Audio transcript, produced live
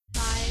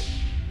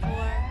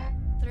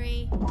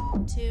2, 1.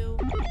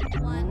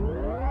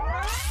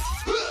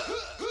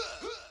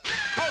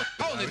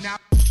 Hold it now.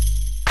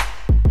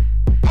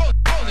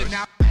 Hold it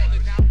now. Hold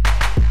it now.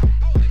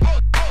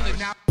 Hold it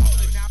now.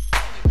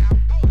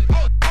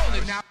 Hold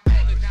it now.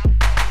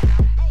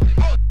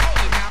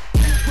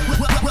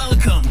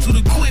 Welcome to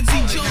the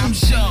Quincy Jones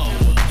Show.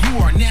 You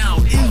are now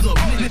in the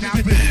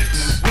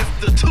mix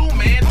with the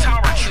two-man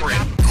tower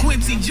trip,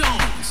 Quincy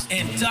Jones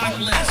and Doc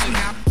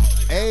Lesnar.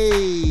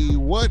 Hey,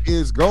 what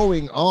is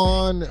going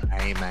on?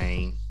 Hey,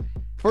 man.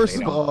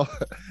 First of all,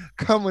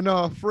 coming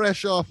off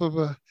fresh off of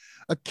a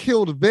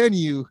killed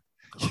venue,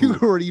 you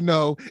already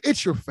know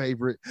it's your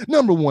favorite,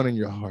 number one in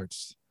your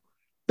hearts.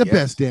 The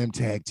best damn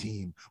tag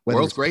team. Whether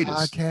World's it's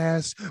greatest.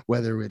 Podcast,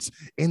 whether it's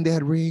in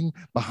that ring,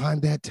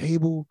 behind that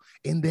table,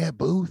 in that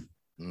booth.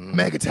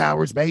 Mega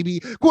Towers,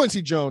 baby.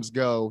 Quincy Jones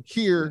go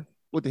here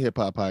with the hip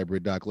hop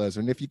hybrid Doc Lesnar.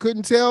 And if you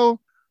couldn't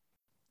tell,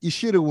 you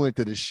should have went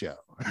to the show.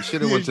 You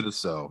should have went to the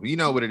show. You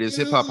know what it is.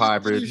 Hip hop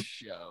hybrid.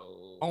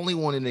 Only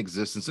one in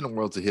existence in the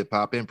world of hip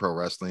hop and pro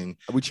wrestling.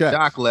 We chat.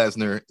 Doc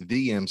Lesnar,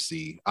 the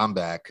MC. I'm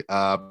back.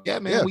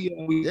 We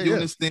doing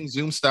this thing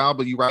Zoom style,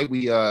 but you're right.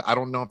 I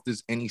don't know if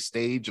there's any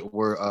stage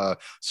or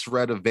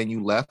shred of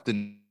venue left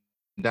in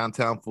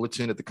downtown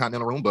Fullerton at the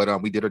Continental Room,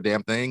 but we did our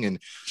damn thing. And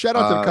shout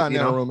out to the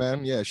Continental Room,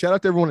 man. Yeah, shout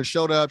out to everyone that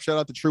showed up. Shout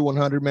out to True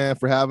 100, man,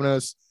 for having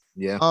us.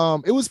 Yeah,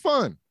 it was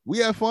fun. We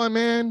had fun,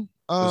 man.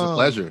 It was a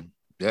pleasure.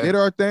 Yeah, did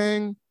our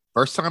thing.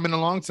 First time in a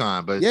long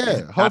time, but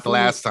not the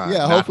last time.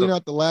 Yeah, hopefully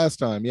not the last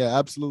time. Yeah,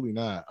 absolutely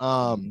not.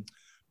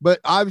 But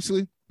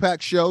obviously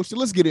packed show. So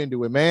let's get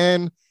into it,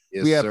 man.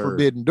 Yes, we had sir.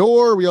 Forbidden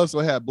Door. We also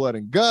had Blood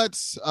and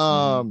Guts. You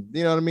know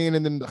what I mean?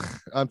 And then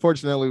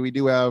unfortunately, we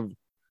do have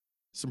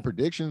some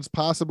predictions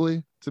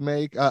possibly to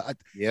make. I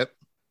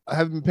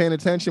haven't been paying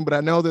attention, but I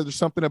know that there's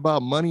something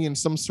about money in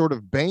some sort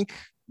of bank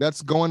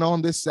that's going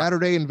on this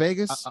Saturday in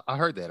Vegas. I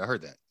heard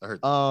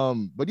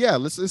that. But yeah,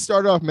 let's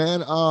start off,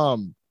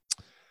 man.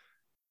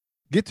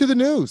 Get to the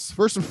news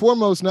first and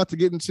foremost. Not to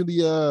get into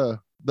the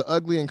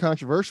ugly and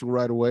controversial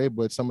right away,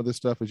 but some of this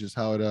stuff is just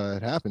how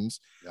it happens.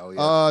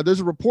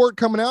 There's a report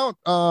coming out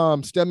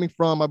stemming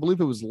from, I believe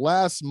it was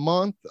last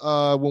month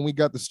when we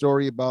got the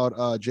story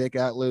about Jake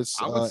Atlas.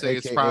 I would say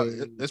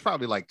it's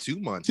probably like 2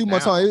 months. 2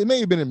 months on. It may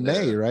have been in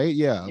May, right?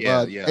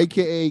 Yeah.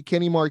 AKA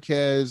Kenny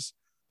Marquez,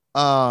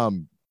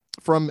 from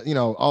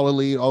All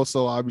Elite,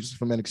 also obviously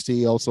from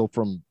NXT, also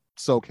from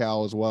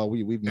SoCal as well.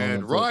 We've known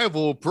and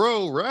Rival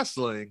Pro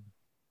Wrestling.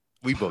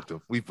 We booked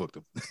him.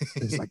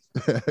 It's like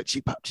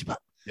cheap pop.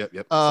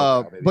 Yep.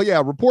 But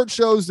yeah, report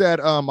shows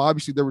that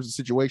obviously there was a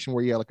situation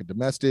where you had like a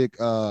domestic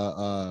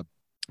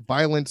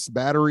violence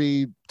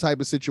battery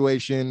type of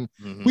situation.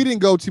 We didn't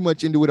go too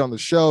much into it on the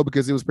show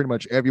because it was pretty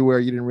much everywhere.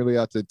 You didn't really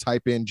have to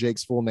type in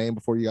Jake's full name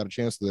before you got a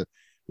chance to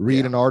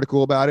read an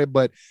article about it.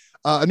 But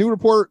a new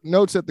report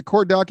notes that the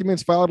court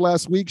documents filed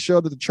last week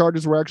showed that the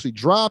charges were actually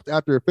dropped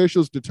after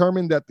officials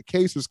determined that the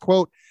case was,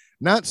 quote,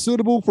 not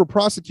suitable for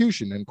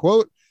prosecution, end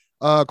quote.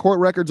 Court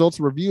records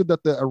also reviewed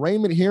that the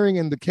arraignment hearing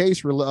in the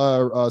case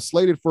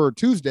slated for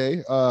Tuesday,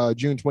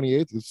 June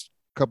 28th, this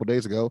a couple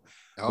days ago,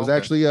 was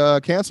actually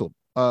canceled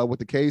with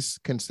the case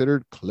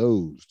considered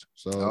closed.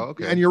 So,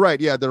 and you're right.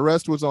 Yeah, the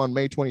arrest was on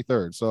May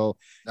 23rd. So,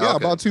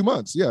 about 2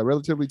 months. Yeah,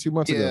 relatively 2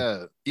 months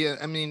ago. Yeah.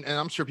 I mean, and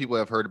I'm sure people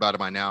have heard about it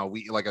by now.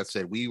 Like I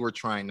said, we were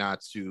trying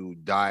not to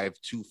dive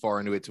too far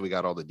into it till we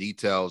got all the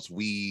details.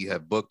 We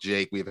have booked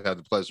Jake. We've had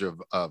the pleasure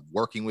of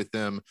working with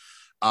him.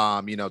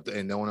 And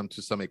knowing them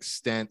to some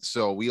extent.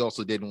 So we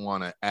also didn't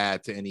want to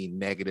add to any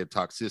negative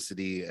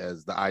toxicity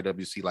as the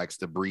IWC likes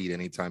to breed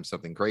anytime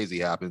something crazy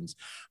happens.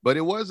 But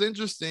it was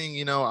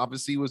interesting,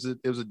 obviously it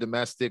was a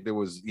domestic, there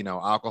was,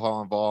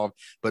 alcohol involved.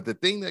 But the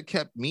thing that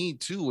kept me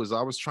too was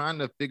I was trying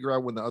to figure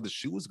out when the other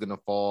shoe was going to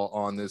fall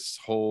on this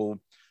whole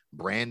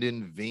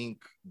Brandon Vink,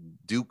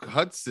 Duke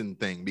Hudson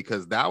thing,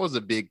 because that was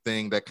a big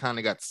thing that kind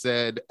of got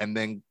said and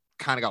then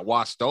kind of got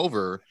washed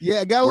over. Yeah,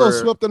 it got a little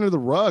swept under the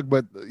rug,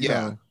 but you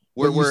know.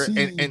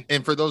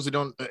 And for those who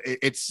don't,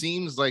 it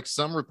seems like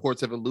some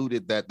reports have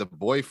alluded that the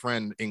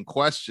boyfriend in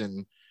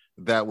question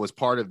that was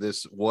part of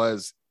this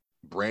was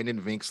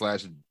Brandon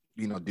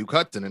Vink / Duke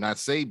Hudson. And I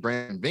say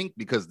Brandon Vink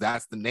because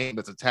that's the name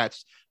that's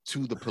attached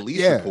to the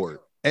police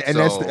report.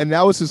 And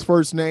that was his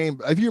first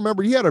name. If you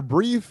remember, he had a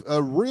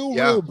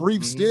real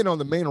brief stint on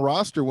the main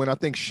roster when I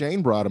think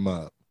Shane brought him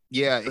up.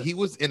 Yeah, he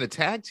was in a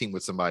tag team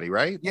with somebody,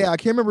 right? Yeah, I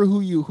can't remember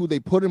who they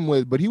put him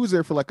with, but he was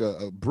there for like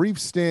a brief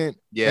stint.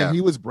 Yeah, and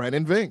he was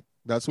Brandon Vink.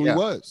 That's who he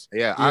was.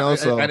 Yeah,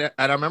 and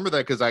I remember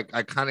that because I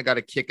kind of got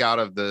a kick out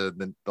of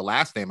the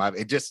last name.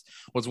 It just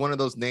was one of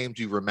those names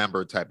you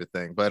remember type of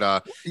thing. But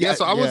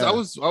so I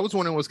was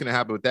wondering what's going to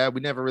happen with that.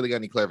 We never really got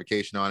any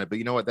clarification on it. But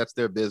you know what? That's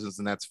their business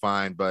and that's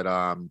fine. But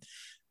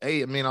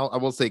hey, I mean, I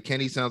will say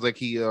Kenny sounds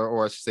like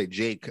or I should say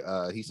Jake.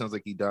 He sounds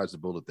like he dodged the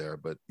bullet there.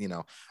 But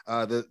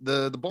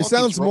the ball. It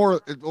sounds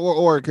more,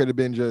 or it could have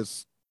been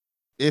just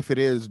if it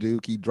is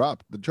Duke, he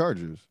dropped the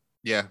charges.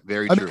 Yeah,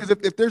 very true. Because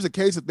if there's a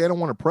case that they don't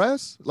want to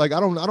press, like I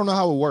don't know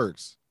how it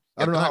works.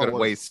 I don't know they're not how going to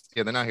waste.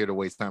 Yeah, they're not here to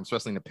waste time,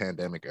 especially in the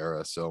pandemic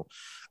era. So,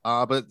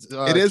 but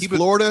it is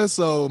Florida,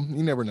 so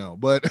you never know.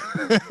 But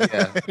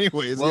yeah.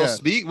 anyways, Well,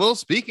 yeah.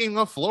 Speaking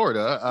of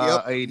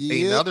Florida,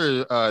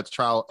 another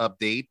trial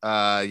update.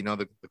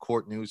 The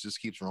court news just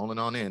keeps rolling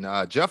on in.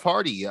 Jeff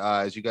Hardy,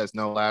 as you guys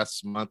know,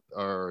 last month,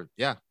 I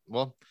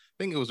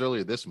think it was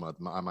earlier this month.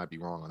 I might be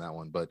wrong on that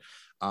one, but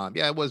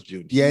it was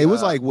June. It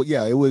was it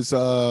was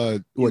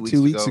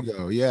 2 weeks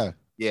ago. Yeah.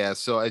 Yeah,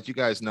 so as you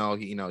guys know,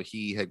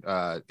 he had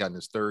gotten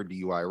his third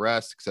DUI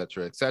arrest, et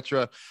cetera, et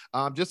cetera.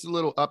 Just a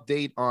little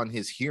update on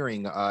his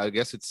hearing. I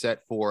guess it's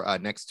set for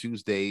next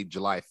Tuesday,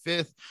 July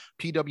 5th.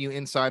 PW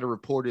Insider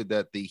reported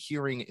that the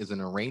hearing is an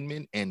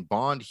arraignment and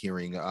bond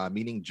hearing,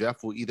 meaning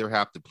Jeff will either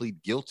have to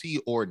plead guilty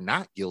or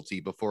not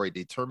guilty before a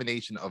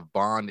determination of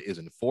bond is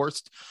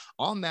enforced.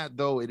 On that,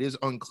 though, it is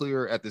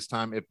unclear at this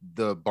time if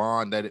the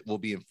bond that it will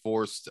be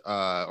enforced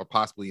or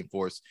possibly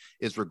enforced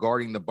is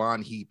regarding the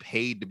bond he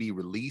paid to be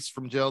released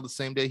from jail the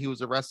same day he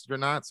was arrested or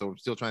not. So we're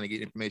still trying to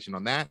get information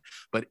on that.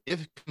 But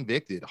if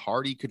convicted,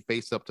 Hardy could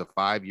face up to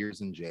 5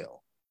 years in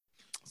jail.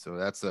 So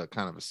that's a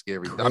kind of a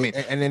scary. I mean,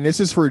 and then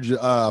this is for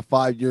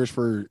 5 years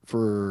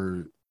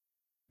for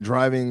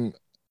driving.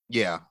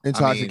 Yeah,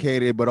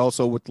 intoxicated, but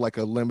also with like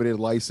a limited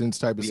license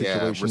type of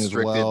situation as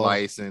well. Restricted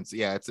license.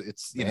 Yeah,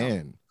 it's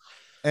man.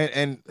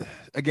 And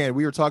again,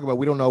 we were talking about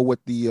we don't know what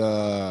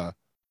the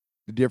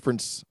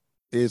difference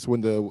is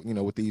when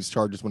with these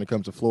charges when it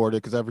comes to Florida,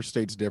 because every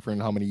state's different,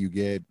 how many you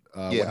get,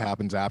 what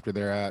happens after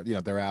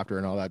thereafter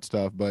and all that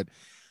stuff. But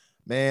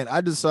man,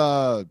 I just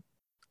to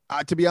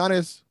be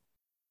honest,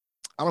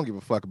 I don't give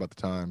a fuck about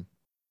the time,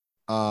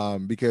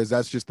 because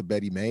that's just the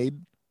bet he made.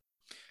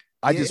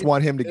 I just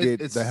want him to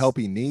get the help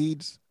he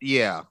needs.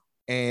 Yeah.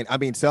 And I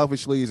mean,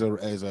 selfishly as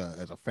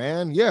a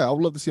fan, I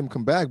would love to see him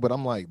come back, but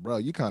I'm like, bro,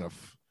 you kind of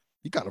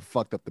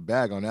fucked up the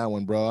bag on that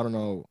one, bro. I don't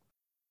know.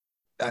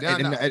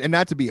 And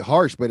not to be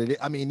harsh, but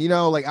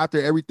like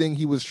after everything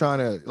he was trying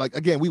to, like,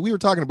 again, we were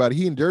talking about it.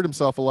 He endured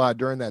himself a lot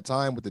during that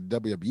time with the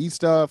WWE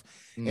stuff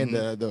and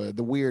the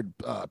weird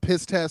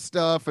piss test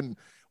stuff and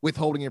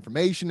withholding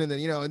information, and then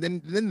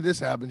and then this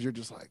happens. You're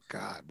just like,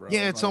 God, bro.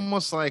 Yeah, it's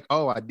almost like,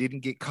 oh, I didn't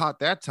get caught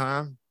that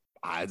time,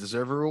 I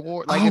deserve a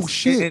reward. Like, oh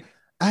shit.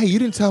 Hey, you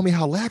didn't tell me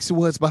how lax it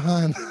was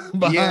behind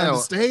the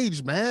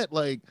stage, Matt.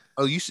 Like,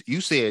 oh, you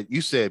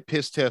said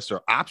piss tests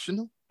are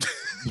optional.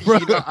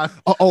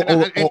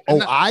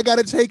 I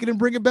gotta take it and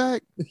bring it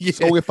back. Yeah.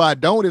 So if I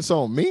don't, it's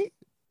on me.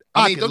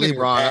 I mean, don't get me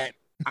wrong.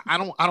 I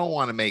don't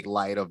want to make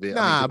light of it.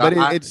 Nah, but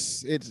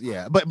it's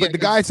but the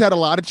guy's had a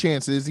lot of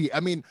chances. I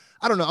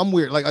don't know. I'm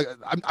weird. Like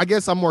I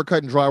guess I'm more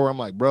cut and dry where I'm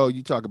like, bro,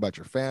 you talk about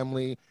your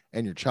family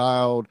and your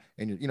child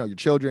and your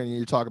children, and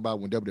you talk about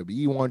when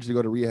WWE wanted you to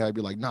go to rehab.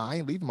 You're like, nah, I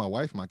ain't leaving my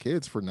wife and my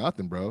kids for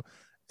nothing, bro.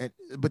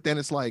 But then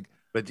it's like,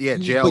 but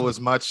jail was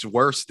much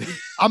worse.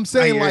 I'm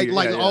saying right?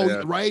 Like,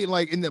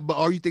 but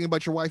are you thinking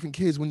about your wife and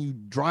kids when you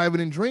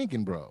driving and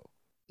drinking, bro?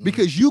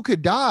 Because you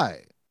could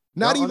die.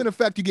 Not even the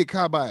fact you get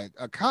caught by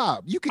a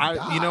cop. You could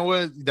die. You know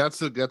what?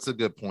 That's a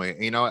good point.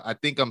 I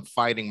think I'm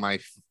fighting my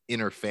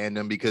inner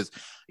fandom because,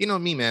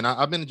 me, man,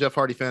 I've been a Jeff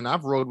Hardy fan.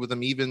 I've rode with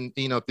him even,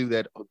 through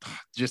that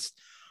just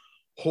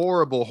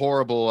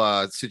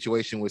horrible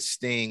situation with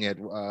Sting at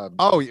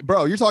oh,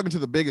 bro, you're talking to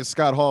the biggest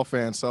Scott Hall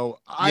fan, so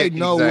I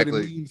know what it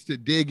means to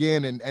dig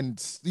in and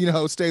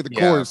stay the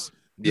course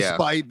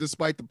despite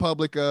the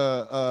public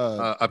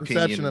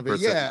perception of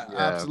it.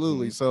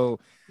 Absolutely. So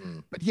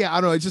but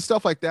I don't know, it's just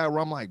stuff like that where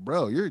I'm like,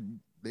 bro,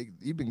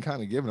 you've been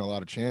kind of given a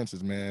lot of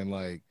chances, man.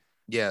 Like,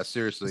 yeah,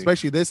 seriously,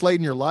 especially this late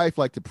in your life,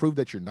 like to prove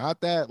that you're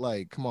not that.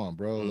 Like, come on,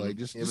 bro. Like,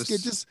 just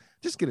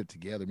get it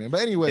together, man.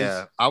 But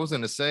anyways, I was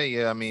gonna say,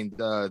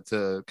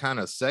 to kind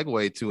of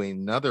segue to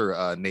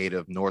another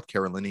native North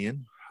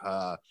Carolinian,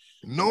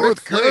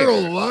 North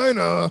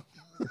Carolina.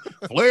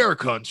 Flair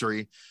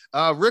country.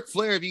 Ric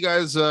Flair, if you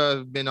guys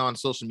been on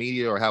social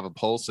media or have a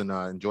pulse and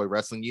enjoy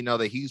wrestling, you know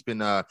that he's been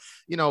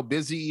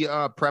busy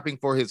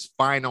prepping for his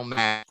final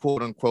match,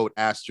 quote unquote,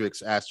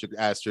 asterisk,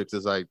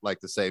 as I like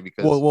to say,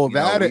 because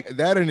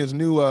that and his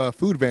new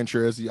food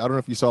venture, I don't know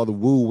if you saw the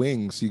Woo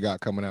Wings he got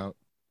coming out.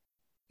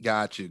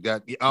 Got you.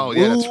 Oh,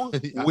 yeah, that's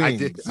right. I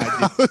did.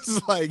 I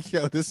was like,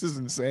 yo, this is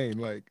insane.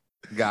 Like,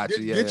 got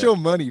you. Get your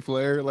money,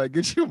 Flair. Like,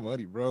 get your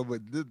money, bro.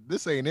 But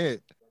this ain't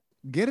it.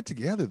 Get it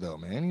together, though,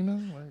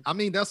 man. Like, I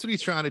mean, that's what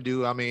he's trying to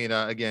do. I mean,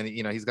 again,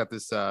 he's got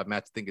this match.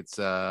 I think it's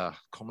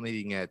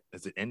culminating at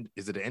is it an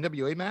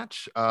NWA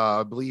match?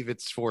 I believe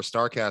it's for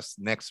StarCast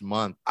next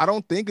month. I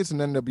don't think it's an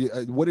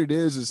NWA. What it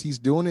is he's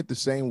doing it the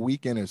same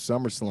weekend as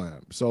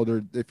SummerSlam. So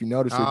if you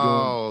notice, they're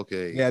doing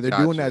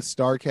doing that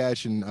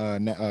StarCast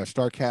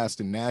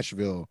in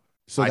Nashville.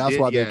 So that's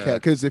why they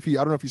kept, because I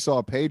don't know if you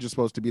saw Paige is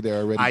supposed to be there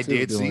already. I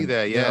did see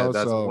that. Yeah,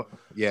 or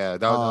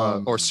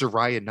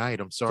Soraya Knight.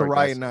 I'm sorry,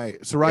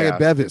 Soraya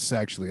Bevis,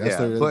 actually.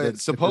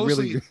 That's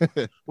supposedly,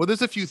 well,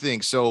 there's a few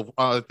things. So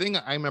the thing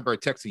I remember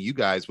texting you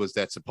guys was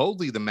that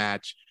supposedly the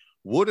match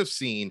would have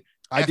seen.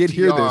 I did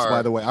hear this,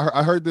 by the way.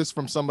 I heard this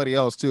from somebody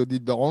else too.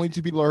 The only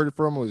two people I heard it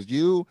from was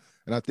you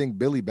and I think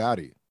Billy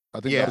Batty. I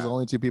think that was the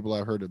only two people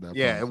I've heard of that.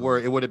 Yeah, it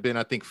would have been,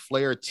 I think,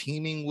 Flair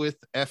teaming with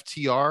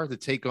FTR to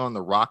take on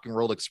the Rock and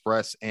Roll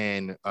Express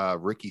and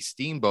Ricky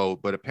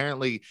Steamboat. But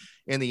apparently,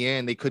 in the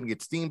end, they couldn't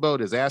get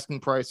Steamboat. His asking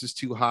price is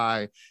too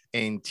high,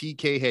 and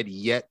TK had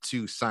yet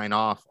to sign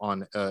off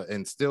on,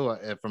 and still,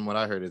 from what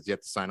I heard, is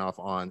yet to sign off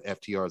on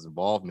FTR's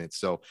involvement.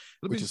 So,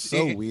 which is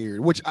so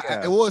weird.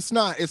 It's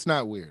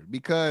not weird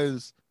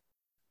because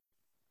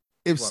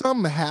if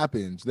something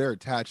happens, they're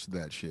attached to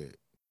that shit.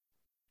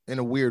 In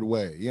a weird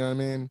way, you know what I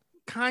mean?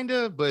 Kind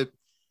of, but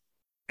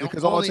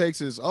because all it takes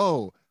is,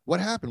 what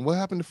happened? What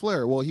happened to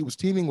Flair? Well, he was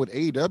teaming with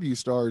AEW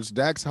stars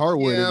Dax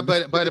Harwood. Yeah,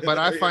 but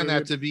I find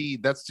that to be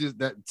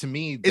to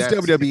me. It's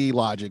WWE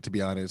logic, to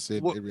be honest.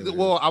 It really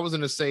I was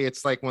gonna say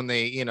it's like when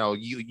they,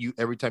 you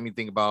every time you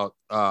think about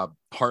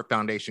Heart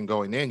Foundation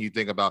going in, you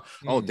think about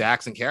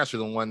Dax and Cash are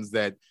the ones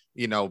that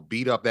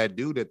beat up that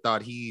dude that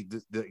thought he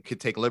could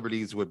take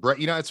liberties with Brett.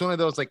 It's one of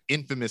those like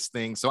infamous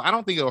things. So I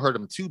don't think it'll hurt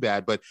him too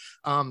bad, but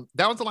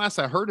that was the last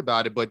I heard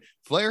about it. But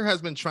Flair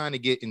has been trying to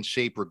get in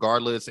shape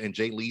regardless. And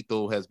Jay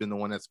Lethal has been the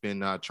one that's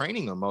been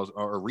training him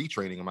or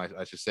retraining him,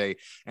 I should say.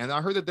 And I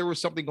heard that there was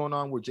something going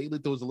on where Jay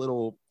Lethal was a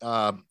little,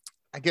 I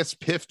guess,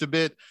 piffed a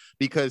bit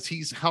because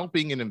he's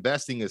helping and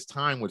investing his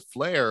time with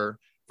Flair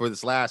for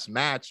this last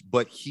match,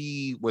 but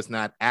he was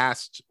not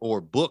asked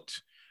or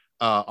booked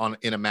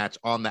in a match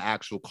on the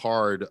actual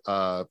card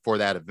for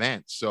that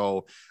event.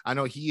 So I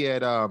know he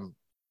had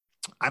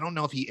I don't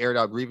know if he aired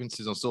out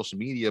grievances on social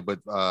media, but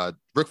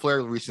Ric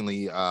Flair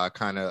recently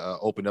kind of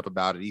opened up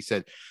about it. He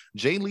said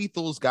Jay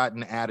Lethal's got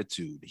an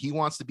attitude. He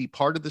wants to be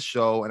part of the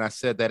show, and I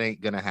said that ain't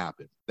gonna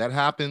happen. That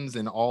happens,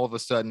 and all of a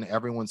sudden,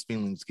 everyone's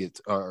feelings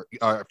are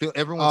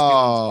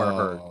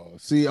hurt.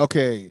 See,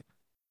 okay.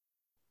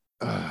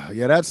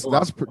 Yeah, that's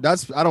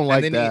I don't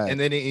like that. And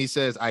then he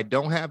says, I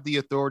don't have the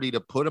authority to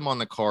put him on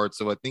the card,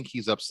 so I think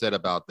he's upset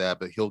about that,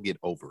 but he'll get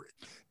over it.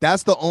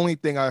 That's the only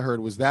thing I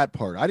heard was that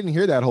part. I didn't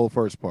hear that whole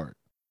first part.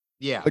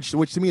 Yeah,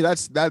 which to me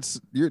that's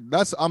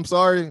I'm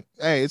sorry,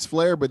 hey, it's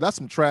Flair, but that's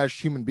some trash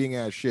human being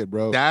ass shit,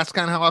 bro. That's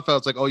kind of how I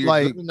felt. It's like,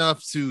 you're good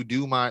enough to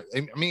do my.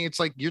 I mean, it's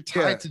like you're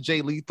tied to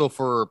Jay Lethal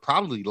for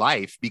probably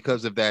life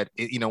because of that.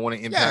 Want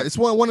to impact. Yeah, it's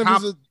one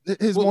of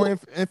his more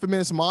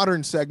infamous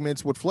modern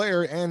segments with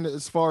Flair, and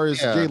as far as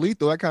Jay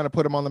Lethal, I kind of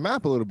put him on the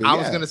map a little bit. I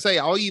was gonna say,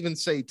 I'll even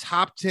say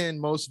top 10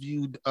 most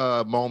viewed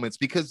moments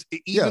because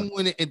even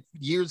when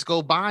years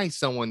go by,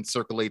 someone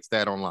circulates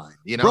that online.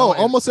 Bro,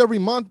 almost every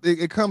month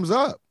it comes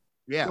up.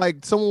 Yeah,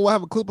 like someone will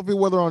have a clip of it,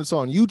 whether it's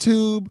on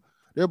YouTube.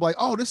 They're like,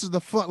 "Oh, this is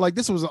the fun." Like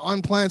this was an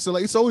unplanned. So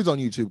like, it's always on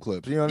YouTube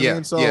clips. You know what I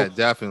mean? So yeah,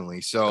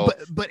 definitely. So,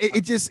 but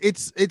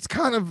it's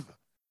kind of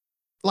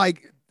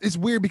like it's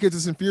weird because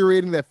it's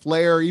infuriating that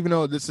Flair, even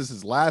though this is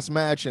his last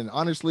match, and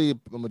honestly,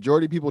 the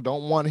majority of people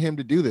don't want him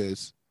to do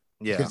this.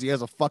 Yeah, because he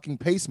has a fucking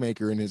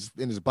pacemaker in his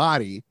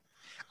body.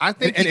 I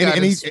think,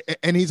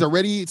 he's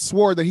already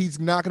swore that he's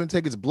not going to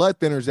take his blood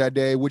thinners that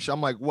day. Which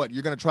I'm like, what?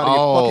 You're going to try to get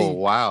fucking?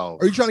 Wow!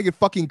 Are you trying to get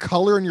fucking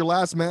color in your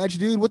last match,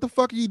 dude? What the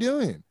fuck are you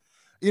doing?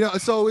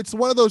 So it's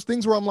one of those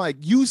things where I'm like,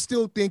 you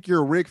still think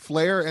you're Ric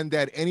Flair and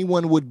that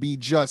anyone would be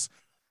just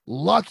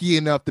lucky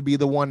enough to be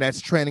the one that's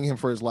training him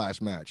for his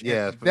last match.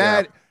 Yeah,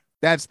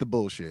 that's the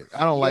bullshit.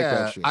 I don't like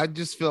that shit. I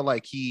just feel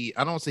like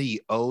I don't say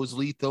he owes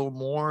Lethal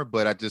more,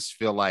 but I just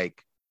feel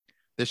like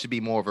there should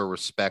be more of a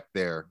respect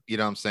there. You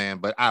know what I'm saying?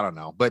 But I don't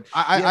know. But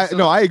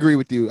I agree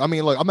with you. I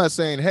mean, look, I'm not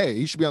saying, hey,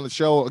 he should be on the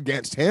show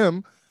against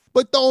him,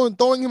 but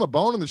throwing him a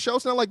bone on the show,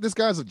 it's not like this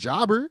guy's a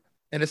jobber.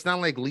 And it's not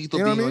like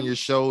Lethal being on your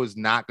show is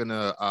not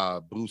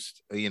gonna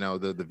boost, the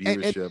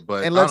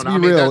viewership. And let's be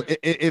real.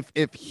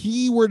 If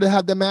he were to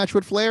have the match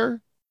with Flair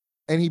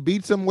and he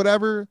beats him,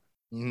 whatever,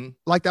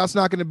 like that's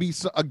not going to be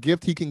a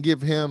gift he can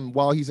give him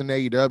while he's in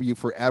AEW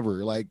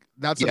forever. Like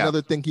that's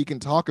another thing he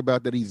can talk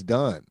about that he's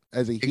done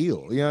as a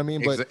heel. You know what I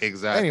mean? But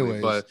exactly.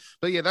 Anyways.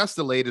 But yeah, that's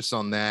the latest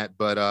on that.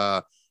 But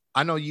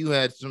I know you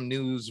had some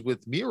news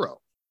with Miro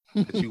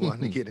that you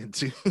wanted to get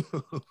into.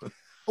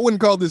 I wouldn't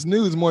call this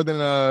news more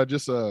than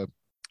just an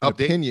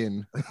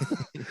opinion,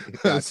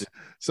 gotcha.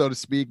 so to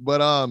speak.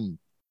 But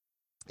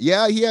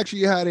yeah, he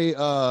actually had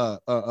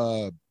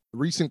a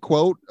recent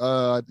quote.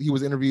 He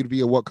was interviewed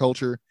via What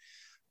Culture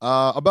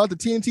about the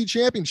TNT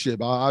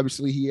Championship.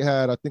 Obviously, he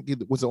had, I think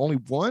it was only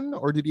one,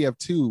 or did he have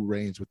two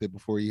reigns with it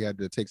before he had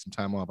to take some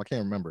time off? I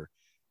can't remember.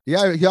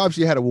 Yeah, he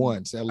obviously had it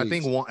once. At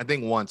least. I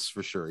think once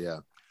for sure. Yeah.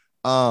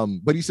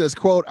 But he says,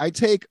 quote, I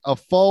take a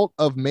fault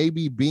of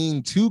maybe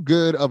being too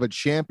good of a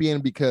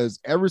champion because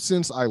ever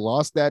since I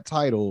lost that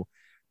title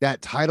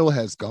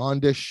has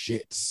gone to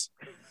shits.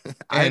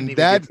 I didn't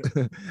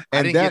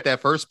get that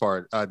first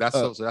part.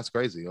 That's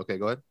crazy. Okay,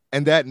 go ahead.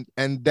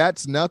 And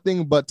that's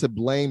nothing but to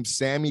blame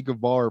Sammy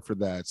Guevara for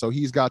that. So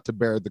he's got to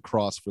bear the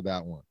cross for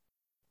that one.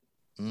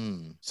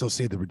 So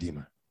say the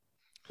Redeemer.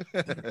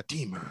 The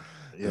Redeemer.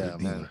 Yeah,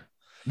 man.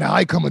 Now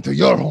I come into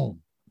your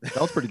home. That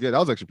was pretty good. That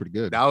was actually pretty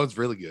good. That was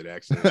really good,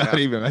 actually. I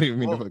didn't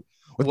mean to,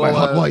 with my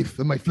hot wife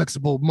and my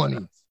flexible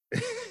money.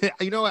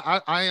 You know what?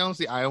 I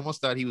honestly, I almost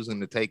thought he was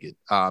going to take it.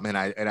 And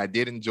I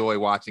did enjoy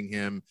watching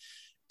him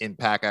in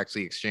Pack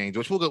actually exchanged,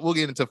 which we'll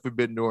get into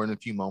Forbidden Door in a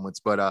few moments.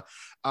 But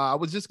I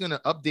was just going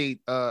to update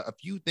a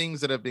few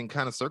things that have been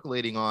kind of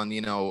circulating on,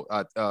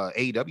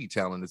 AEW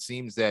talent. It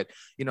seems that,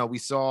 we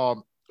saw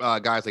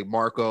guys like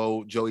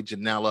Marco, Joey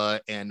Janela,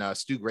 and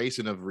Stu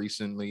Grayson of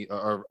recently,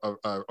 or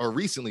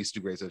recently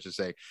Stu Grayson, I should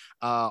say,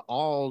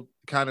 all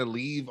kind of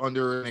leave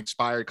under an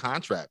expired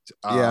contract.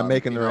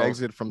 Making their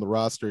exit from the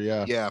roster.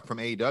 Yeah, from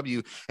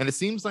AEW. And it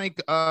seems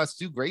like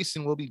Stu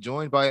Grayson will be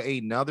joined by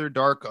another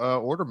Dark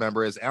Order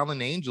member, as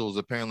Alan Angels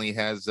apparently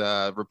has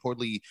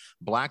reportedly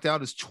blacked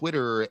out his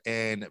Twitter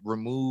and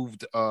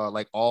removed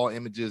like all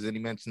images and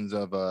mentions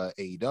of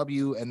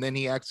AEW. And then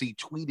he actually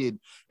tweeted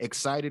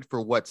excited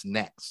for what's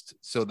next.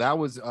 So that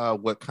was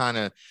what kind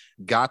of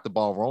got the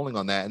ball rolling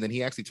on that. And then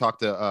he actually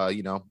talked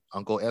to,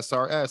 Uncle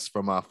SRS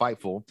from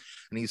Fightful.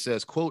 And he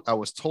says, quote, "I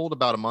was told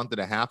about a month and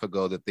a half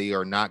ago that they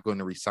are not going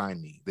to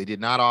resign me. They did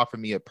not offer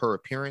me a per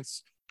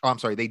appearance. Oh, I'm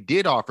sorry. They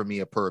did offer me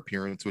a per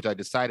appearance, which I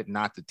decided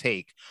not to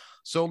take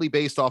solely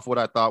based off what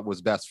I thought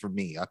was best for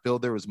me. I feel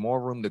there is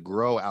more room to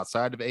grow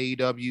outside of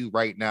AEW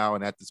right now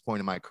and at this point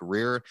in my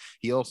career."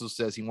 He also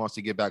says he wants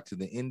to get back to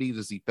the indies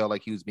as he felt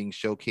like he was being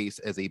showcased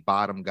as a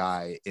bottom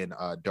guy in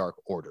Dark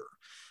Order.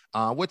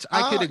 Which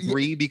I could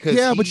agree because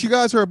but you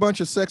guys are a bunch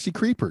of sexy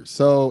creepers.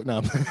 So no,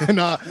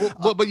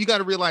 but you got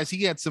to realize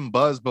he had some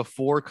buzz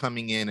before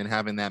coming in and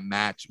having that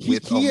match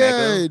with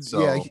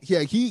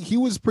Omega. He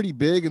was pretty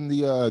big in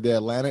the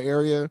Atlanta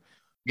area.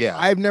 Yeah,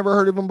 I've never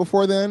heard of him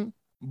before then,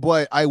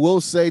 but I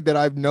will say that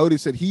I've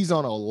noticed that he's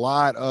on a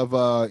lot of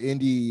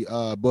indie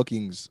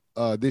bookings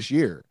this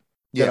year.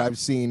 That I've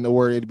seen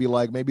where it'd be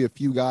like maybe a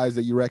few guys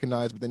that you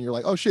recognize, but then you're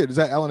like, oh shit, is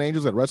that Alan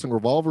Angels at Wrestling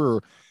Revolver,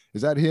 or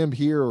is that him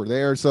here or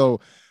there?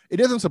 So it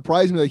doesn't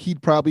surprise me that he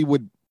probably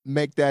would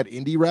make that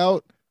indie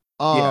route.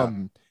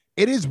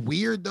 It is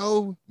weird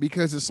though,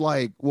 because it's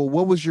like, well,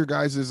 what was your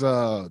guys'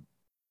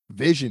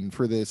 vision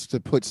for this to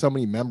put so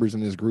many members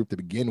in this group to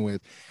begin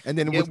with? And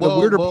then the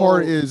weirder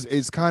part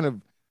is kind of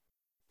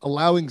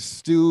allowing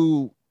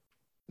Stu,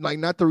 like,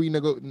 not to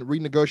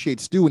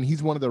renegotiate Stu, and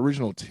he's one of the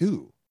original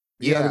two.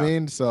 You know what I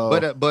mean?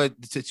 So, but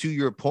to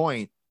your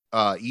point,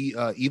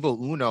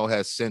 Evo Uno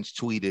has since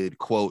tweeted,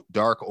 quote,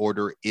 "Dark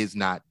Order is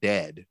not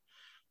dead."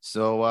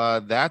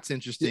 So that's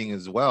interesting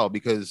as well,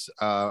 because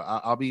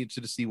I'll be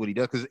interested to see what he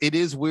does, because it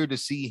is weird to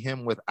see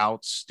him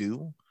without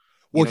Stu.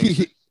 Well,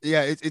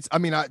 I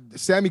mean,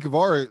 Sammy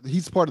Guevara,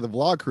 he's part of the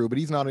vlog crew, but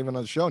he's not even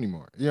on the show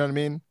anymore. You know what I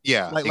mean?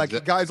 Yeah,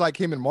 like guys like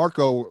him and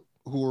Marco,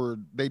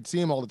 they'd see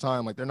him all the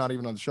time, like they're not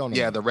even on the show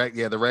anymore.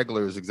 The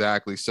regulars,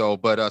 exactly. So,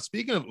 but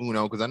speaking of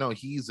Uno, because I know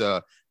he's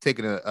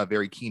taken a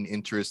very keen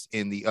interest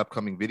in the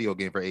upcoming video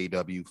game for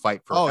AEW, Fight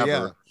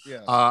Forever.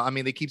 I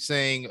mean, they keep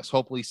saying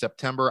hopefully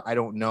September. I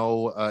don't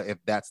know if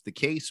that's the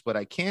case, but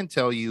I can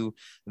tell you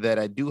that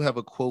I do have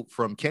a quote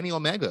from Kenny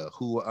Omega,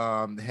 who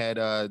had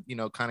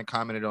kind of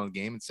commented on the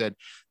game and said,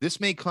 "This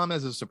may come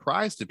as a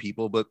surprise to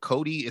people, but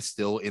Cody is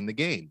still in the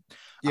game."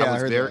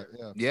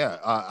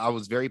 I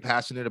was very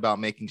passionate about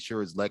making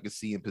sure his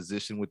legacy and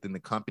position within the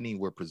company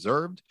were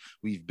preserved.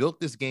 We've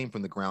built this game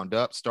from the ground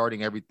up,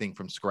 starting everything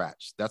from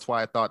scratch. That's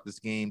why I thought this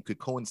game could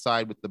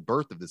coincide with the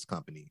birth of this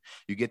company.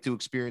 You get to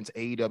experience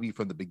AEW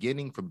from the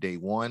beginning, from day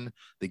one.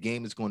 The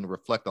game is going to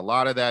reflect a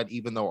lot of that,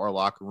 even though our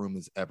locker room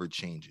is ever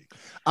changing.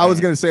 I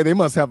was going to say, they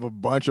must have a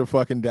bunch of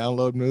fucking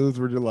download moves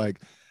where they're like,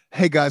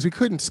 hey guys, we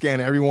couldn't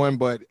scan everyone,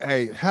 but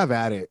hey, have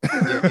at it.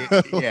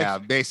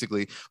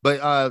 Basically.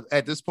 But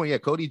at this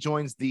point, Cody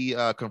joins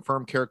the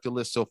confirmed character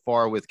list so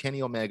far with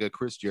Kenny Omega,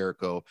 Chris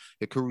Jericho,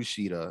 Hikaru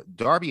Shida,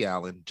 Darby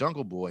Allin,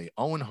 Jungle Boy,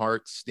 Owen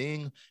Hart,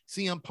 Sting,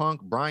 CM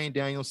Punk, Bryan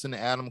Danielson,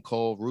 Adam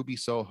Cole, Ruby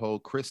Soho,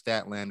 Chris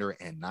Statlander,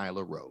 and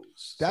Nyla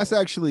Rose. That's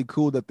actually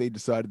cool that they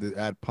decided to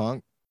add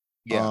Punk.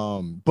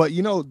 But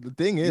the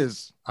thing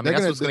is, I mean,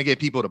 that's what's going to get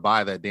people to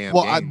buy that damn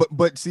game.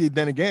 But see,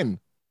 then again,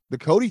 the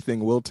Cody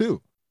thing will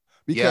too.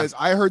 Because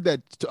I heard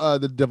that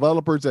the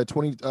developers at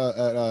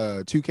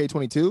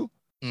 2K22,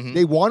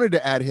 they wanted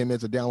to add him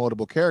as a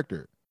downloadable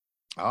character.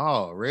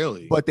 Oh,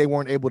 really? But they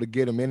weren't able to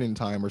get him in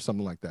time or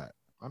something like that.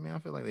 I mean, I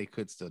feel like they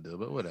could still do it,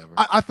 but whatever.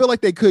 I feel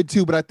like they could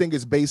too, but I think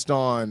it's based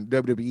on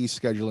WWE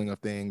scheduling of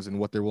things and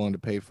what they're willing to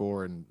pay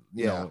for, and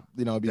you know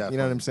what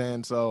I'm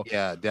saying. So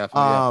yeah,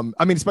 definitely.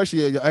 I mean,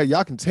 especially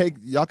y'all can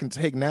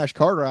take Nash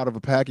Carter out of a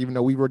pack, even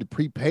though we've already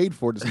prepaid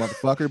for this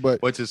motherfucker.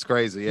 But which is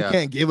crazy. Yeah, you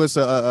can't give us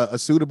a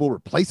suitable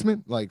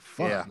replacement. Like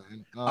fuck,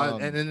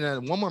 man. And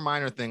then one more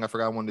minor thing I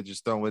forgot I wanted to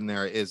just throw in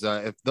there is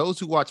if those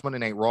who watch Monday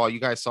Night Raw, you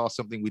guys saw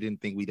something we didn't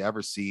think we'd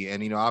ever see,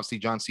 and obviously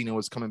John Cena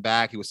was coming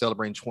back. He was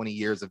celebrating 20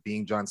 years of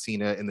being John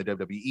Cena in the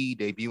WWE,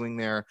 debuting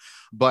there.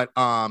 But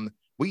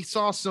we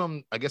saw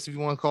some, I guess if you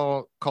want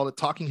to call it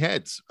talking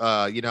heads,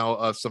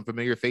 some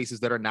familiar faces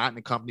that are not in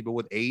the company, but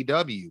with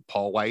AEW.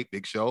 Paul White,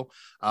 Big Show,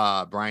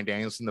 Bryan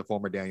Danielson, the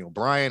former Daniel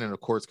Bryan, and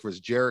of course Chris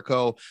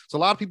Jericho. So a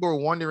lot of people were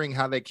wondering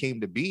how that came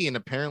to be, and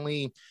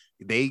apparently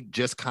they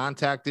just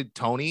contacted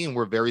Tony and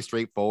were very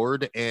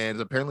straightforward,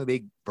 and apparently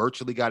they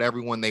virtually got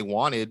everyone they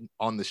wanted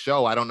on the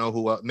show. I don't know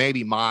who,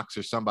 maybe Mox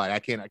or somebody. I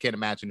can't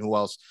imagine who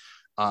else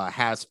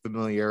has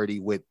familiarity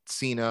with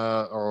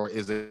Cena, or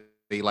is it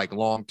a like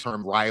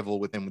long-term rival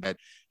with him that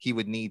he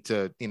would need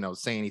to,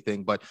 say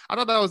anything. But I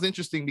thought that was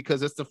interesting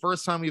because it's the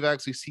first time we've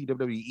actually seen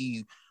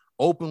WWE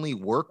openly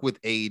work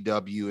with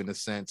AEW in a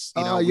sense.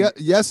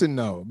 Yes and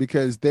no,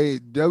 because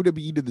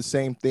WWE did the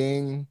same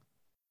thing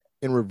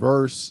in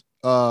reverse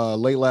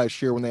late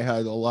last year when they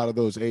had a lot of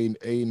those A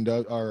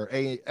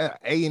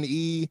and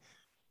E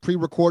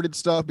pre-recorded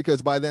stuff,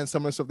 because by then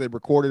some of the stuff they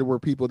recorded were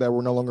people that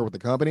were no longer with the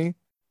company,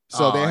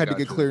 so they had to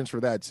get clearance for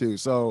that too.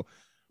 So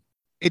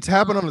it's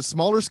happened on a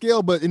smaller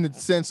scale, but in the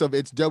sense of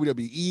it's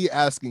WWE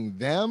asking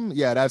them,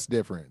 that's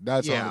different.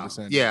 That's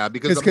 100%. Yeah,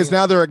 because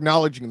now they're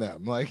acknowledging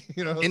them, like,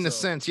 in the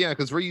sense,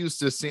 because we're used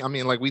to seeing. I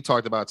mean, like we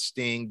talked about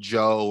Sting,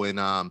 Joe, and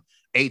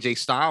AJ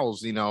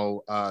Styles,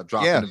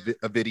 dropping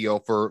a video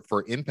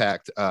for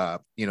Impact, a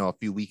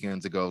few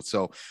weekends ago.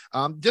 So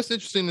just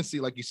interesting to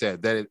see, like you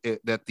said,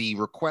 that the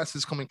request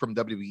is coming from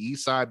WWE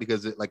side,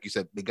 because like you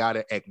said, they got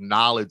to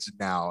acknowledge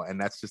now, and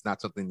that's just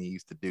not something they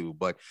used to do.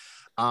 But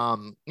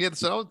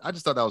so I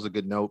just thought that was a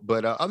good note.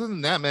 But other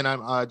than that, man,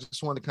 I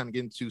just wanted to kind of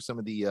get into some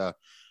of the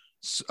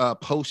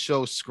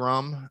post-show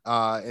scrum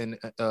and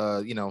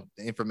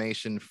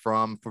information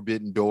from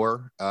Forbidden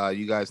Door.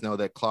 You guys know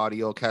that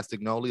Claudio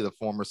Castagnoli, the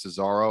former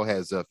Cesaro,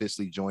 has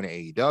officially joined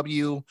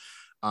AEW.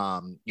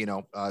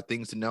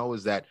 Things to know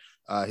is that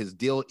his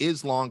deal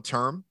is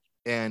long-term,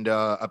 and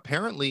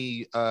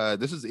apparently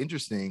this is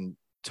interesting.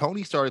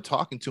 Tony started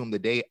talking to him the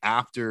day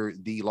after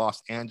the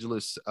Los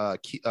Angeles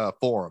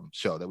forum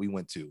show that we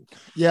went to.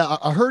 Yeah,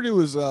 I heard it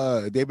was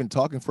they've been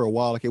talking for a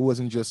while. Like, it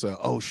wasn't just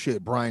oh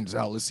shit, Brian's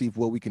out, let's see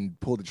what we can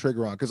pull the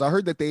trigger on. Because I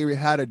heard that they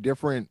had a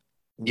different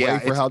way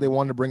for how they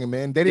wanted to bring him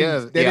in. They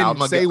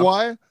didn't say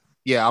why.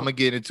 Yeah, I'm gonna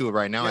get into it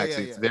right now.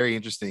 It's very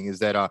interesting. Is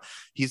that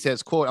he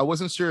says, "quote I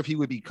wasn't sure if he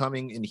would be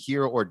coming in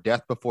here or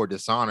Death Before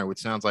Dishonor," which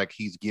sounds like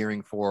he's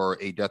gearing for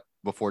a Death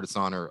Before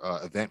Dishonor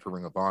event for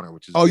Ring of Honor.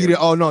 Which is you did?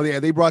 Oh no,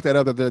 they brought that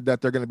up that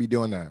they're going to be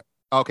doing that.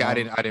 Okay, I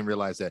didn't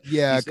realize that.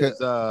 Yeah, because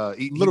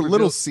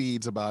little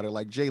seeds about it,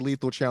 like Jay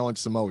Lethal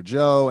challenged Samoa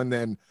Joe, and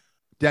then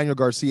Daniel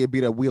Garcia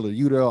beat up Wheeler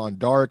Yuta on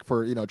Dark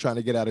for trying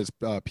to get out his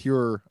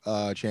pure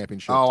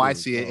championship. Oh, too. I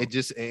see it.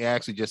 It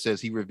actually just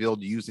says he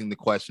revealed using the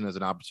question as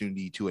an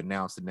opportunity to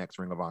announce the next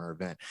Ring of Honor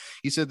event.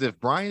 He said that if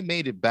Brian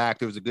made it back,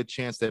 there was a good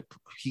chance that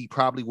he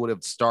probably would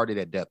have started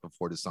at Death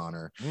Before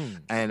Dishonor.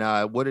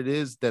 And what it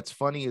is that's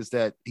funny is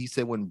that he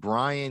said when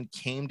Brian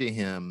came to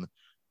him,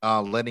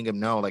 letting him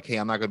know, like, hey,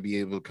 I'm not going to be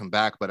able to come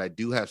back, but I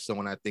do have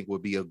someone I think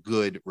would be a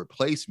good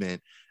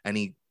replacement. And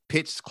he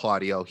pitched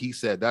Claudio. He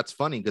said, that's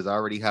funny because I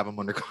already have him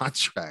under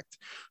contract.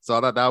 So I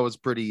thought that was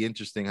pretty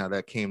interesting how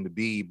that came to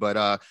be.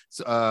 But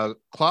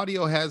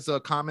Claudio has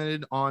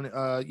commented on,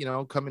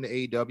 coming to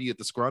AEW at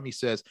the scrum. He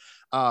says,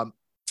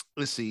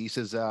 let's see. He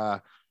says,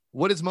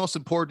 what is most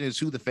important is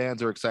who the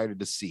fans are excited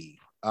to see.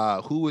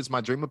 Who is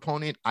my dream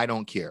opponent? I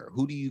don't care.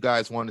 Who do you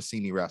guys want to see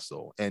me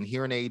wrestle? And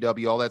here in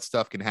AEW, all that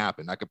stuff can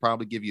happen. I could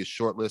probably give you a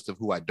short list of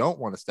who I don't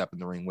want to step in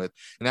the ring with,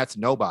 and that's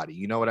nobody.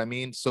 You know what I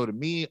mean? So to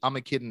me, I'm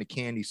a kid in the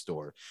candy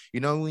store.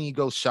 When you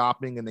go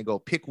shopping and they go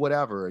pick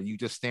whatever, and you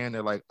just stand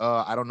there like,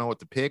 I don't know what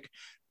to pick.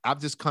 I've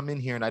just come in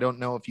here and I don't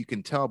know if you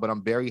can tell, but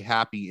I'm very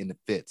happy and it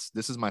fits.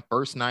 This is my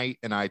first night,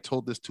 and I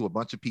told this to a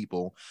bunch of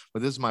people,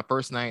 but this is my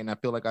first night and I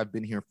feel like I've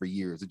been here for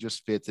years. It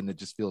just fits and it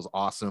just feels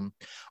awesome.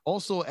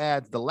 Also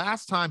adds, the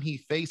last time he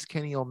faced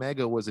Kenny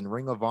Omega was in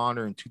Ring of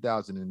Honor in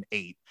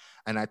 2008.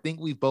 And I think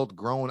we've both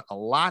grown a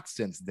lot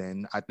since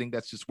then. I think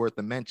that's just worth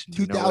a mention.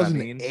 2008?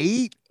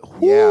 I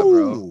mean? Yeah,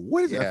 bro.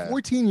 What is that,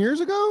 14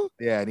 years ago?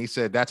 Yeah, and he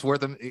said that's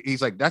worth a,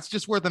 he's like, that's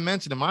just worth a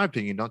mention in my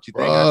opinion, don't you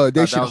think?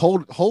 They should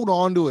hold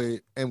on to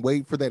it and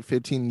wait for that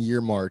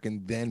 15-year mark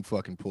and then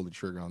fucking pull the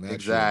trigger on that.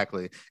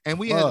 Exactly. Shit. And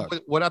we had,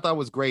 what I thought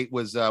was great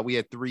was we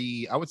had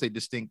three, I would say,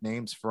 distinct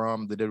names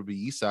from the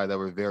WWE side that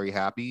were very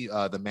happy.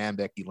 The man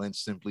Becky Lynch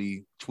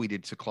simply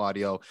tweeted to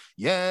Claudio,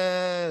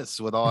 yes,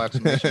 with all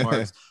exclamation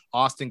marks.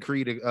 Austin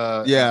Creed,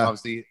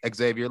 obviously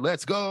Xavier,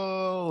 let's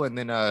go. And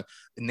then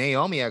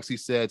Naomi actually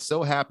said,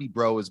 so happy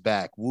bro is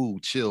back. Woo,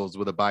 chills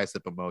with a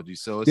bicep emoji.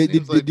 So it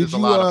seems like there's a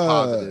lot of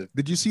positive.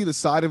 Did you see the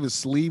side of his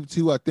sleeve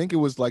too? I think it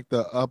was like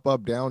the up,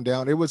 down,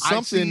 down. It was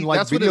something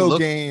like video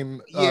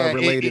game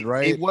related,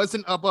 right? It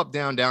wasn't up,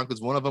 down, down because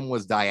one of them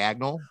was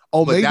diagonal.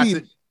 Oh,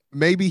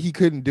 maybe he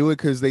couldn't do it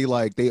because they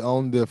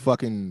own the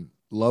fucking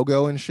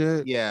logo and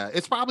shit. Yeah,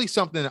 it's probably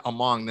something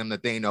among them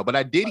that they know. But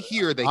I did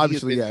hear that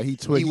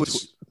he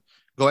was.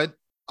 Go ahead.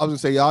 I was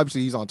gonna say,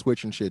 obviously he's on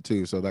Twitch and shit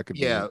too, so that could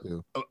be it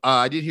too.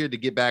 I did hear to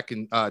get back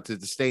and to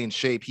stay in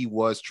shape. He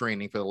was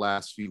training for the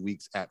last few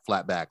weeks at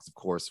Flatbacks, of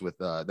course, with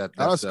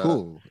that's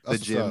cool. The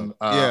gym,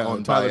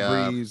 on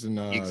Tyler Breeze and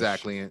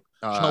exactly.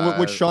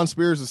 Which Sean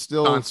Spears is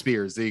still. Sean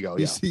Spears, there you go.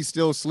 He's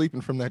still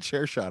sleeping from that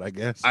chair shot, I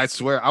guess. I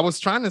swear, I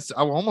almost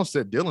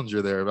said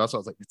Dillinger there, but I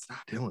was like, it's not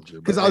Dillinger.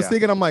 Because I was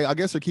thinking, I'm like, I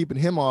guess they're keeping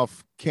him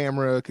off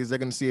camera because they're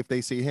gonna see if they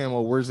see him.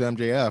 Well, where's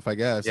MJF? I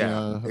guess.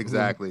 Yeah,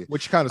 exactly.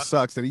 Which kind of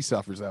sucks that he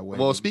suffers that way.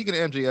 Well, speaking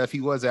of MJF,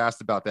 he was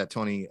asked about that,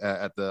 Tony,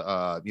 at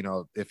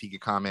the if he could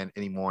comment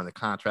any more on the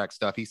contract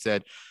stuff. He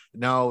said,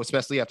 No,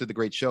 especially after the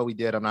great show we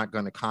did. I'm not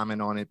going to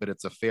comment on it, but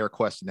it's a fair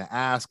question to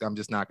ask. I'm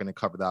just not going to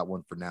cover that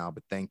one for now,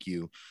 but thank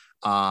you.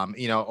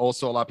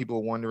 Also a lot of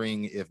people were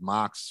wondering if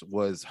Mox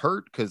was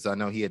hurt, because I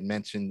know he had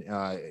mentioned,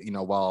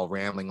 while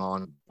rambling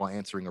on while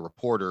answering a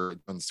reporter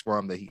on the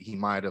scrum that he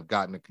might have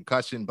gotten a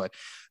concussion, but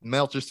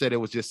Meltzer said it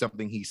was just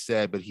something he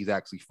said, but he's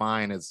actually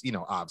fine. As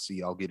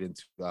obviously I'll get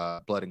into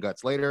blood and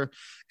guts later.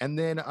 And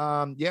then,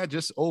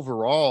 just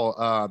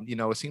overall,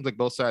 it seems like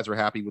both sides were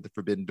happy with the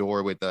Forbidden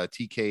Door, with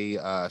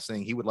TK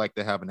saying he would like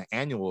to have an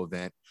annual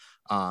event,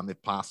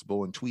 if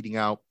possible, and tweeting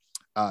out,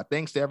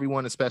 thanks to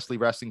everyone, especially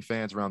wrestling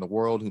fans around the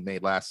world, who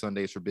made last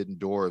Sunday's Forbidden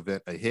Door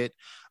event a hit.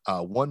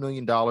 $1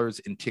 million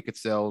in ticket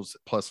sales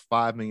plus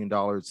 $5 million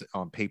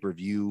on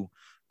pay-per-view.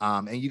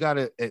 And you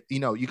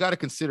gotta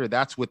consider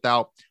that's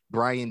without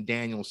Bryan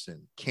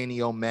Danielson,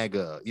 Kenny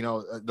Omega,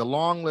 the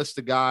long list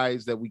of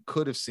guys that we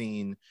could have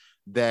seen,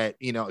 that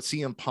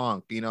CM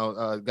Punk,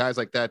 guys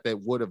like that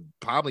would have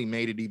probably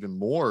made it even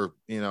more,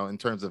 in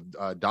terms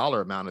of dollar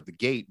amount at the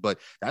gate. But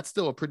that's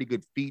still a pretty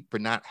good feat for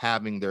not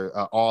having their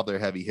all their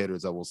heavy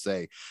hitters, I will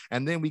say.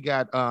 And then we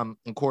got of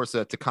course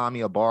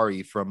Takami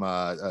Abari from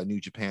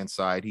New Japan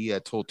side. He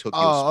had told Tokyo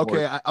Sport.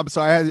 Okay, I'm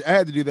sorry, I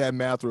had to do that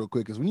math real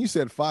quick, because when you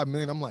said 5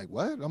 million, I'm like,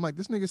 what? I'm like,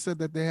 this nigga said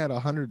that they had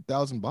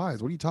 100,000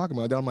 buys. What are you talking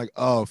about? Then I'm like,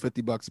 oh,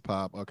 $50 a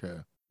pop. Okay.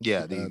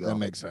 Yeah, there you go. That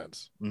makes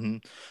sense. Mm-hmm.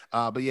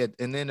 But yeah,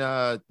 and then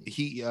I'm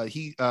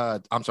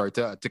sorry,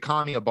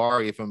 Takami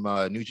Abari from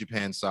New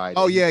Japan side.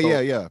 Oh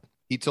yeah.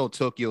 He told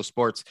Tokyo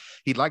Sports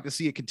he'd like to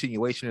see a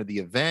continuation of the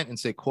event, and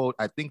say, quote,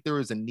 "I think there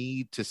is a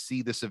need to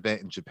see this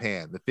event in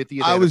Japan. The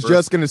 50th. I was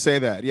just going to say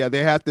that. Yeah,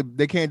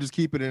 they can't just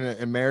keep it in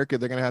America.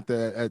 They're going to have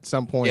to at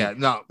some point. Yeah,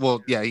 no,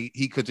 well, yeah,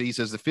 he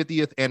says the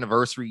 50th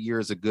anniversary year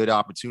is a good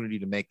opportunity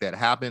to make that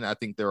happen. I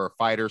think there are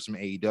fighters from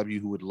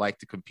AEW who would like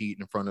to compete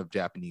in front of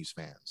Japanese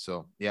fans.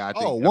 So yeah, I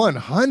think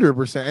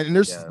 100%.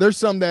 And there's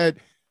some that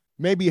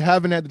maybe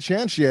haven't had the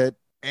chance yet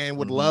and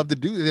would love to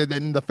do it,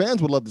 and the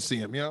fans would love to see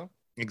him,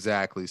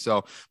 Exactly.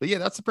 So, but yeah,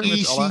 that's pretty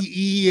much all.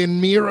 Ishii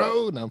and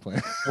Miro. No, I'm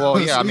playing.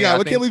 Well, yeah, I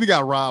can't believe we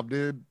got robbed,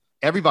 dude.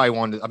 Everybody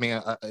wanted. I mean,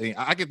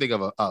 I can think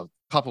of a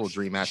couple of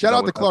dream matches. Shout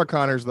out to Clark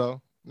Connors,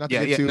 though. Not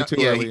to get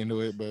too early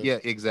into it, but yeah,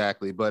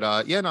 exactly.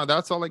 But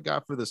that's all I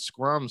got for the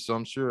scrum. So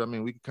I'm sure. I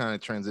mean, we can kind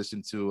of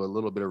transition to a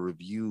little bit of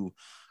review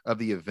of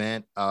the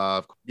event.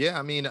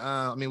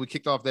 We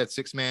kicked off that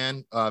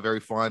 6-man, very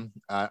fun.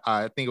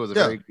 I think it was a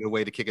very good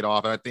way to kick it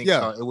off, and I think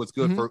it was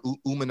good for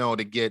Umino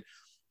to get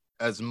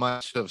as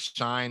much of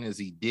shine as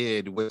he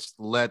did, which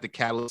led the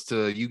catalyst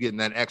to you getting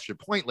that extra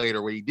point later,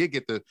 where you did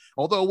get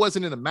although it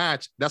wasn't in the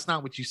match. That's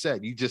not what you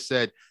said. You just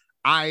said,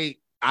 I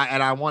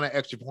want an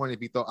extra point if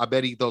he I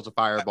bet he throws a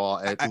fireball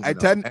at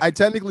Umino. I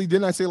technically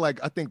didn't. I say, like,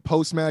 I think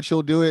post-match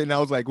he'll do it, and I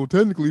was like, well,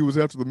 technically it was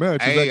after the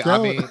match. Hey,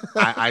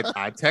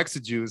 I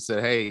texted you and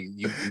said, hey,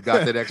 you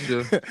got that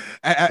extra.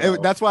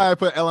 That's why I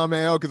put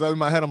LMAO, because in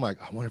my head I'm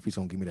like, I wonder if he's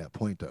gonna give me that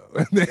point though.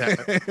 and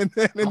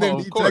then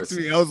he texted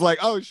me. I was like,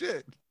 oh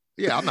shit.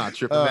 Yeah, I'm not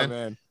tripping,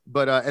 man.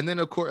 But and then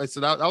of course, so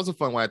that was a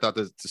fun way I thought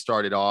to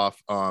start it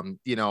off.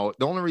 The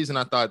only reason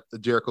I thought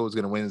Jericho was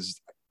going to win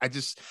is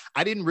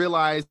I didn't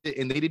realize it,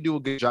 and they did do a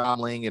good job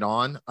laying it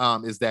on.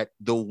 Is that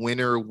the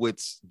winner would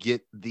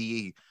get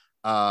the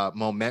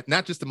momentum,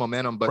 not just the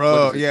momentum, but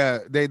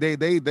they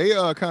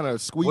kind of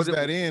squeeze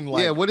that in.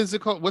 Like, what is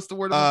it called? What's the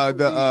word?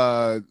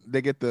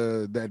 They get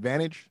the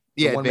advantage.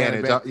 Yeah,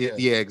 advantage.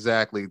 Yeah,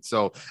 exactly.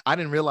 So I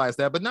didn't realize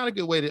that, but not a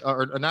good way to,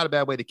 or not a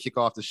bad way to kick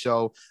off the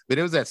show. But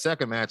it was that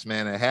second match,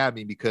 man, that had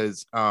me,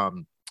 because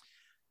them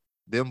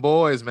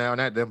boys,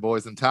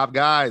 them top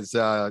guys,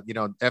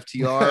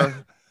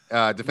 FTR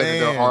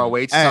defended their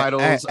ROH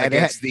titles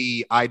against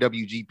the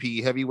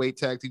IWGP Heavyweight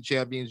Tag Team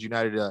Champions,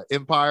 United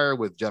Empire,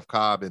 with Jeff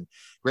Cobb and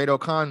Great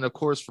O'Khan, and of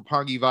course for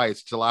Roppongi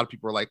Vice, which a lot of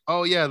people are like,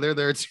 oh yeah, they're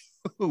there too.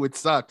 It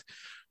sucked.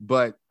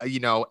 But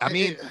you want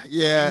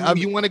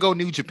to go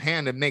New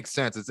Japan, it makes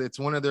sense. It's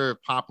one of their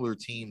popular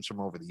teams from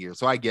over the years,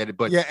 so I get it.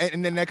 But yeah,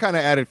 and then that kind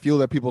of added fuel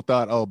that people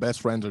thought, oh,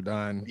 best friends are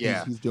done.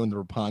 Yeah, he's doing the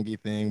Roppongi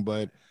thing.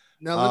 But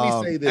now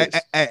let me say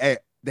this: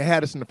 they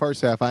had us in the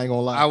first half. I ain't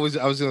gonna lie. I was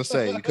gonna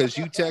say, because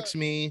you text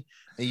me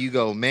and you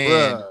go,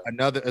 man,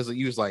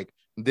 you was like,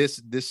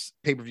 this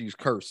pay-per-view is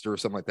cursed or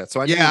something like that.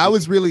 So I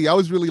was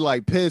really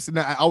like pissed, and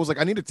I was like,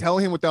 I need to tell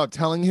him without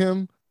telling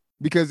him,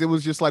 because it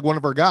was just like one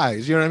of our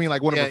guys, you know what I mean?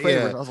 Like one of our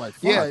favorites. I was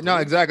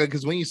like, exactly.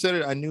 Because when you said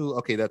it, I knew,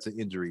 okay, that's an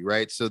injury,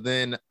 right? So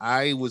then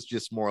I was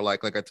just more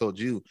like I told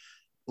you,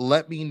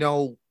 let me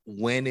know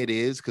when it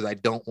is, because I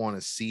don't want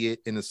to see it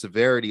in the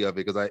severity of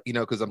it.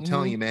 Because I'm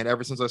telling you, man,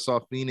 ever since I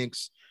saw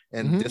Phoenix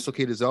and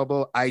dislocate his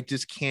elbow, I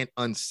just can't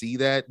unsee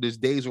that. There's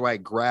days where I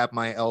grab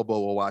my elbow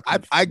while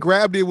watching. I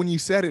grabbed it when you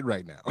said it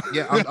right now.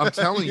 Yeah, I'm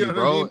telling you,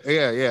 bro. I mean?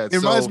 Yeah. It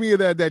reminds me of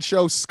that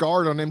show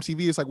Scarred on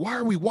MTV. It's like, why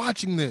are we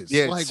watching this?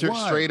 Yeah, like,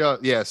 straight up.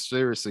 Yeah,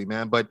 seriously,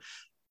 man. But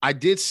I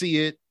did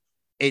see it.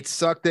 It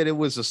sucked that it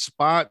was a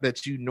spot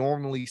that you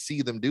normally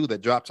see them do, that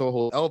drop to a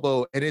whole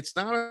elbow. And it's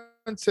not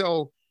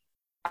until,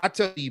 I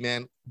tell you,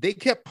 man, they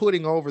kept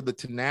putting over the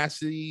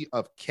tenacity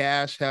of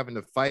Cash having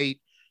to fight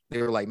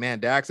They were like, man,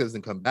 Dax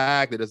doesn't come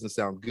back. That doesn't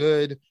sound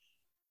good.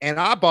 And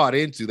I bought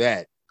into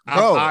that.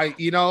 Bro,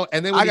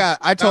 And then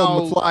I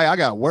told McFly I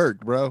got work,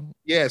 bro.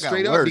 Yeah,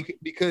 straight up,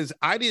 because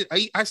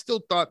I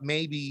still thought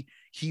maybe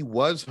he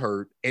was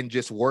hurt and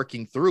just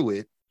working through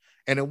it.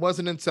 And it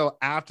wasn't until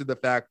after the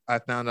fact I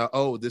found out,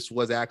 oh, this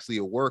was actually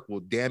a work.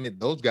 Well, damn it,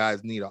 those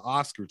guys need an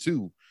Oscar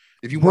too.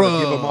 If you want to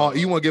give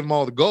them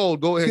all, the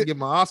gold, go ahead and give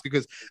them an Oscar.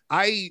 Because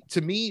I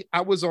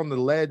was on the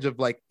ledge of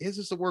like, is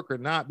this a work or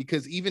not?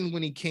 Because even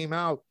when he came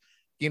out,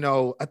 there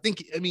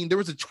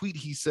was a tweet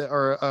he said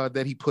or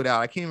that he put out.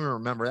 I can't even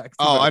remember.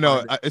 I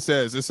know. It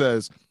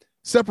says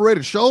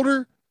separated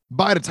shoulder,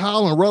 bite a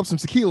towel and rub some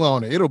tequila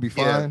on it. It'll be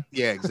fine.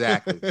 Yeah,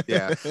 exactly.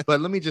 Yeah.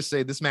 But let me just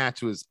say this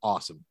match was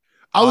awesome.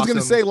 I was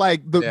gonna say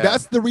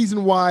that's the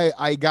reason why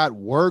I got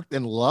worked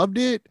and loved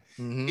it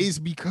is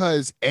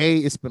because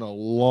it's been a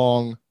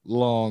long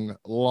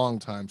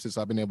time since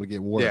I've been able to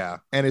get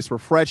work, and it's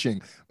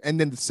refreshing. And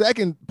then the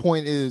second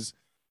point is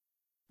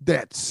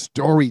that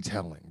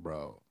storytelling,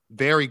 bro.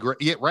 Very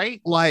great. Yeah,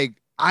 right. Like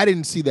I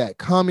didn't see that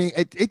coming.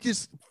 It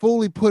just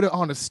fully put it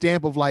on a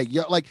stamp of like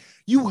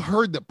you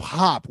heard the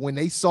pop when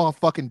they saw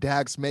fucking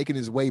Dax making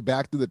his way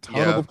back through the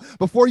tunnel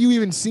before you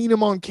even seen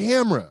him on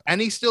camera.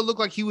 And he still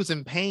looked like he was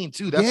in pain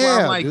too. That's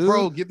why I'm like, dude,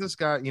 bro, give this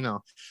guy,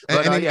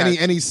 But,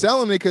 and he's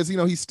selling it because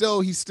he's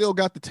still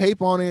got the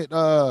tape on it.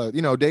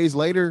 Days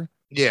later.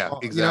 Yeah,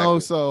 exactly.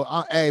 So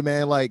hey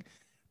man, like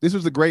this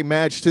was a great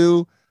match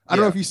too. I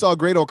don't know if you saw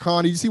Great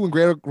O'Con. Did you see when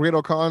Great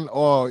O'Con?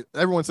 Oh,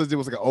 everyone says it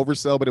was like an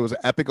oversell, but it was an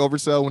epic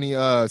oversell when he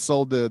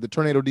sold the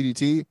Tornado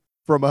DDT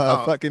from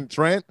fucking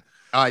Trent.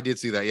 Oh, I did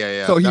see that.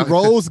 Yeah. So he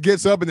rolls,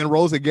 gets up, and then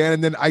rolls again.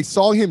 And then I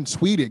saw him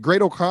tweet it.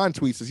 Great O'Con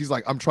tweets this. He's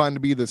like, "I'm trying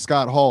to be the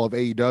Scott Hall of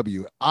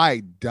AEW."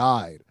 I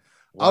died.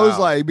 Wow. I was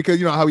like, because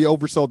you know how he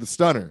oversold the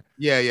stunner.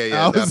 Yeah.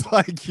 I was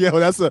like, yo,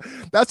 that's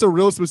a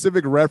real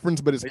specific reference,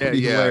 but it's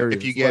pretty hilarious.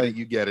 If you get it,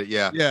 you get it.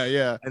 Yeah.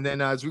 Yeah. And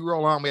then as we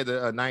roll on, we had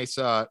a nice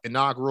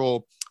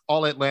inaugural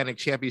All Atlantic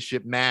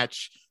Championship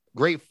match.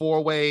 Great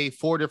 4-way,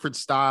 4 different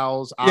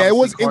styles. Yeah, it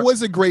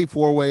was a great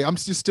 4-way. I'm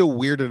just still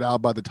weirded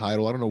out by the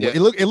title. I don't know what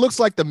it looks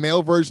like the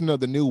male version of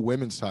the new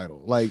women's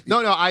title. Like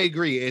no, I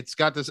agree. It's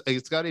got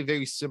a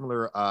very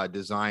similar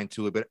design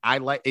to it, but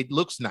it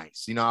looks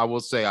nice. I will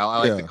say I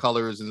like the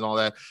colors and all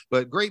that.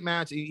 But great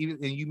match. And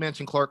you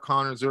mentioned Clark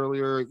Connors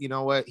earlier. You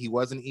know what? He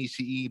wasn't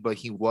Ishii, but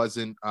he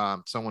wasn't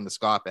someone to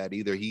scoff at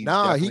either. He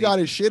got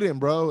his shit in,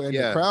 bro. And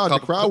the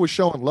crowd was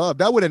showing love.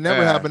 That would have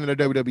never happened in a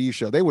WWE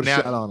show. They would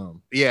have shot on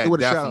him. Yeah,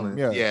 definitely.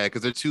 Yeah,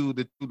 because they're two.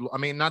 I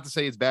mean, not to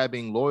say it's bad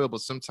being loyal,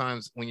 but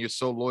sometimes when you're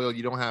so loyal,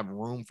 you don't have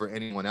room for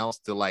anyone else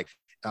to like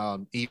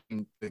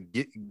even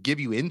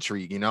give you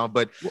intrigue,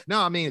 But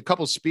no, I mean, a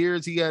couple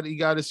spears. He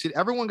got his shit.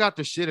 Everyone got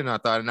their shit in. I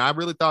thought, and I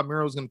really thought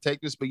Miro was going to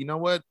take this, but you know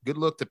what? Good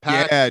look to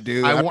Pat. Yeah,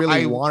 dude. I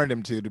really wanted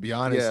him to be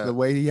honest. Yeah. The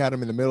way he had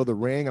him in the middle of the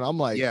ring, and I'm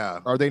like,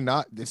 are they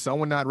not? Did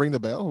someone not ring the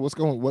bell? What's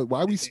going?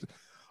 Why are we?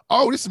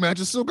 Oh, this match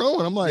is still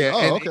going. I'm like,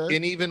 okay.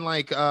 And even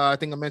like, I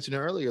think I mentioned it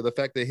earlier, the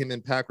fact that him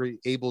and Pac were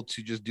able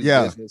to just do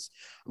business.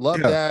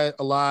 Love that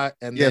a lot.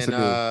 And then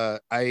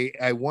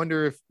I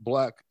wonder if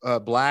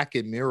Black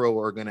and Miro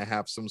are going to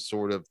have some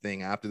sort of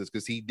thing after this,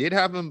 because he did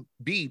have him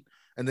beat,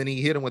 and then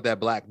he hit him with that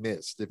black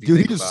mist. Dude,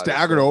 he just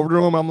staggered over to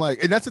him. I'm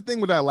like, and that's the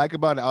thing what I like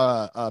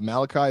about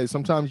Malachi is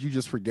sometimes you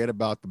just forget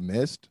about the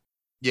mist.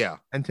 Yeah,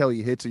 until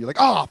he hits you, you're like,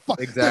 oh fuck,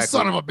 that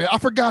son of a bitch! I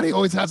forgot he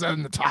always has that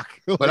in the talk.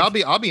 But I'll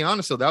be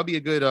honest though, that'll be a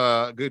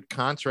good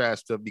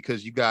contrast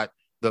because you got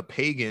the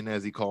pagan,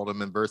 as he called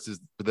him, and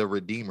versus the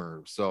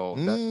Redeemer. So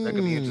that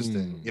could be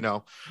interesting,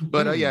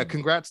 But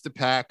congrats to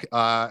Pac.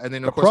 And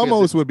then of course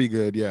promos would be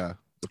good. Yeah,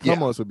 the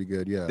promos would be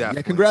good. Yeah, definitely.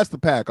 Yeah. Congrats to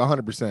Pac,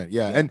 100%.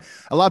 Yeah, and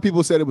a lot of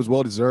people said it was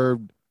well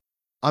deserved.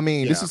 I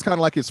mean, this is kind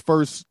of like his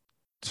first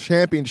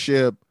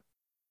championship.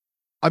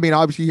 I mean,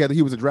 obviously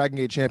he was a Dragon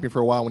Gate champion for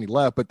a while when he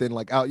left, but then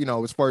like out,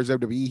 as far as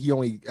WWE, he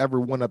only ever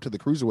went up to the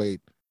cruiserweight.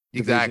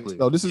 Exactly.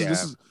 So this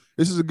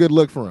is a good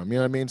look for him. You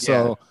know what I mean?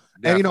 So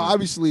and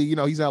obviously,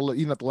 he's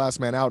not the last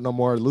man out no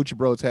more. Lucha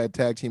Bros had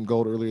tag team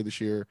gold earlier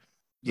this year.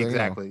 So,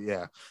 exactly.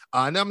 Yeah.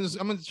 And I'm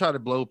going to try to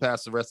blow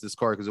past the rest of this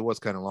card because it was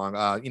kind of long.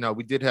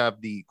 We did have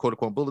the quote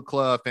unquote Bullet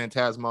Club,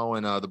 Phantasmo,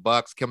 and the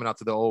Bucks coming out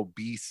to the old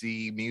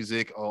BC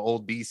music,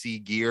 old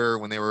BC gear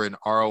when they were in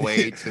ROH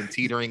and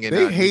teetering.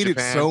 They hate it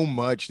so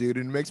much, dude.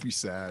 And it makes me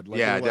sad. Like,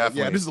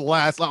 definitely. Yeah, this is the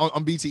last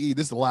on BTE.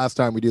 This is the last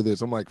time we do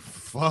this. I'm like,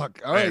 fuck.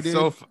 All right, dude.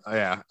 So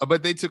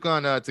but they took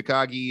on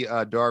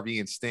Takagi, Darby,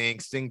 and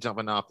Sting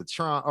jumping off the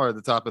top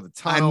of the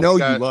tunnel. I know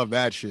you love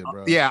that shit,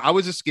 bro. Yeah, I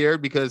was just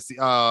scared because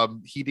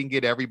he didn't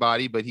get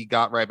everybody, but he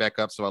got right back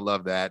up, so I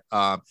love that.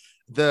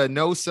 The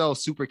no-sell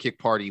super kick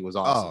party was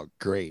awesome. Oh,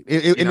 great.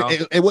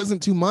 It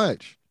wasn't too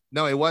much.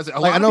 No, it wasn't.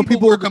 I know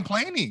people were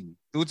complaining.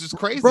 It was just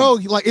crazy, bro.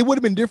 Like, it would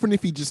have been different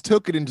if he just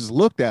took it and just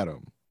looked at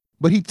him,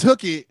 but he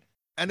took it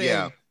and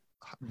then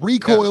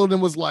recoiled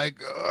and was like,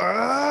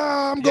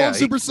 I'm going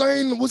Super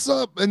Saiyan, what's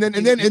up? And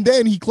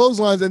then he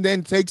clotheslines and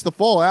then takes the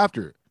fall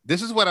after.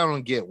 This is what I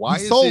don't get. Why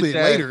he is sold it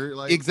later?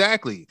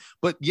 Exactly.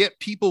 But yet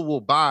people will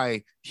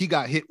buy, he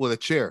got hit with a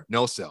chair,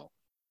 no sell.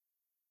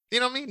 You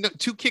know what I mean? No,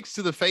 2 kicks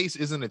to the face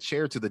isn't a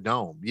chair to the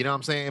dome. You know what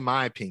I'm saying? In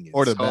my opinion.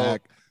 Or the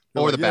back.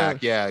 Or the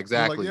back. Yeah,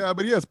 exactly. Like, yeah,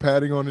 but he has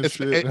padding on his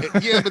shit.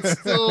 Yeah, but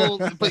still,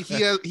 but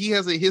he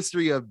has a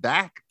history of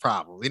back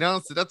problems, you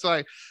know? So that's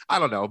why I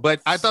don't know.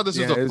 But I thought this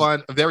was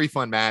a very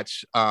fun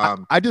match.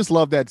 I just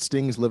love that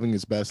Sting's living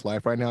his best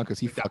life right now because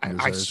he fucking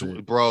deserves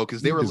it. Bro,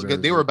 because they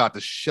were about to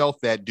shelf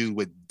that dude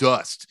with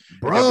dust.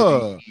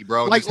 Bro.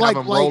 Like, have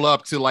him roll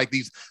up to like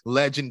these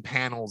legend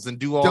panels and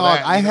do all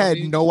that. I had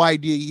no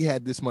idea he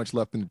had this much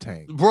left in the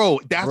tank. Bro,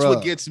 that's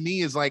what gets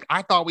me is like,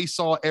 I thought we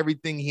saw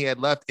everything he had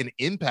left in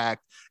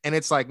Impact. And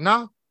it's like,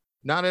 no,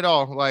 not at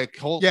all. Like,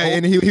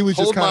 and he was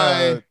just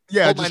kind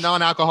of my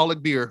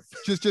non-alcoholic beer.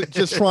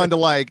 just trying to,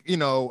 like, you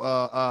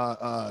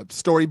know,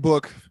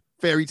 storybook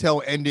fairy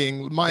tale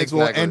ending. Might as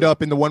well end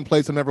up in the one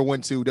place I never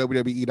went to,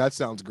 WWE. That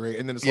sounds great.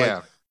 And then it's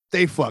like,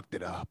 they fucked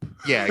it up.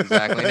 Yeah,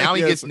 exactly. Now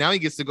he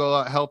gets to go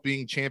out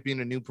helping champion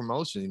a new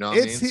promotion. You know what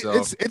I mean? So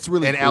it's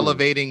really cool.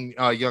 Elevating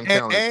young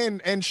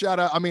talent. And shout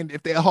out. I mean,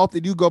 I hope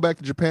they do go back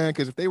to Japan,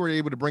 because if they were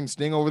able to bring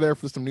Sting over there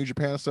for some New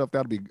Japan stuff,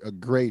 that'd be a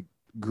great.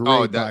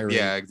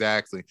 Yeah,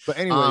 exactly. But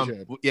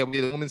anyway, we had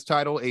the women's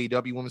title,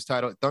 AEW women's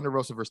title, Thunder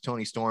Rosa versus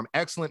Toni Storm.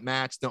 Excellent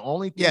match. The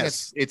only thing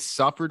it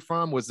suffered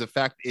from was the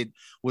fact it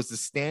was the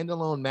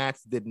standalone match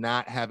did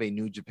not have a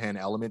New Japan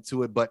element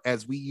to it. But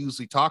as we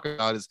usually talk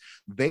about, is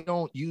they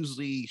don't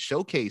usually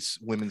showcase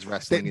women's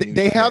wrestling.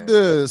 They have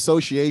the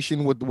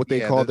association with what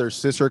they call their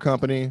sister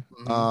company,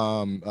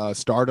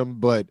 Stardom.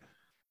 But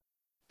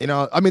you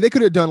know, I mean, they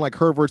could have done like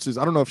her versus,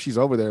 I don't know if she's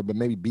over there, but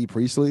maybe B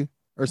Priestley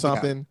or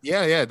something.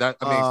 Yeah. That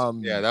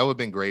would have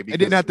been great. It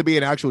didn't have to be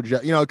an actual,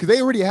 you know, because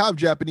they already have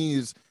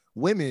Japanese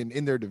women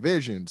in their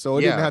division, so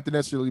it didn't have to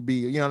necessarily be,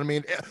 you know what I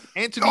mean.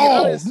 And to be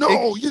honest,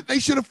 they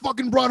should have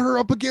fucking brought her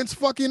up against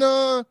fucking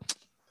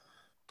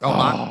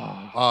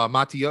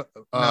Mattia.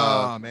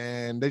 Nah,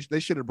 man, they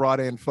should have brought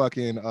in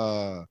fucking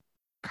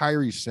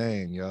Kairi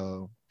Sane,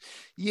 yo.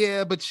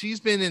 Yeah, but she's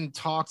been in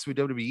talks with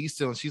WWE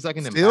still, and she's like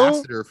an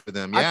ambassador for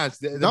them. Yeah,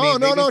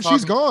 no,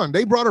 she's gone.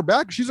 They brought her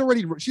back. She's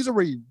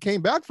already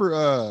came back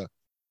for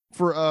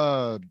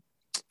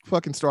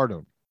fucking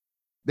Stardom.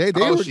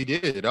 She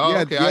did. Oh,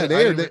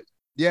 okay.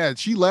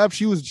 She left.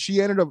 She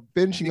ended up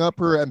finishing up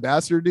her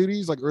ambassador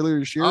duties like earlier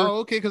this year. Oh,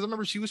 okay. Because I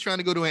remember she was trying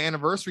to go to an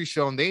anniversary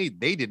show, and they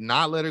did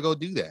not let her go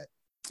do that,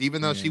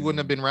 even though she wouldn't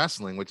have been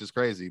wrestling, which is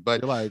crazy.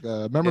 But like,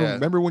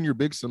 remember when your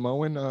big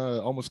Samoan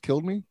almost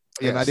killed me?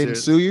 And I didn't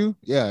sue you.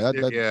 Yeah,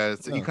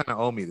 so you kind of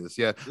owe me this.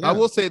 Yeah. I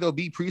will say though,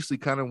 B Priestley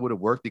kind of would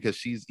have worked,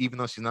 because even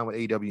though she's not with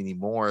AEW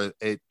anymore,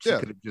 she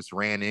could have just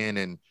ran in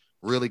and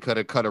really could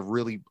have cut a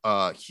really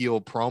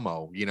heel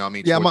promo. You know what I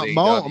mean?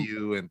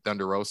 AEW and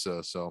Thunder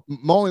Rosa. So the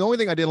only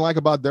thing I didn't like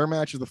about their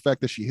match is the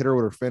fact that she hit her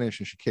with her finish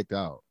and she kicked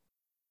out.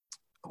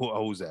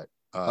 Who's that?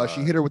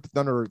 She hit her with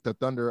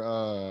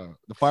the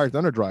Fire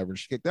Thunder driver, and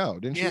she kicked out,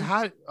 didn't she?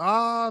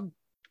 Yeah.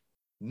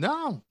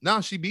 No,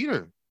 she beat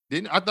her.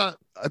 Didn't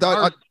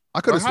I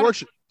could have sworn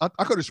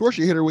I could have sworn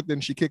she hit her with, then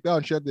she kicked out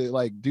and she had to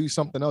like do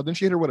something else. Didn't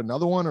she hit her with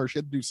another one, or she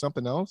had to do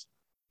something else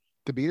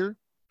to beat her?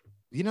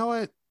 You know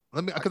what?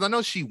 Because I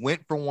know she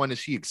went for one and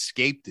she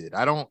escaped it.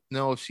 I don't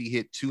know if she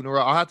hit 2 in a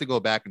row. I'll have to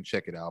go back and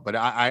check it out. But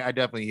I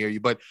definitely hear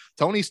you. But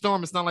Toni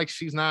Storm, it's not like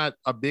she's not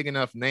a big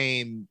enough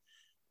name.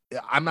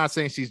 I'm not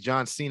saying she's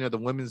John Cena, the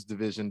women's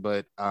division,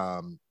 but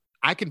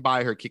I can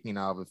buy her kicking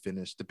out of a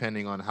finish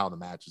depending on how the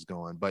match is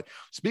going. But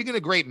speaking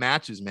of great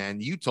matches,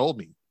 man, you told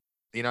me,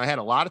 you know, I had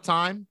a lot of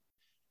time.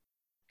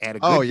 Had a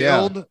good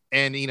build,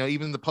 and you know,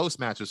 even the post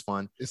match was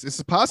fun.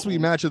 It's possibly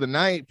match of the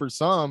night for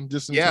some,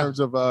 just in terms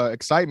of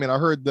excitement. I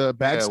heard the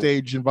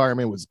backstage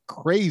environment was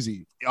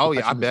crazy. Oh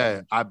yeah,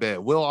 I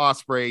bet. Will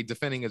Ospreay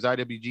defending his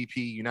IWGP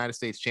United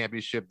States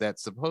Championship that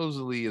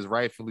supposedly is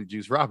rightfully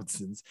Juice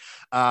Robinson's,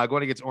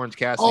 going against Orange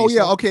Cassidy. Oh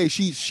yeah, okay.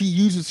 She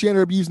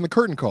ended up using the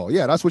curtain call.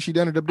 Yeah, that's what she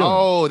ended up doing.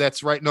 Oh,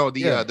 that's right. No,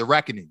 the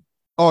Reckoning.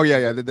 Oh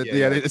yeah.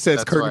 It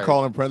says curtain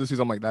call in parentheses.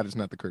 I'm like, that is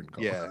not the curtain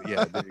call. Yeah.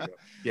 There you go.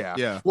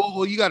 Yeah.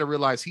 Well, you got to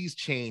realize he's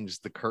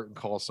changed the curtain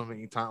call so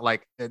many times,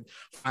 like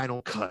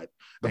Final Cut,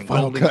 and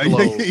Golden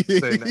Globes,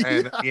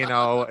 and you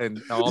know,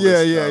 and all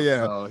this stuff.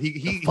 Yeah. So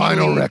he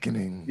Final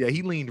Reckoning. Yeah,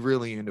 he leaned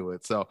really into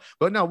it. So,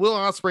 but no, Will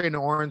Ospreay and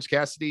Orange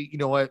Cassidy. You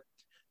know what?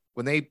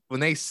 When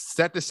they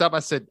set this up, I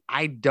said,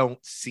 I don't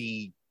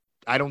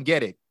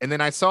get it. And then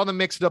I saw them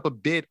mix it up a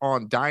bit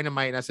on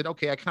Dynamite, and I said,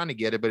 okay, I kind of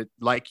get it. But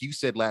like you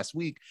said last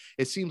week,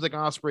 it seems like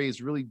Ospreay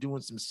is really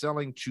doing some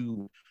selling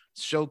to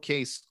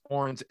showcase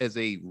Orange as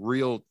a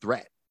real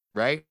threat,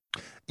 right?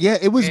 Yeah,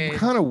 it was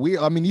kind of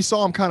weird. I mean, you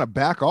saw him kind of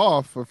back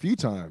off a few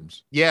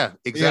times. Yeah,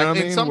 exactly. You know what I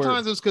mean? And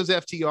sometimes it was because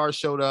FTR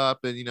showed up,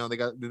 and you know,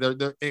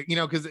 they're you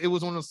know, because it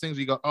was one of those things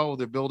where you go, oh,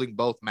 they're building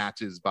both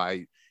matches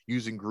by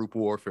using group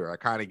warfare. I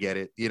kind of get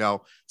it. You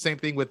know, same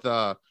thing with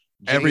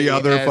every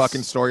other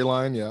fucking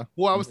storyline. Yeah.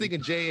 Well, I was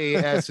thinking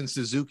JAS and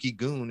Suzuki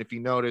Goon. If you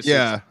notice,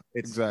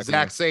 it's exactly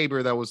Zack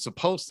Sabre that was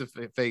supposed to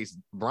face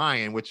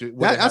Brian, which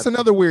that's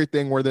another weird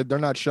thing where they're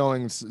not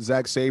showing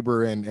Zack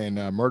Sabre and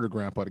Murder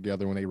Grandpa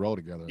together when they roll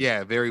together.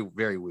 Yeah, very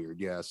very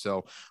weird. Yeah.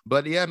 So,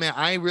 but yeah, man,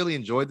 I really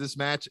enjoyed this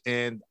match,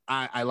 and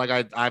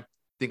I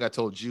think I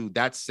told you,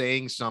 that's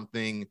saying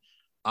something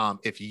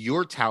if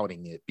you're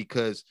touting it,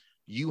 because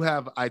you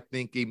have, I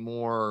think, a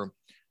more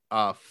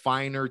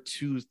finer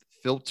tooth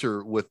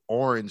filter with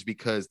Orange,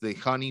 because the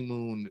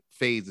honeymoon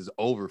phase is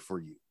over for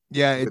you.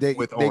 Yeah, they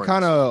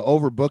kind of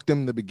overbooked him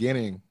in the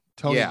beginning.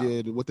 Tony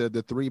did with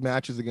the 3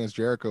 matches against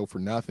Jericho for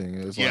nothing.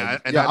 It was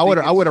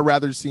I would have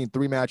rather seen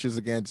 3 matches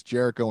against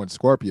Jericho and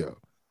Scorpio.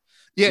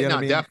 Yeah, you know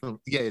no, definitely.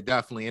 Yeah,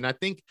 definitely. And I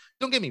think,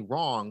 don't get me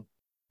wrong,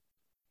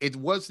 it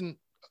wasn't,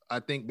 I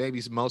think,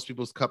 maybe most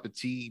people's cup of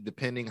tea,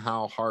 depending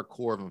how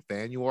hardcore of a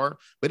fan you are,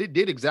 but it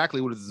did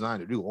exactly what it's designed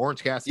to do.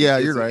 Orange Cassidy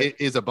you're right.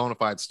 Is a bona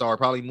fide star.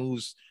 Probably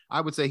moves,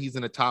 I would say he's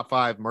in the top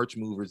 5 merch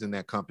movers in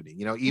that company.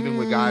 You know, even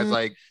with guys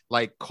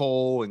like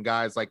Cole and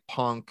guys like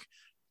Punk,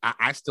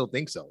 I still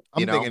think so.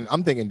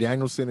 I'm thinking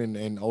Danielson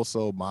and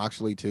also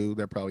Moxley too.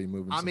 They're probably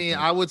moving. I mean,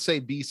 I would say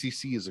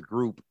BCC is a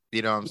group.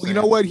 You know what I'm saying? You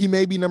know what? He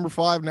may be number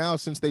 5 now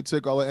since they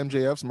took all of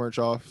MJF's merch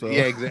off. So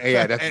yeah, exactly.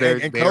 Yeah, that's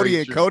very and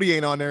very Cody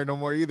ain't on there no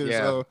more either.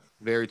 Yeah, so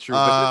very true.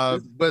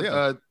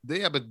 But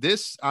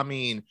this, I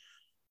mean,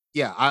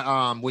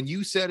 yeah, when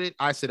you said it,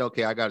 I said,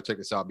 okay, I got to check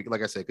this out. Because,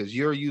 like I said, because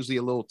you're usually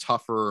a little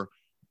tougher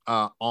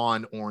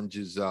on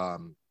Orange's,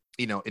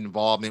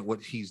 involvement,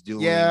 what he's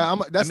doing. Yeah,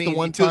 that's the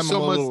one time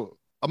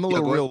I'm a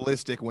little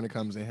realistic when it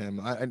comes to him.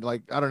 I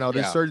don't know.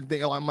 There's certain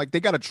things I'm like, they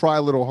got to try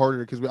a little harder,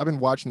 because I've been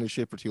watching this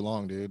shit for too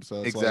long, dude.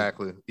 So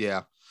exactly.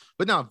 Yeah.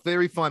 But no,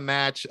 very fun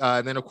match.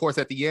 And then of course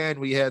at the end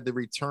we had the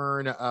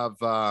return of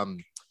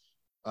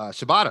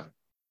Shibata,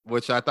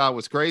 which I thought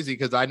was crazy,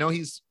 because I know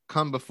he's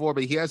come before,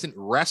 but he hasn't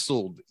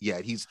wrestled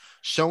yet. He's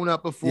shown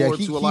up before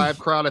to a live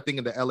crowd, I think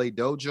in the LA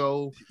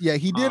dojo. Yeah,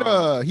 he did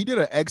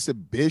an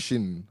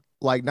exhibition.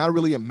 Like, not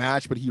really a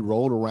match, but he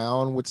rolled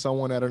around with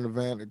someone at an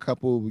event a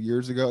couple of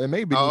years ago. It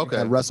may be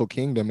at Wrestle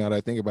Kingdom. Now that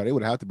I think about it, it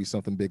would have to be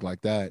something big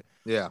like that.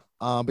 Yeah.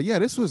 But yeah,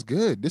 this was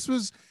good.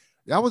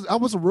 That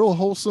was a real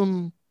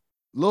wholesome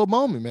little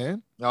moment,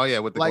 man. Oh yeah,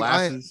 with the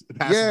glasses.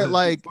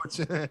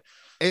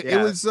 It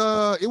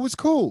was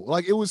cool.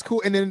 Like, it was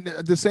cool. And then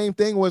the same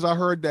thing was, I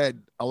heard that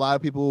a lot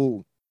of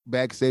people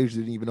backstage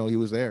didn't even know he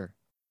was there.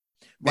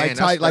 Man,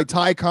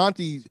 Ty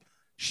Conti,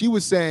 she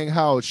was saying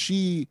how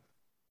she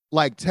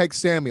text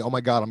Sammy, oh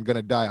my God, I'm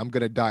gonna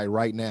die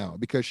right now,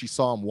 because she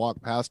saw him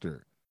walk past her,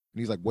 and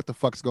he's like, what the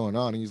fuck's going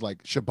on? And he's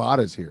like,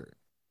 Shibata's here.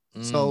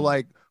 So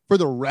for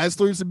the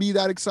wrestlers to be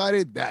that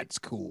excited, that's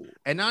cool.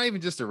 And not even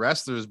just the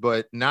wrestlers,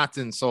 but not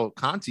to insult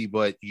Conti,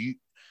 but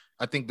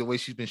I think the way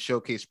she's been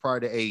showcased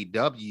prior to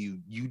AEW,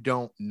 you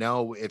don't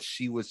know if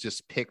she was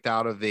just picked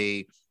out of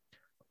a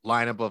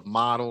lineup of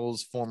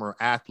models, former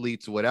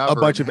athletes, whatever, a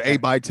bunch of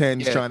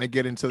 8x10s trying to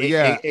get into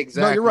the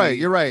exactly. No,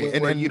 you're right.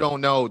 And you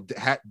don't know,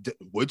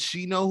 would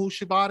she know who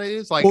Shibata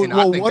is? Like, and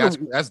I think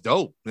that's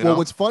dope.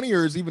 What's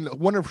funnier is, even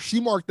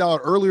she marked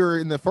out earlier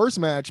in the first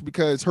match,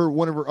 because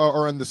one of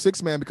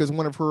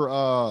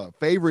her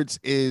favorites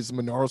is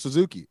Minoru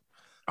Suzuki.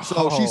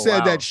 So she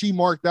said that she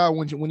marked out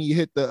when he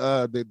hit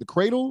the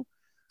cradle.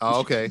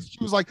 Oh, okay. She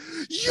was like,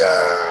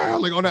 yeah,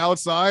 like on the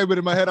outside, but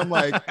in my head, I'm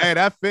like, hey,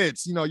 that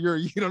fits. You know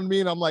what I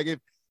mean? I'm like, if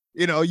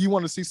you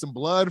want to see some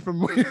blood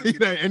from,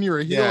 and you're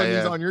a heel and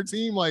he's on your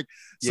team,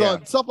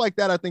 stuff like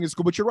that, I think is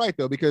cool. But you're right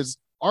though, because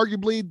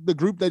arguably the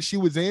group that she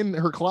was in,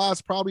 her class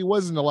probably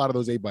wasn't a lot of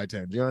those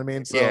 8x10s. You know what I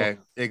mean? So, yeah,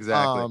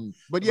 exactly.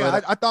 But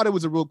I thought it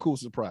was a real cool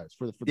surprise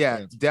for the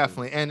fans.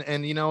 Definitely.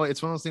 And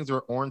it's one of those things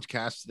where Orange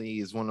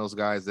Cassidy is one of those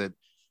guys that,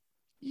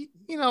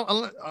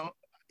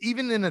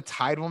 even in a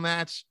title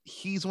match,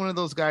 he's one of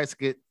those guys that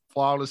get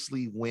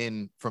flawlessly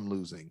win from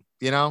losing,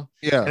 and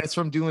it's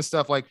from doing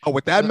stuff like,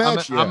 with that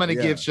match, I'm gonna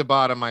give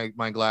Shibata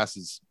my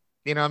glasses,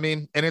 you know what I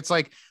mean? And it's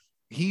like,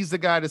 he's the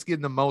guy that's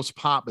getting the most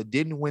pop but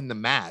didn't win the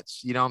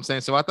match, you know what I'm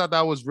saying? So I thought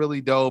that was really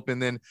dope.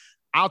 And then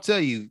I'll tell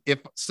you,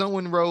 if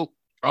someone wrote,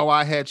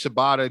 I had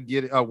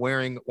Shibata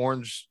wearing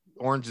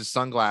Orange's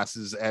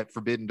sunglasses at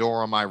Forbidden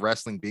Door on my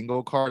wrestling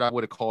bingo card, I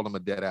would have called him a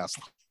dead ass.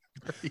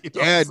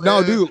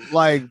 Dude,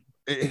 like,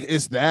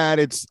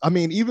 I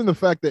mean, even the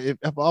fact that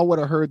if I would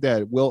have heard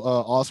that Will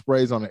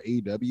Ospreay's on an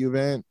AEW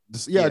event,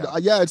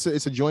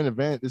 it's a joint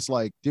event. It's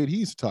like, dude, he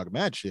used to talk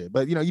mad shit,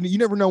 but you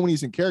never know when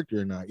he's in character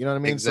or not. You know what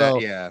I mean?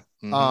 Exactly.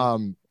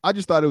 So I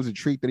just thought it was a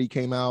treat that he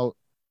came out,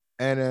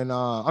 and then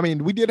I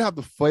mean, we did have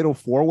the fatal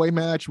 4-way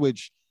match,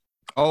 which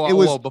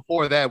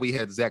before that we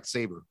had Zack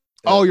Sabre.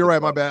 You're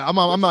right. My bad.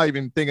 I'm not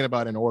even thinking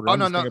about it in order.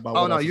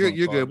 No.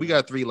 You're good. We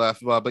got 3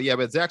 left.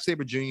 But Zack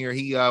Sabre Jr.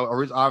 He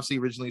obviously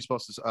originally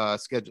supposed to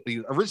schedule.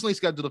 He originally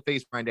scheduled to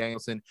face Bryan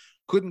Danielson,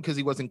 couldn't because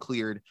he wasn't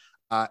cleared.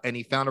 And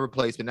he found a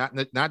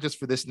replacement, not just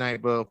for this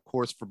night, but of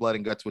course for Blood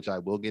and Guts, which I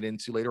will get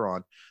into later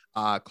on.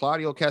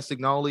 Claudio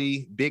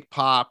Castagnoli, big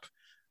pop,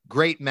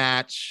 great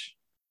match.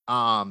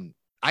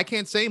 I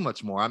can't say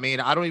much more. I mean,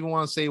 I don't even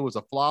want to say it was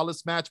a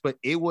flawless match, but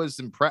it was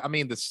impressive. I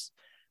mean, this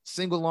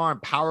single arm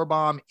power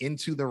bomb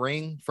into the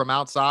ring from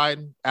outside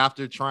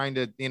after trying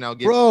to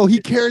he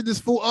carried this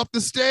fool up the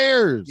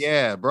stairs.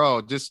 Yeah,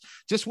 bro, just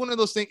one of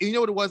those things. You know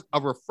what it was? A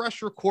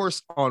refresher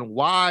course on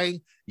why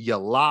you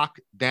lock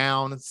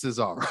down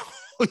Cesaro.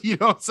 You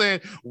know what I'm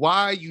saying?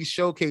 Why you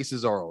showcase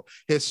Cesaro,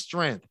 his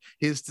strength,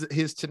 his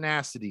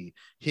tenacity,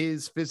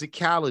 his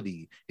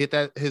physicality,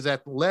 his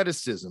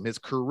athleticism, his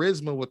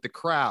charisma with the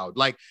crowd.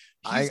 Like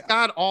he's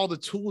got all the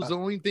tools. The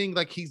only thing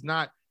like he's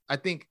not, I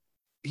think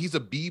he's a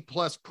B+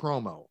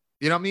 promo.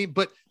 You know what I mean?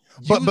 But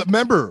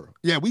remember,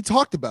 yeah, we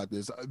talked about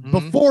this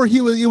before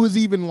it was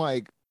even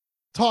like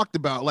talked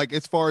about, like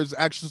as far as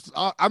actually,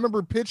 I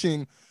remember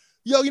pitching,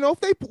 if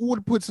they would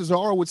have put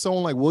Cesaro with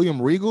someone like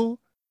William Regal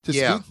to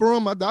speak for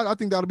him, I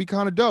think that would be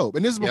kind of dope.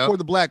 And this is before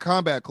the Black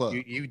Combat Club.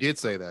 You did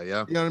say that,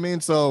 yeah. You know what I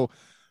mean? So,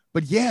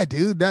 but yeah,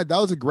 dude, that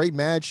was a great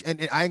match.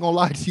 And I ain't gonna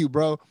lie to you,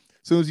 bro. As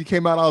soon as he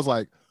came out, I was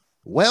like,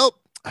 well,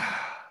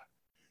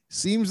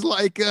 seems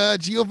like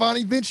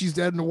Giovanni Vinci's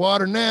dead in the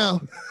water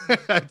now.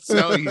 I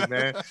tell you,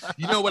 man.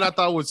 You know what I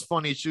thought was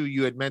funny too?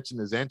 You had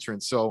mentioned his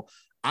entrance. So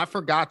I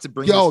forgot to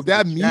bring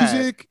that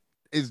music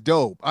is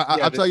dope.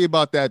 I'll tell you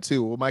about that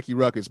too with Mikey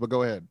Ruckus, but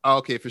go ahead.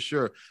 Okay, for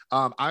sure.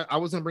 I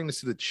was gonna bring this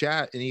to the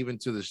chat and even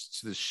to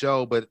the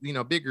show, but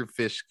bigger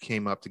fish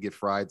came up to get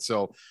fried.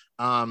 So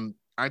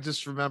I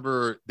just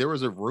remember there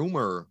was a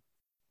rumor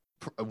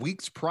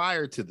weeks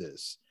prior to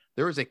this.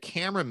 There was a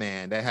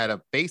cameraman that had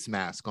a face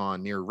mask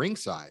on near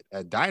ringside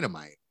at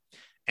Dynamite.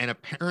 And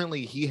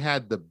apparently he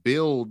had the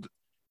build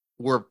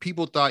where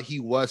people thought he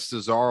was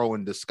Cesaro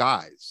in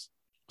disguise.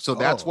 So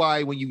that's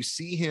why when you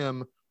see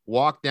him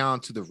walk down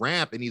to the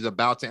ramp and he's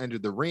about to enter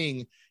the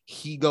ring,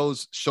 he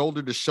goes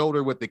shoulder to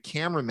shoulder with the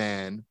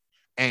cameraman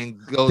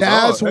and goes.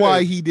 That's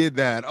why he did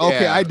that.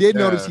 Okay, I did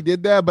notice he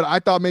did that, but I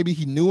thought maybe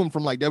he knew him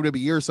from like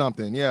WWE or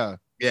something. Yeah.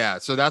 Yeah,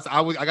 so that's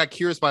I got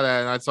curious by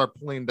that, and I started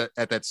pulling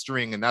at that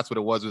string, and that's what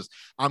it was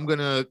I'm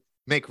gonna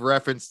make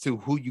reference to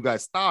who you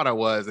guys thought I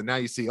was, and now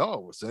you see,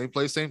 same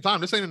place, same time.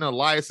 This ain't an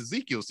Elias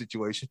Ezekiel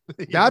situation.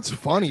 That's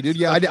funny, dude.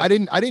 Yeah, I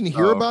didn't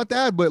hear about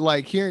that, but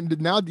like hearing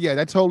now,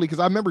 that totally, because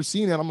I remember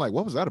seeing that. I'm like,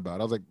 what was that about?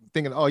 I was like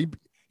thinking,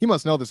 he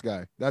must know this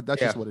guy. That's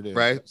just what it is,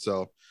 right?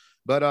 So,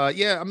 but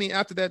I mean,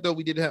 after that though,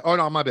 we did have. Oh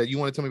no, my bad. You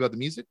want to tell me about the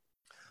music?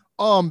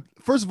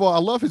 First of all, I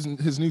love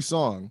his new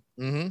song.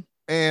 Mm-hmm.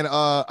 And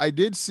I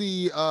did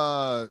see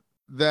that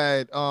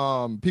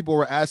people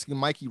were asking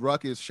Mikey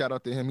Ruckus, shout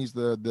out to him. He's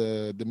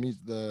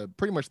the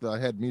pretty much the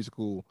head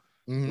musical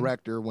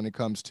director when it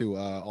comes to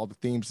all the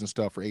themes and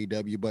stuff for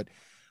AEW. But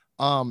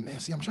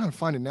see, I'm trying to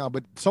find it now.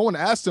 But someone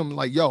asked him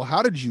like, "Yo,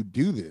 how did you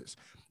do this?"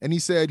 And he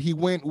said he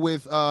went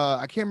with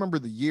I can't remember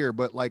the year,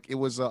 but like it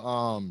was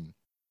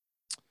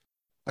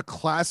a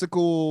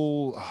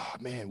classical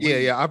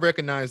I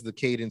recognize the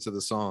cadence of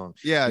the song.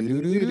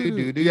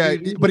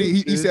 But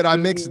he said I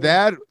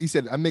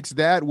mixed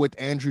that with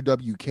Andrew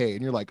WK,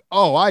 and you're like,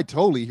 oh, I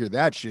totally hear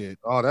that shit.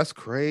 Oh, that's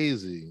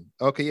crazy.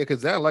 Okay, yeah,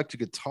 because that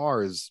electric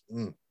guitar is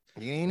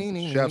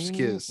chef's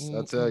kiss,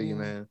 I'll tell you,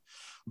 man.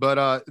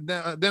 But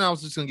then I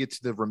was just gonna get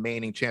to the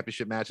remaining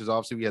championship matches.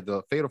 Obviously, we had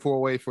the Fatal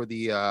 4-Way for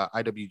the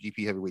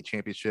IWGP Heavyweight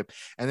Championship,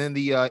 and then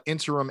the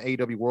interim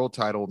AEW World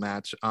Title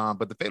match.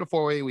 But the Fatal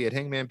 4-Way, we had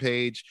Hangman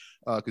Page,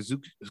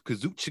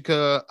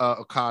 Kazuchika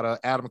Okada,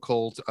 Adam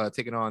Cole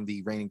taking on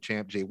the reigning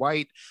champ Jay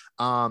White.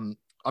 I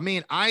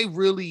mean, I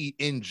really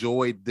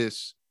enjoyed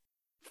this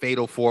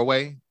Fatal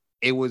 4-Way.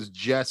 It was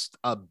just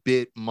a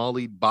bit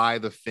mullied by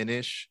the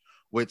finish,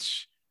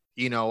 which,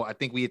 I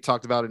think we had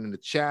talked about it in the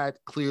chat.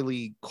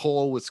 Clearly,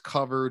 Cole was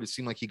covered. It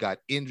seemed like he got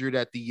injured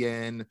at the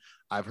end.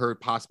 I've heard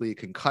possibly a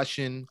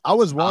concussion. I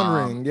was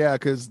wondering,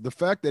 because the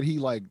fact that he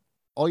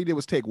all he did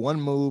was take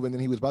one move and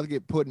then he was about to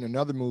get put in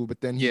another move,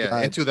 but then he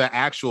got into the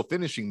actual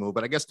finishing move.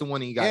 But I guess the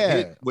one he got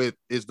hit with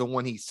is the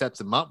one he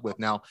sets him up with.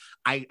 Now,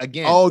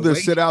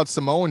 the sit out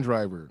Samoan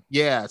driver.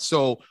 Yeah.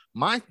 So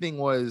my thing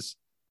was,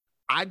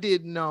 I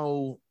didn't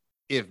know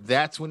if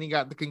that's when he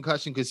got the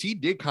concussion, because he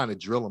did kind of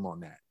drill him on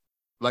that.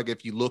 Like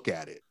if you look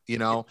at it, I'd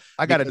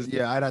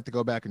have to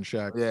go back and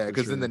check. Yeah,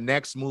 because then the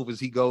next move is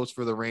he goes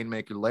for the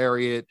Rainmaker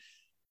Lariat.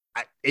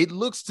 It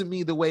looks to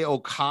me the way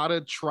Okada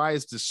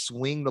tries to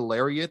swing the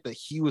lariat that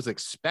he was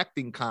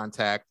expecting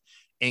contact,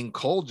 and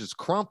Cole just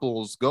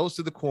crumples, goes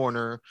to the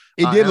corner.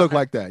 It did look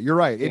like that. You're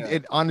right.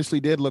 It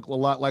honestly did look a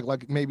lot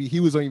like maybe he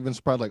was even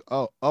surprised, like,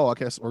 I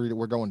guess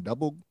we're going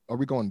double. Are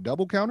we going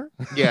double counter?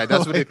 Yeah,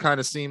 that's what it kind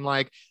of seemed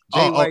like.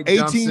 Jay White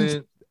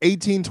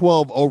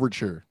 1812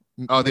 overture.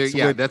 Oh,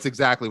 that's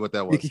exactly what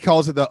that was. He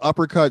calls it the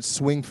uppercut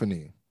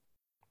swing-fany.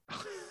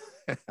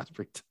 That's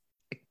pretty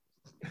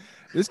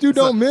This dude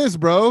don't miss,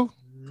 bro.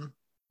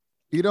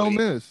 He don't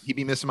miss. He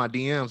be missing my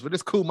DMs, but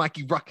it's cool,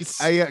 Mikey Ruckus.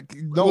 I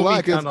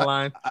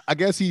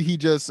guess he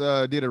just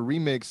did a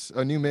remix,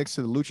 a new mix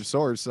to the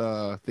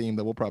Luchasaurus theme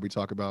that we'll probably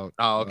talk about.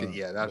 Oh, okay,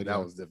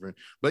 that was different.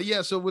 But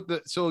yeah, so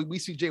we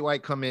see Jay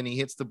White come in, he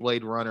hits the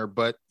Blade Runner,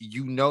 but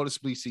you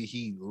noticeably see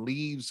he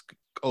leaves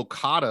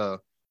Okada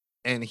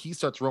and he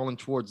starts rolling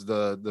towards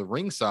the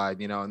ringside,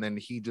 and then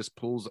he just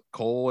pulls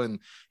Cole and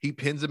he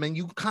pins him, and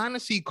you kind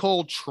of see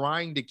Cole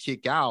trying to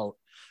kick out.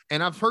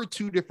 And I've heard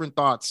two different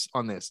thoughts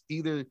on this.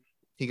 Either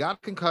he got a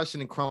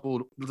concussion and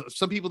crumpled.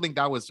 Some people think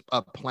that was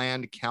a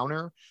planned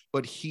counter,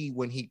 but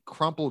when he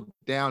crumpled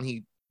down,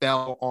 he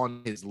fell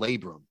on his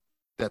labrum.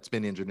 that's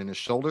been injured in his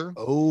shoulder.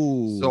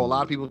 Oh, so a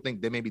lot of people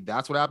think that maybe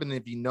that's what happened. And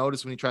if you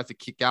notice when he tries to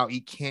kick out,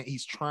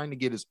 he's trying to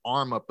get his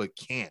arm up but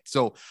can't.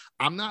 So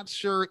I'm not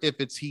sure if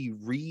it's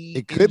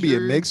it could be a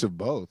mix of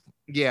both.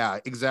 Yeah,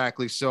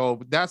 exactly.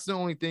 So that's the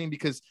only thing,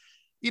 because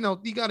you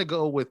got to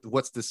go with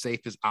what's the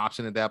safest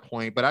option at that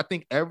point. But I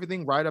think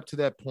everything right up to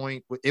that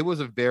point, it was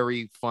a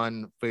very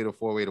fun fatal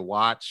 4-way to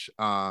watch.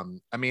 I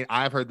mean,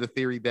 I've heard the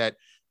theory that,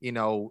 it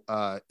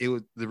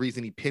was the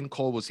reason he pinned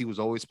Cole was he was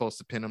always supposed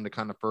to pin him to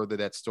kind of further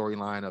that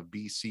storyline of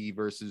BC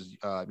versus,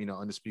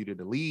 Undisputed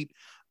Elite.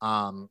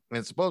 And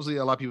supposedly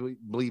a lot of people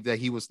believe that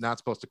he was not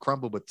supposed to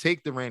crumble, but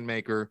take the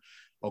Rainmaker.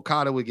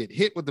 Okada would get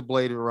hit with the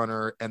Blade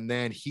Runner, and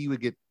then he would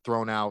get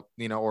thrown out,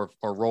 or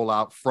roll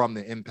out from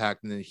the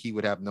impact, and then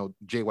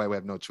Jay White would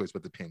have no choice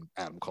but to pin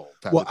Adam Cole.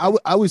 Well,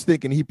 I was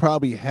thinking he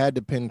probably had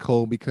to pin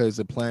Cole because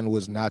the plan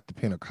was not to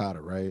pin Okada,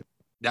 right?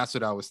 That's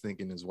what I was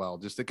thinking as well,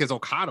 just because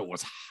Okada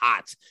was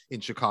hot in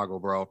Chicago,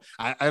 bro.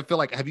 I feel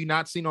like, have you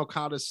not seen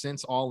Okada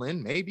since All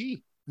In?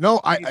 Maybe. No,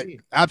 I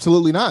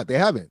absolutely not. They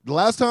haven't. The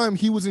last time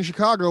he was in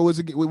Chicago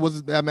was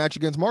that match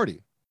against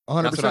Marty.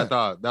 100%. That's what I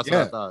thought. That's what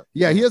I thought.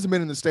 Yeah, he hasn't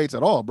been in the States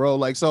at all, bro.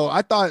 Like, so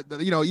I thought,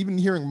 even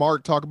hearing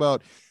Mark talk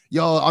about,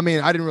 I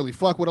mean, I didn't really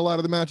fuck with a lot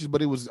of the matches,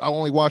 but I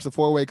only watched the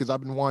 4-way because I've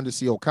been wanting to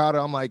see Okada.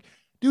 I'm like,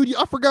 dude,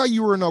 I forgot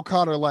you were an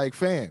Okada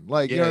fan.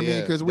 Like, you know what I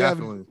mean? Because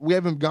we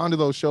haven't gone to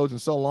those shows in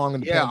so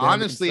long.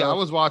 Honestly, I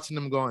was watching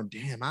them going,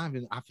 damn, I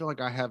feel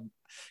like I have,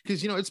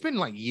 because it's been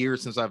like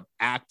years since I've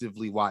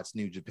actively watched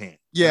New Japan.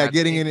 Yeah,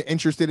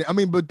 interested in. I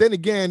mean, but then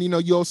again,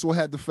 you also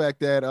had the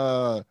fact that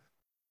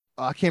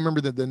I can't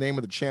remember the name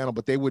of the channel,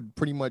 but they would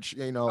pretty much,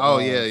 They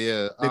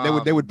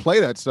would play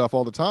that stuff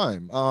all the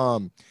time. I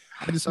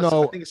just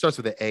know. I think it starts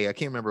with an A. I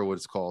can't remember what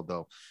it's called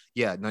though.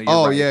 Yeah, no.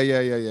 You're right.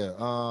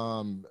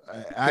 Yeah.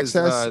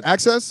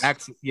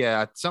 Access.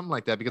 Yeah, something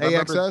like that. Because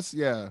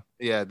AXS.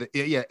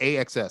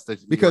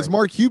 AXS. Because right.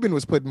 Mark Cuban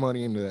was putting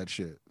money into that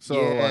shit. So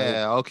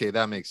okay,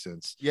 that makes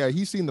sense. Yeah,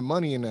 he's seen the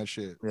money in that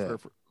shit. Yeah.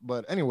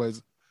 But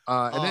anyways,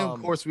 and then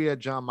of course we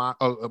had John.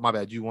 Oh, my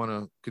bad. You want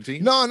to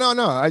continue? No.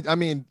 I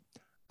mean,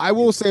 I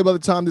will say by the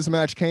time this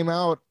match came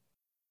out,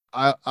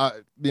 I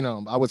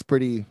was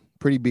pretty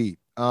beat.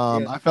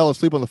 I fell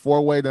asleep on the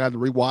 4-way, then I had to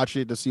rewatch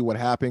it to see what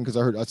happened because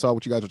I saw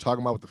what you guys were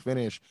talking about with the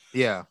finish.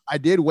 Yeah, I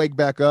did wake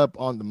back up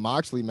on the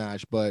Moxley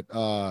match, but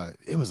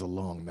it was a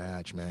long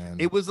match, man.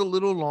 It was a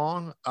little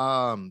long.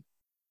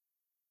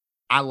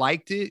 I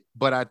liked it,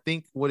 but I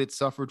think what it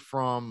suffered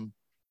from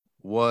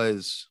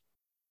was,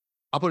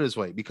 I'll put it this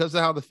way, because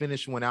of how the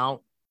finish went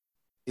out,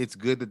 it's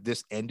good that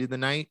this ended the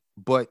night,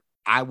 but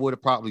I would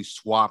have probably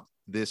swapped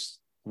this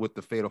with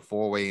the Fatal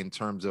 4-way in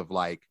terms of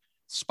like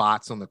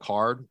spots on the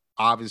card.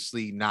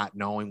 Obviously not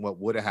knowing what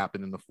would have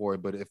happened in the 4-way,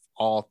 but if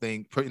all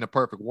things in a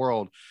perfect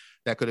world,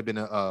 that could have been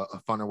a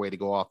funner way to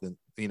go off than,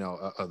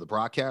 the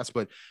broadcast.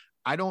 But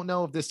I don't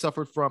know if this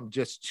suffered from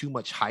just too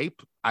much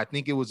hype. I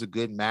think it was a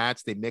good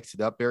match. They mixed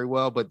it up very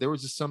well, but there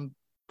was just some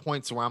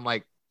points where I'm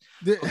like,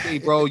 okay,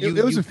 bro, you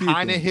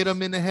kind of hit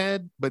him in the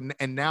head,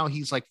 and now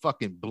he's like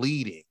fucking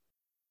bleeding.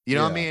 You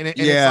know what I mean?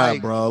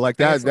 And bro. Like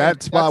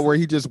that spot where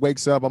he just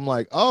wakes up. I'm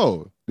like,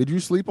 oh, did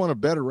you sleep on a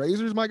bed of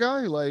razors, my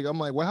guy? Like, I'm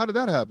like, well, how did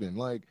that happen?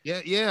 Like,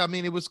 yeah. I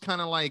mean, it was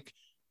kind of like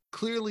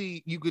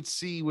clearly you could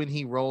see when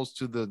he rolls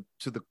to the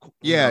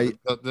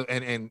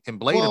and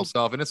blade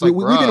himself, and it's like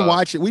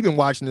we've been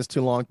watching this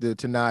too long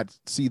to not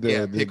see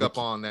the pick up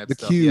on that the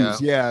stuff. cues.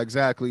 Yeah,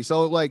 exactly.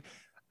 So like,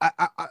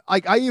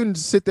 I even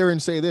sit there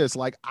and say this,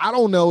 like, I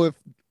don't know if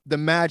the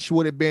match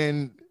would have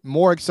been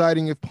more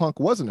exciting if Punk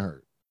wasn't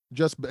hurt.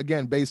 Just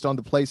again, based on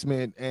the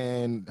placement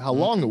and how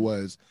long it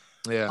was.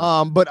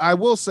 Yeah. But I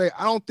will say,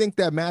 I don't think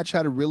that match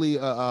had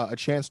a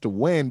chance to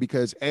win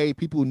because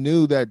people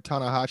knew that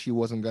Tanahashi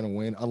wasn't going to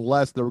win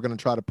unless they were going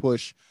to try to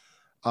push,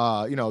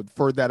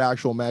 for that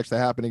actual match that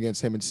happened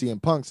against him and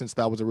CM Punk, since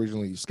that was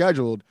originally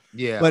scheduled.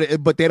 Yeah.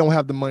 But they don't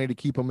have the money to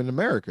keep him in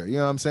America. You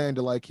know what I'm saying?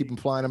 To like keep him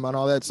flying him and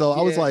all that. So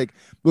I was like,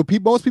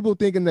 most people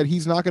thinking that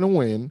he's not going to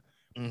win.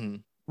 Mm-hmm.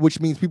 Which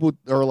means people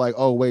are like,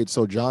 oh, wait,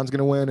 so John's going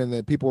to win? And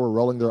then people were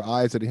rolling their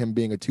eyes at him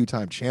being a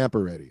 2-time champ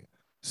already.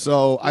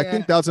 So I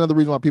think that's another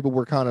reason why people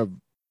were kind of,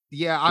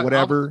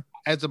 whatever.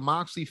 As a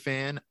Moxley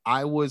fan,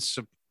 this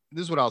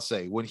is what I'll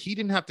say. When he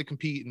didn't have to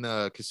compete in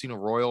the Casino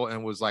Royale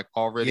and was like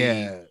already,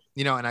 and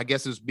I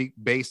guess it was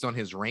based on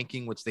his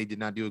ranking, which they did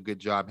not do a good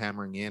job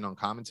hammering in on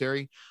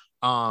commentary.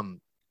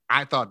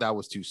 I thought that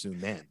was too soon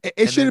then.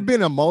 It should have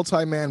been a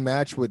multi-man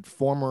match with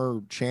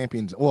former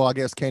champions. Well, I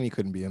guess Kenny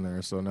couldn't be in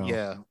there, so no.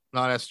 Yeah,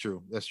 no, that's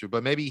true. That's true.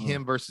 But maybe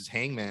him versus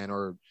Hangman,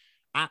 or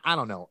I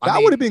don't know.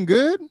 That would have been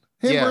good.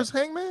 Him versus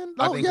Hangman?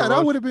 Oh, yeah,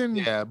 that would have been.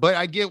 Yeah, but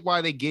I get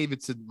why they gave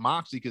it to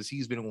Moxley because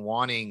he's been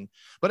wanting.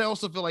 But I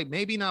also feel like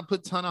maybe not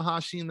put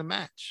Tanahashi in the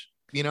match.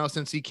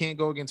 Since he can't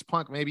go against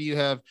Punk, maybe you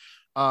have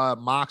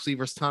Moxley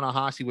versus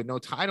Tanahashi with no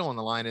title on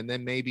the line, and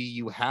then maybe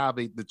you have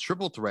the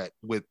triple threat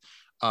with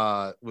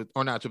or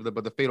not triple,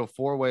 but the Fatal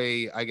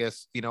 4-way, I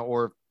guess,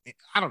 or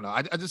I don't know.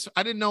 I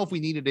didn't know if we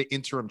needed an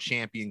interim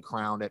champion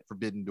crowned at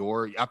Forbidden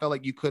Door. I felt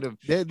like you could have.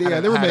 They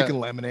were making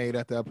lemonade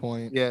at that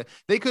point. Yeah,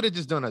 they could have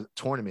just done a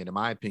tournament, in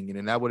my opinion,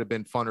 and that would have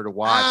been funner to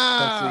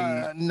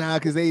watch. Nah,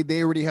 because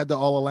they already had the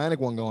All Atlantic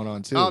one going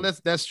on too. Oh,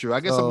 that's true. I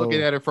guess I'm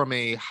looking at it from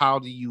a how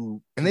do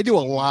you, and they do a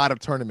lot of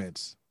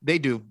tournaments. They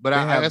do, but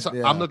I guess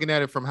I'm looking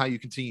at it from how you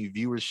continue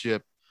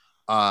viewership.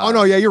 Oh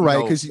no, yeah, you're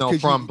right. Because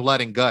from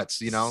Blood and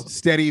Guts,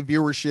 steady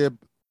viewership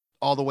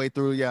all the way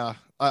through. Yeah.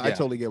 I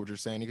totally get what you're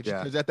saying.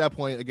 Because at that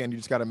point, again, you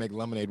just got to make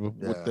lemonade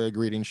with the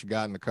ingredients you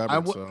got in the cupboard.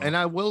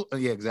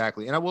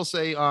 Exactly. And I will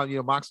say,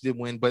 Mox did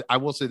win, but I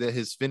will say that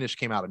his finish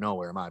came out of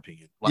nowhere, in my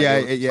opinion.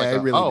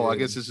 It really. Oh, did. I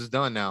guess this is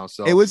done now.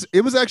 So it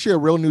was actually a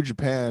real New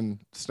Japan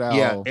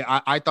style.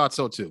 Yeah, I thought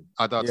so too.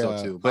 But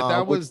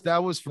that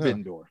was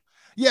Forbidden Door.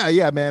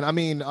 Yeah, man. I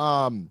mean,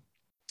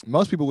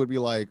 most people would be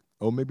like,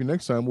 oh, maybe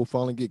next time we'll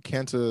finally get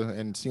Kenta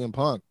and CM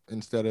Punk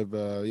instead of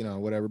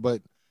whatever.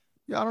 But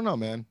yeah, I don't know,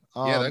 man.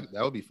 That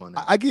would be fun.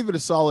 I gave it a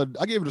solid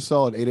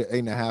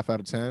 8.5 out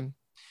of 10.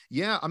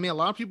 Yeah, I mean, a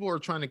lot of people are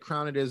trying to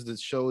crown it as the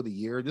show of the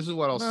year. This is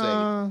what I'll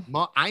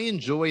say. I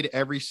enjoyed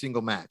every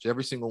single match,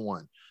 every single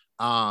one.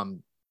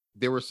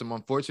 There were some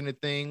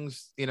unfortunate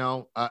things, I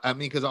mean,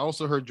 because I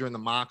also heard during the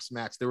Mox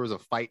match, there was a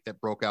fight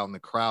that broke out in the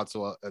crowd.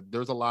 So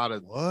there's a lot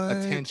of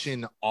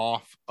attention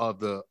off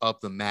of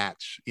the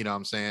match. You know what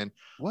I'm saying?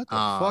 What the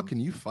fuck can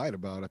you fight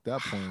about at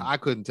that point? I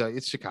couldn't tell you.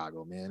 It's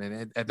Chicago, man.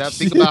 And that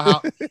think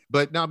about how,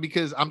 but no,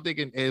 because I'm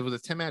thinking it was a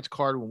 10-match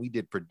card when we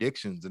did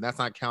predictions, and that's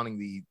not counting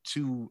the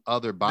 2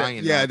 other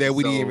buy-in. That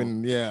we didn't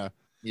even,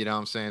 You know what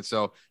I'm saying?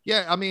 So,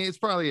 yeah, I mean, it's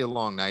probably a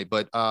long night,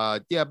 but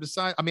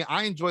besides, I mean,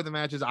 I enjoy the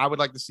matches. I would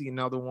like to see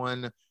another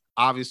one,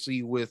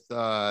 obviously, with,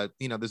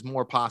 there's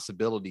more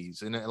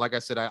possibilities. And like I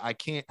said, I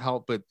can't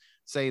help but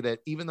say that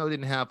even though it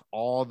didn't have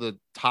all the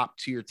top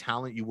tier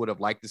talent you would have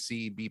liked to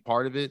see be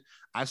part of it,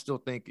 I still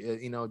think,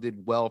 it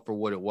did well for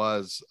what it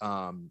was,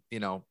 and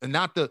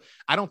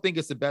I don't think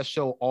it's the best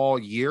show all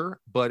year,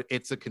 but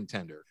it's a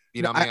contender.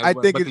 You know what I mean? I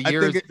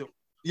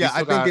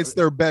think it's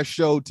their best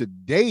show to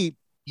date.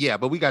 Yeah,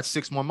 but we got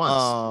 6 more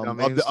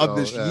months of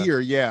this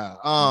year. Yeah.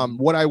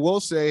 What I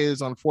will say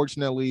is,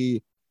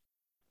 unfortunately,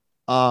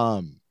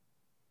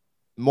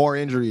 more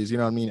injuries.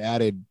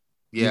 Added.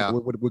 Yeah,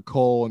 with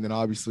Cole, and then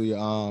obviously,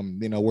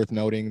 worth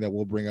noting that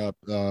we'll bring up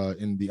I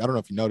don't know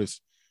if you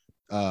noticed,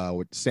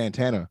 with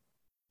Santana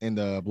in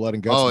the Blood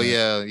and Guts. Oh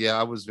match. Yeah.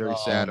 I was very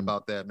sad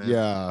about that, man.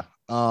 Yeah.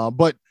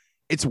 But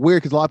it's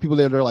weird because a lot of people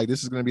they're like,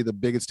 this is going to be the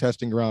biggest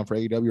testing ground for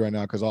AEW right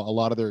now because a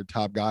lot of their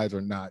top guys are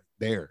not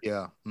there.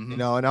 Yeah.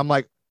 Mm-hmm. And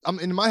I'm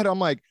in my head, I'm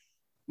like,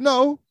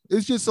 no,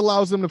 it just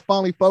allows them to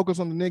finally focus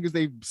on the niggas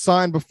they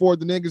signed before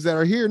the niggas that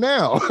are here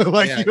now. You know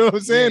what I'm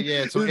saying?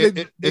 Yeah. So they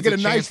get a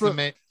nice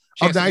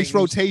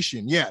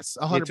rotation. Yes,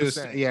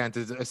 100%. And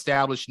to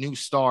establish new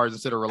stars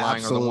instead of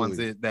relying on the ones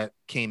that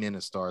came in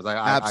as stars.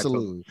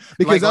 Absolutely.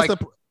 Because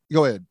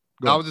go ahead.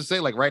 I was just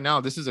saying, like, right now,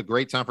 this is a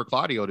great time for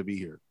Claudio to be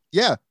here.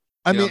 Yeah.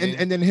 I mean,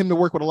 and then him to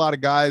work with a lot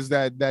of guys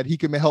that he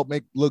can help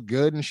make look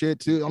good and shit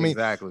too. I mean,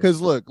 exactly. Because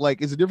look,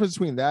 like, it's a difference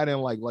between that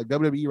and like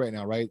WWE right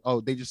now, right?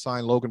 Oh, they just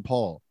signed Logan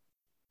Paul.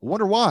 I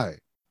wonder why.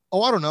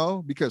 Oh, I don't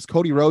know. Because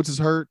Cody Rhodes is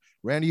hurt,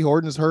 Randy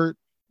Orton's hurt,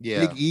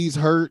 Big E's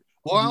hurt.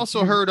 Well, I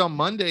also heard on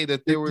Monday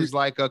that there was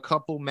like a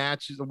couple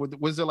matches.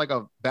 Was there like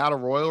a battle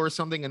royal or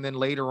something? And then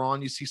later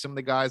on, you see some of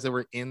the guys that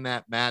were in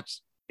that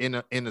match in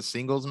a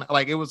singles.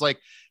 Like, it was like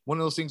one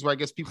of those things where I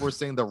guess people were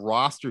saying the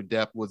roster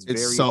depth was very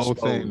so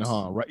thin,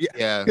 huh? Right?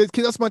 Yeah.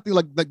 Because that's my thing.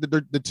 Like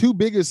the 2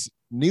 biggest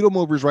needle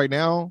movers right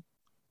now,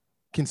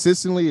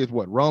 consistently, is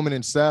what, Roman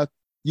and Seth.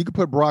 You could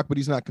put Brock, but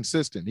he's not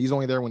consistent. He's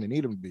only there when they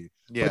need him to be.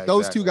 Yeah. But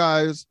those 2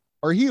 guys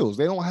are heels.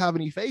 They don't have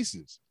any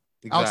faces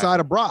outside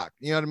of Brock.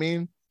 You know what I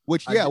mean?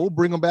 Which, we'll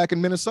bring them back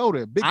in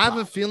Minnesota. I have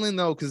a feeling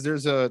though, because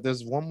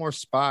there's one more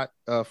spot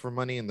for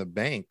Money in the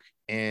Bank,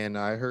 and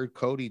I heard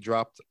Cody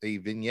dropped a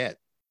vignette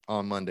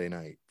on Monday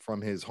night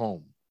from his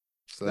home,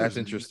 so that's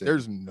interesting.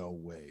 There's no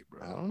way,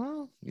 bro. I don't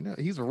know.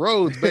 He's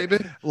Rhodes, baby.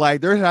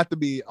 Like, there had to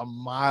be a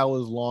mile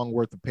as long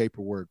worth of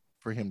paperwork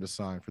for him to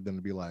sign for them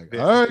to be like,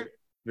 all right.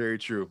 Very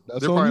true.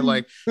 They're probably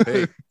like,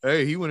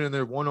 hey, he went in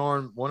there one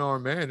arm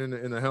man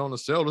in the Hell in a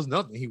Cell. There's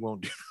nothing he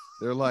won't do.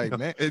 They're like,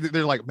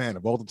 man,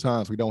 of all the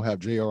times we don't have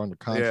JR under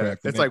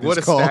contract. Yeah, it's like, what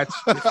a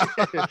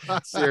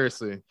statue.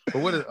 Seriously.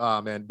 But what is,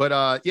 man. But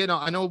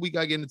I know we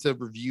got to get into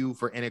review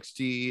for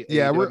NXT.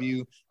 Yeah, AEW. Do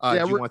you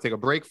want to take a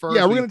break first?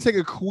 Yeah, we're going to take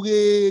a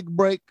quick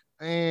break,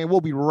 and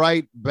we'll be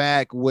right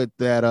back with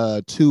that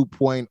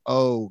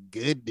 2.0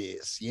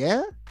 goodness.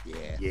 Yeah.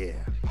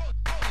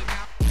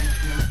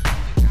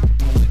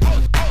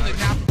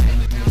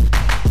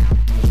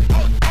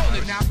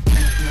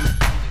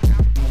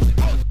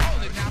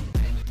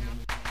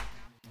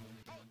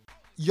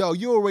 Yo,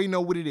 you already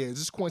know what it is.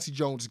 It's Quincy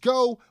Jones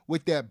Go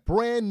with that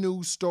brand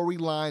new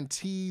storyline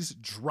tease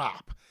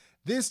drop.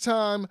 This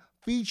time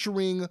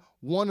featuring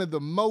one of the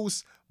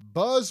most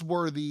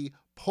buzzworthy,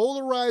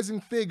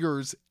 polarizing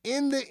figures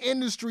in the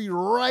industry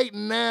right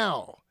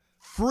now.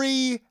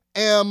 Free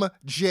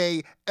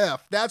MJF.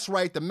 That's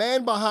right, the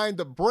man behind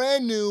the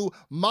brand new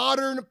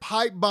modern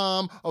pipe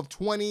bomb of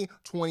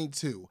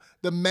 2022.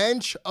 The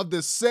mensch of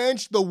the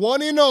cinch, the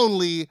one and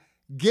only.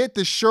 Get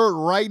the shirt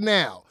right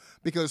now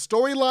because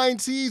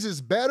Storyline Tees is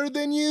better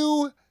than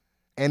you,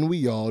 and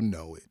we all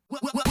know it.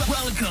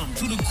 Welcome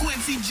to the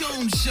Quincy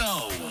Jones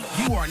Show.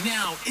 You are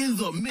now in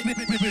the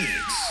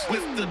mix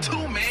with the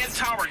two-man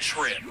tower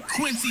trip,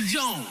 Quincy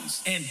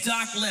Jones and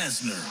Doc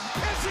Lesnar.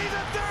 Is he the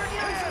third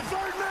man? He's the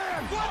third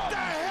man. What the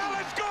hell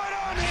is going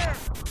on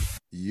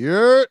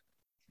Yep.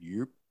 here?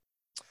 Yep.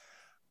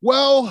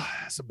 Well,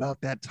 it's about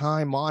that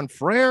time on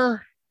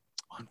Flair.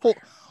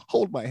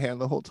 Hold my hand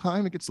the whole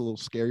time. It gets a little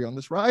scary on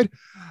this ride.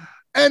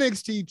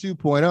 NXT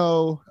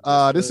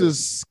 2.0. This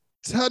is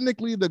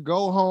technically the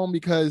go home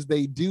because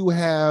they do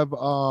have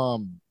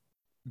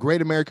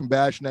Great American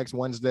Bash next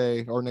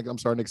Wednesday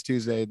next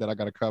Tuesday that I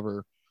got to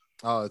cover.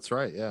 Oh, that's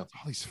right. Yeah.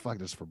 All these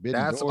there's Forbidden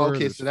That's Door,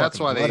 okay. So that's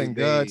why Blood and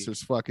Guts. they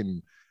There's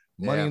fucking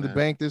Money in the man.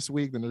 Bank this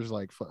week. Then there's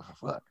like fuck.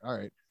 All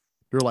right.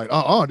 They're like,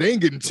 they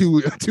ain't getting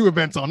two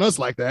events on us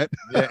like that.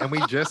 Yeah, and we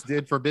just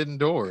did Forbidden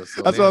Door.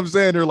 So That's what I'm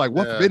saying. They're like,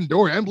 what, Yeah. Forbidden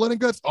Door and Blood and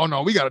Guts? Oh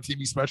no, we got a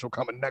TV special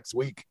coming next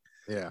week.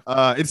 Yeah.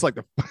 It's like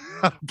the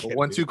A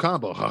 1-2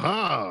 combo.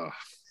 Ha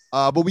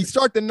but we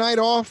start the night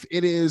off.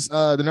 It is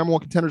the number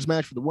one contenders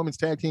match for the women's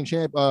tag team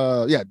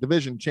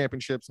division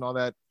championships and all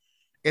that.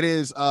 It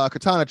is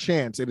Katana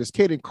Chance. It is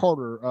Kaden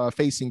Carter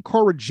facing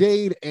Cora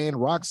Jade and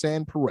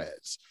Roxanne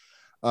Perez.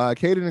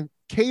 Kaden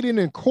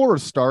and Cora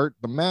start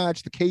the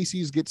match. The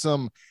Casey's get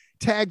some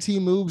tag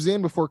team moves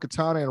in before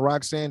Katana and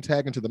Roxanne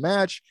tag into the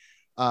match.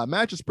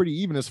 Match is pretty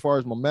even as far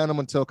as momentum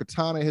until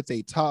Katana hits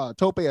a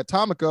tope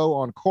atomico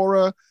on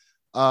Cora.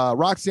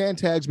 Roxanne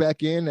tags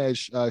back in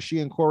as she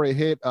and Cora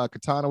hit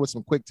Katana with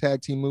some quick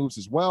tag team moves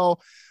as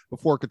well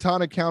before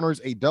Katana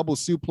counters a double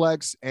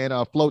suplex and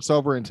floats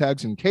over and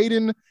tags in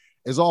Kaden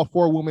as all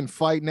four women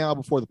fight now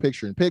before the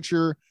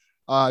picture-in-picture.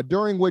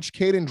 During which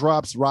Kaden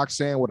drops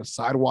Roxanne with a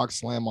sidewalk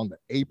slam on the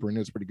apron. It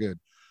was pretty good.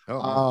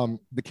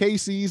 The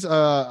Casey's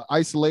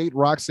isolate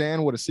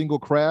Roxanne with a single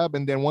crab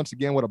and then once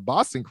again with a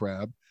Boston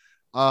crab.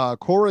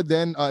 Cora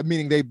then,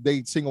 meaning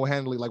they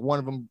single-handedly, like one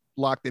of them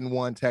locked in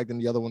one, tagged in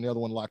the other one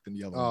locked in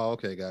the other one. Oh,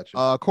 okay,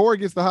 gotcha. Cora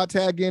gets the hot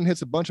tag in,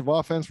 hits a bunch of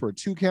offense for a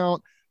 2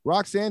 count.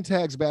 Roxanne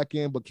tags back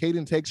in, but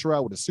Kaden takes her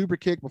out with a super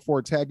kick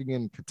before tagging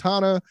in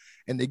Katana,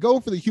 and they go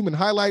for the human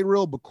highlight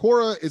reel, but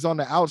Cora is on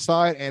the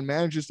outside and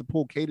manages to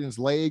pull Kaden's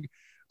leg,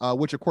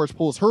 which of course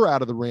pulls her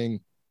out of the ring,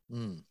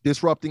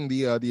 disrupting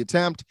the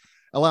attempt,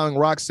 allowing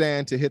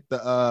Roxanne to hit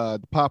the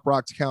Pop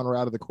Rocks counter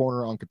out of the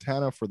corner on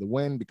Katana for the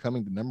win,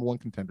 becoming the number one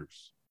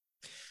contenders.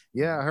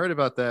 Yeah, I heard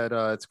about that.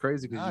 It's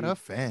crazy. Not a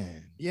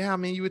fan. Yeah, I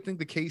mean, you would think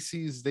the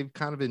Casey's, they've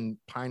kind of been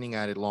pining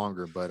at it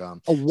longer, but a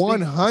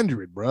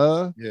 100,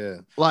 bruh.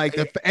 Yeah, like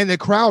and the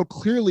crowd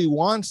clearly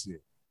wants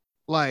it.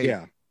 Like,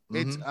 yeah,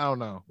 it's I don't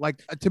know.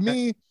 Like to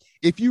me,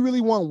 if you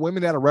really want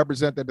women that'll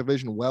represent that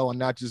division well and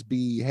not just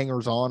be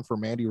hangers on for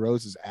Mandy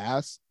Rose's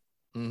ass,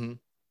 then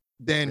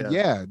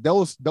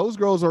those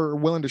girls are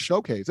willing to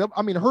showcase.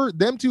 I mean,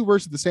 them two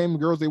versus the same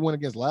girls they went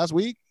against last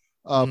week.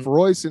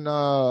 Feroz and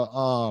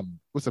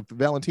what's up,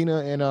 Valentina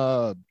and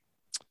I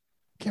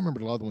can't remember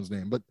the other one's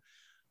name, but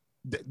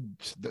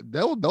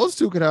those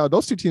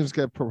two teams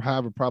could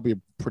have probably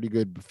a pretty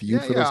good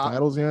feud for those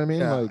titles. You know what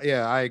I mean?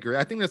 Yeah, I agree.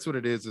 I think that's what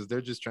it is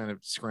they're just trying to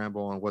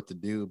scramble on what to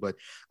do. But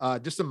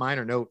just a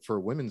minor note for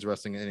women's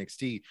wrestling at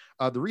NXT.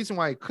 The reason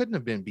why it couldn't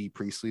have been Bea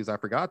Priestley is I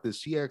forgot this.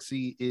 She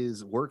actually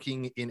is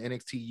working in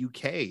NXT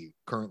UK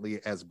currently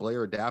as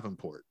Blair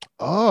Davenport.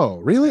 Oh,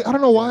 really? I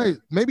don't know why.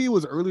 Maybe it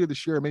was earlier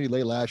this year, or maybe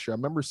late last year. I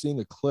remember seeing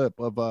a clip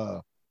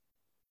of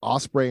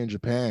Ospreay in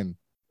Japan,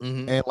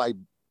 and like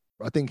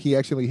I think he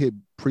actually hit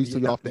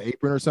Priestley off the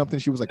apron or something.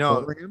 She was like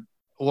cornering him.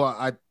 Well,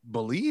 I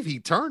believe he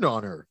turned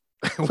on her.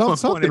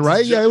 Something,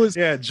 right? Yeah, it was.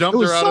 Yeah,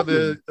 jumped her out of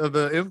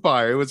the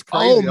Empire. It was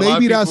crazy. Oh,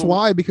 maybe that's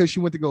why, because she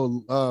went to go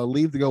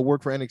leave to go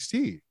work for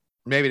NXT.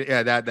 Maybe,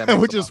 yeah, that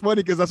which is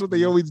funny because that's what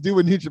they always do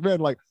in New Japan.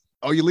 Like,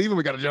 oh, you're leaving,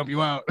 we got to jump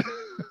you out.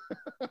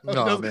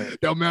 No, man.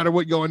 Don't matter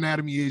what your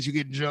anatomy is, you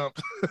getting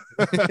jumped.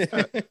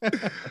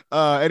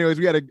 Anyways,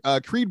 we had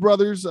a Creed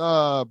Brothers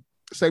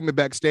segment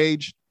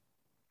backstage.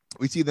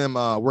 We see them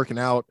working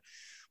out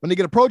when they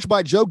get approached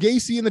by Joe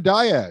Gacy and the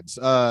Dyads.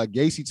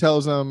 Gacy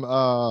tells them,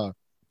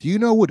 do you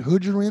know what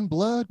hood you're in,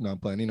 blood? No, I'm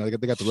playing. You know,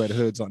 they got the red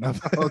hoods on. I was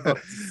about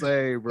to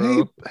say,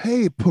 bro.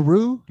 Hey,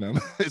 Peru. No,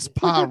 it's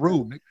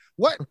Peru.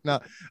 What? No.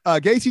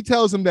 Gacy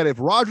tells him that if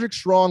Roderick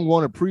Strong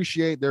won't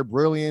appreciate their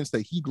brilliance,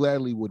 that he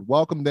gladly would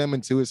welcome them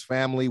into his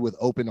family with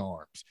open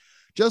arms,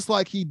 just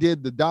like he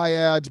did the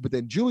Dyads. But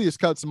then Julius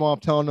cuts him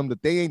off, telling them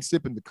that they ain't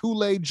sipping the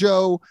Kool-Aid,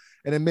 Joe,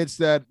 and admits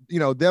that, you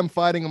know, them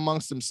fighting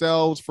amongst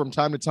themselves from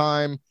time to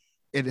time,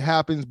 it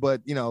happens, but,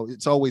 you know,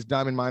 it's always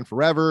Diamond Mine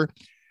forever.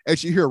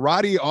 And you hear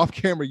Roddy off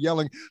camera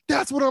yelling,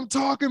 "That's what I'm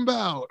talking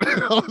about."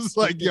 I was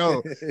like,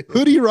 yo,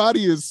 Hoodie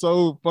Roddy is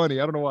so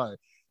funny. I don't know why.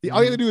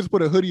 All you have to do is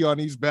put a hoodie on.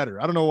 He's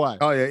better. I don't know why.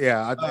 Oh,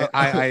 yeah.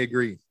 I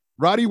agree.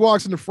 Roddy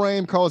walks in the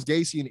frame, calls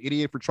Gacy an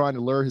idiot for trying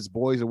to lure his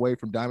boys away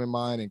from Diamond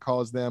Mine, and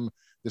calls them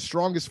the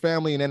strongest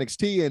family in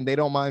NXT, and they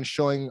don't mind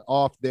showing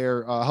off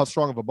their how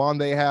strong of a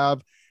bond they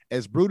have.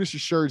 As Brutus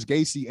assures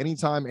Gacy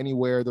anytime,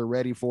 anywhere, they're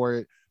ready for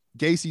it.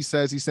 Gacy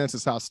says he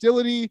senses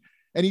hostility,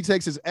 and he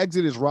takes his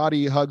exit as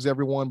Roddy hugs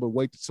everyone, but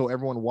wait so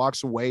everyone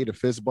walks away to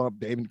fist bump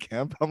David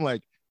Kemp. I'm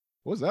like,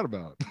 what's that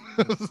about?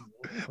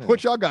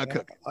 What y'all got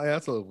cooking? Oh, yeah,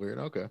 that's a little weird.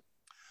 Okay.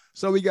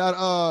 So we got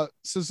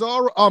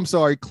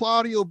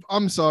Claudio,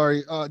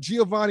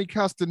 Giovanni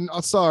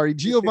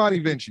Giovanni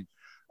Vinci.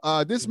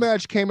 This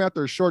match came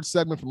after a short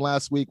segment from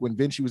last week when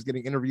Vinci was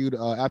getting interviewed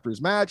after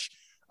his match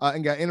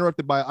and got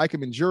interrupted by Ike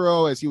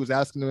Manjuro as he was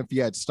asking him if he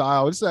had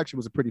style. This actually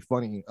was a pretty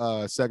funny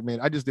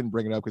segment. I just didn't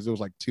bring it up because it was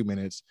like 2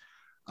 minutes.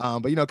 But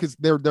because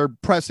they're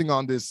pressing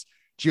on this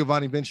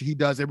Giovanni Vinci, he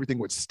does everything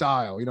with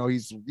style. He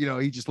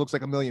just looks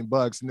like $1 million.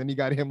 And then you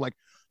got him like,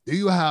 do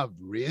you have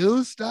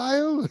real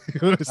style?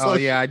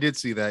 Yeah, I did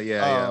see that.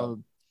 Yeah.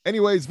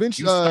 Anyways,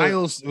 Vinci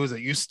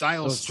you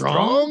style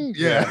strong?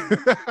 Yeah.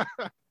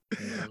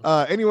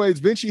 Anyways,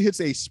 Vinci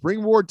hits a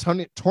springboard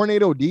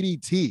tornado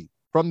DDT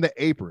from the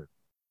apron.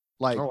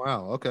 Like, oh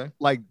wow, okay.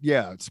 Like,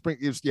 yeah,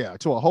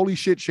 to a holy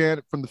shit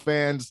chant from the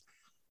fans.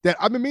 That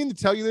I've been meaning to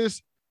tell you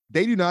this.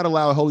 They do not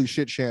allow holy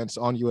shit chants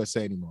on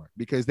USA anymore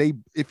because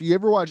if you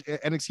ever watch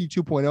NXT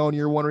 2.0 and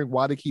you're wondering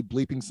why they keep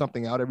bleeping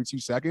something out every 2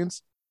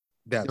 seconds,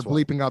 they're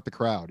bleeping out the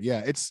crowd.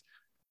 Yeah, it's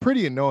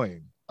pretty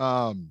annoying.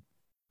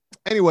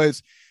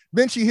 Anyways,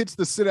 Vinci hits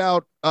the sit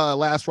out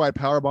last ride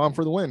powerbomb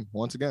for the win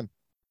once again.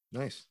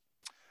 Nice.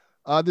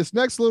 This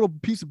next little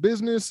piece of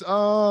business,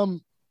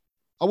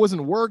 I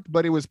wasn't worked,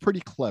 but it was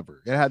pretty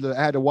clever. I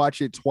had to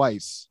watch it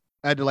twice.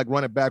 I had to like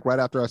run it back right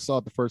after I saw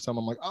it the first time.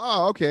 I'm like,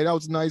 oh, okay, that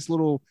was a nice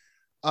little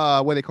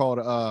what they call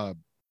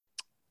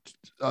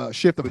it,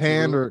 shift of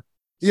hand, or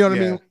you know what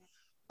I mean?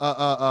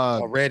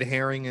 A red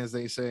herring, as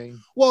they say.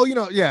 Well,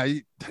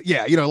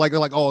 like they're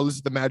like, oh, this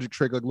is the magic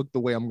trick. Like, look the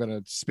way I'm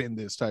gonna spin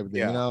this type of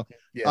thing.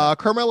 Yeah.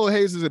 Carmelo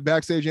Hayes is a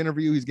backstage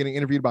interview. He's getting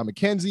interviewed by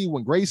McKenzie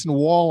when Grayson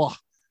Waller.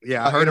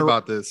 Yeah, I heard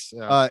about this.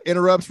 Yeah.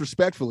 Interrupts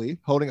respectfully,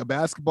 holding a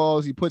basketball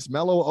as he puts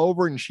Mello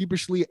over and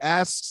sheepishly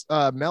asks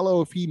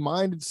Mello if he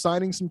minded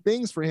signing some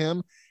things for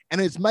him.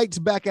 And his mates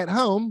back at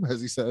home,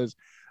 as he says,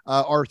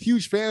 are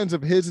huge fans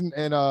of his and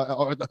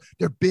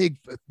they're big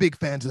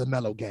fans of the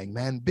Mello gang,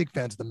 man. Big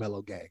fans of the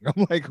Mello gang.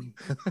 I'm like,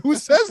 who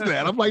says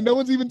that? I'm like, no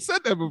one's even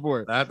said that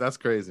before. That's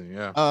crazy.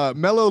 Yeah.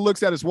 Mello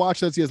looks at his watch,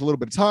 says he has a little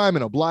bit of time,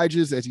 and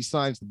obliges as he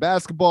signs the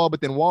basketball.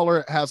 But then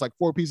Waller has like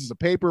 4 pieces of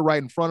paper right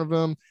in front of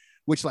him,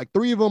 which like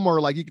 3 of them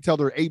are like, you can tell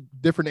they're 8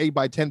 different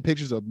 8x10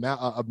 pictures of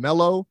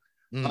Mello.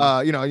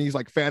 And he's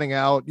like fanning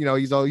out,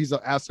 he's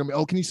asking him,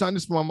 oh, can you sign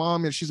this for my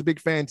mom? And she's a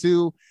big fan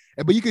too.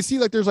 But you can see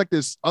like there's like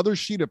this other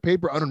sheet of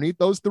paper underneath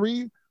those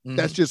 3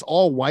 that's just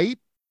all white,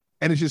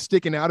 and it's just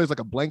sticking out as like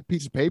a blank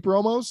piece of paper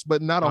almost,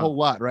 but not a whole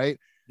lot, right?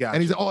 Yeah.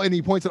 And he's and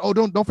he points at, oh,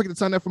 don't forget to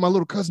sign that for my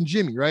little cousin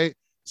Jimmy, right?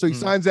 So he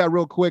signs that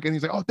real quick, and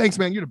he's like, oh, thanks,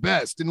 man, you're the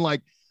best. And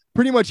like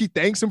pretty much he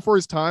thanks him for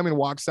his time and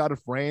walks out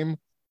of frame.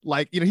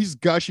 Like, he's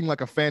gushing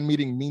like a fan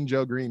meeting Mean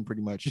Joe Green,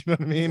 pretty much. You know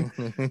what I mean?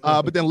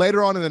 But then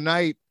later on in the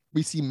night,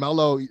 we see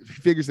Mello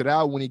figures it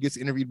out when he gets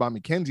interviewed by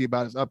McKenzie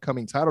about his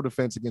upcoming title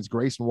defense against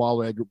Grayson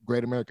Waller at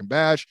Great American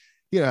Bash.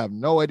 He didn't have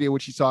no idea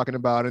what she's talking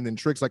about. And then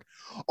Trick's like,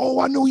 oh,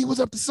 I knew he was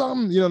up to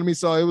something. You know what I mean?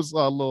 So it was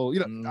a little,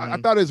 I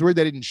thought it was weird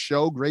they didn't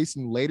show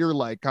Grayson later,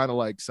 like kind of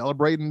like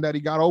celebrating that he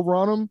got over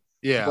on him.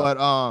 Yeah.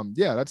 But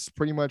that's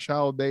pretty much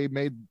how they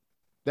made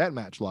that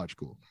match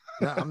logical.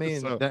 Yeah, I mean,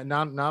 So- that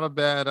not a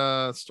bad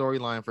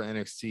storyline for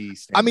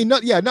NXT. I mean,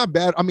 not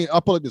bad. I mean,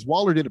 I'll put it this: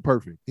 Waller did it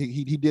perfect.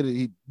 He did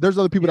it. There's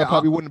other people that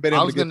probably wouldn't have been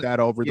able to get that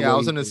over. Yeah, I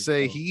was gonna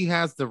say he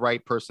has the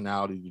right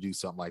personality to do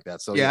something like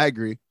that. So yeah, I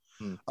agree.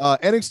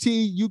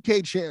 NXT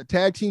UK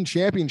Tag Team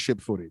Championship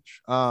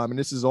footage. And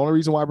this is the only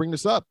reason why I bring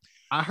this up.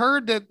 I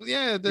heard that.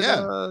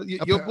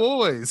 Your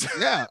boys.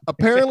 Yeah,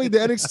 apparently the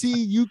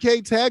NXT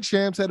UK Tag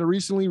Champs had to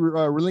recently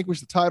relinquish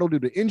the title due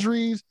to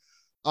injuries.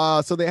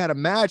 So they had a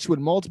match with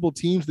multiple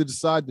teams to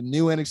decide the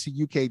new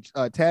NXT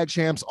UK Tag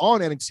Champs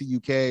on NXT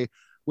UK,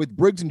 with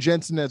Briggs and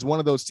Jensen as one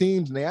of those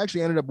teams, and they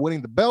actually ended up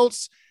winning the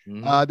belts.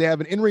 They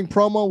have an in-ring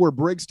promo where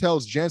Briggs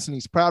tells Jensen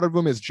he's proud of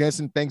him, as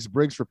Jensen thanks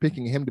Briggs for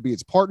picking him to be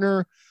his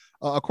partner.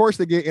 Of course,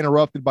 they get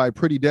interrupted by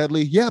Pretty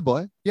Deadly, yeah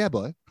boy,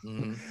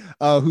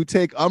 who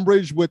take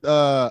umbrage with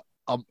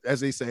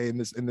as they say in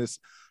this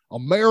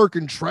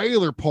American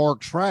trailer park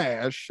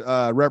trash,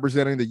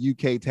 representing the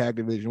UK tag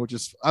division, which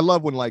is, I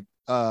love when like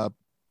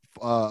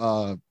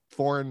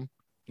foreign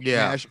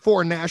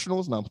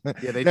nationals. No,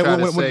 yeah, they try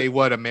to say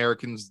what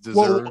Americans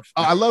deserve. Well,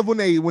 I love when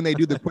they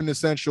do the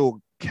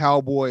quintessential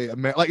cowboy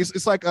like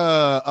it's like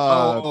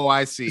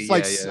I see.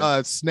 It's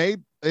like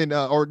Snape and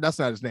or that's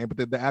not his name,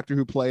 but the actor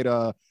who played in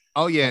Die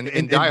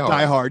Hard.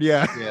 Die Hard,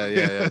 yeah,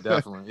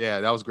 definitely. Yeah,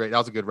 that was great. That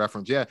was a good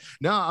reference. Yeah.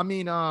 No, I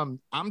mean, I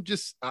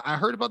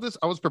heard about this.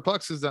 I was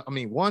perplexed because the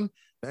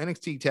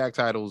NXT tag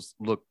titles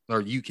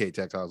UK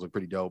tag titles look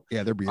pretty dope.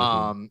 Yeah, they're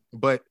beautiful.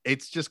 But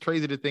it's just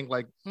crazy to think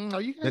like,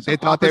 are you guys they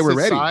thought they were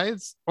ready?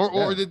 Sides?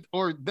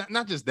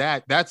 Not just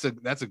that. That's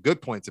a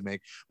good point to make.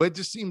 But it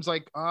just seems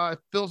like it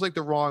feels like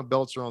the wrong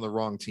belts are on the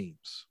wrong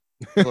teams.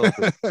 A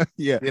little bit.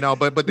 Yeah,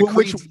 but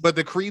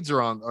the Creeds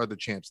are the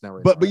champs now,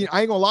 right? But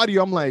I ain't gonna lie to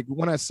you. I'm like,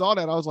 when I saw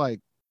that, I was like,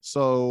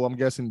 so I'm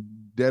guessing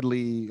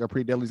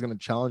Pretty Deadly's gonna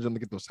challenge them to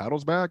get those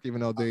titles back,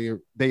 even though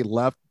they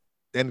left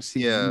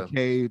NXT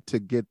UK to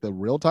get the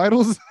real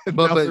titles.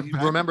 But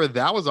remember,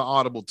 that was an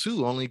audible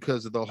too, only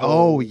because of the with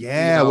whole the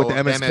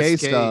MSK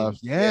stuff.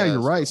 Yeah,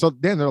 you're right. So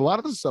then there are a lot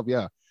of this stuff.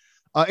 Yeah.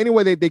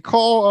 Anyway, they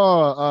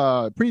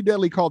call Pretty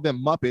Deadly called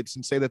them Muppets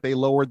and say that they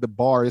lowered the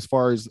bar as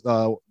far as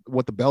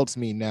what the belts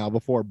mean now.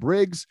 Before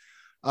Briggs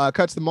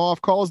cuts them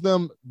off, calls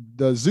them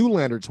the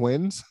Zoolander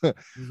twins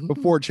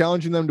before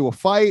challenging them to a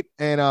fight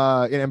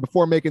and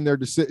before making their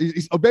decision.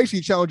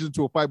 Basically challenges them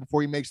to a fight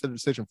before he makes the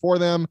decision for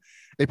them.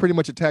 They pretty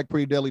much attack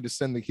Pretty Deadly to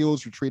send the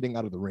heels retreating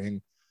out of the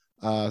ring.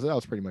 So that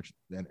was pretty much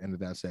the end of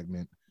that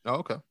segment.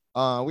 Oh, okay.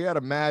 We had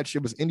a match.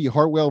 It was Indy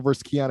Hartwell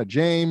versus Kiana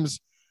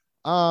James.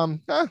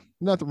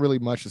 Nothing really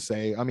much to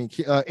say. I mean,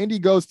 Indy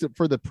goes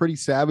for the Pretty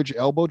Savage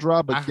elbow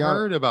drop, but I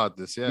heard about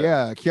this.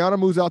 Yeah, Kiana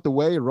moves out the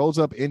way and rolls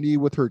up Indy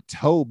with her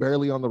toe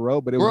barely on the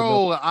rope. But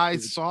I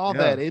saw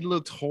that. It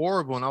looked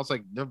horrible, and I was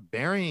like, they're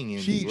burying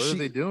Indy. What are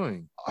they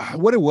doing?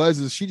 What it was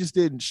is she just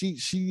didn't.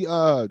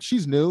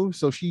 She's new,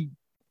 so she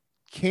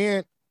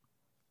can't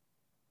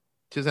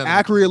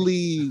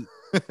accurately.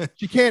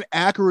 She can't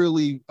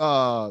accurately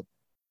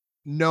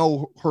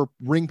know her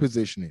ring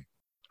positioning.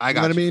 You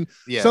know what I mean?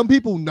 Yeah. Some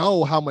people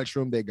know how much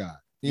room they got.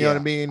 You know what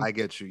I mean? I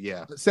get you.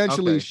 Yeah.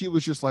 Essentially, she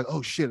was just like,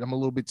 oh shit, I'm a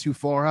little bit too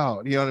far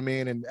out. You know what I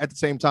mean? And at the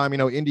same time,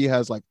 Indy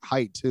has like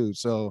height too.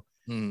 So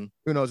who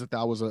knows if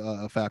that was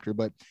a factor.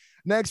 But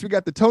next we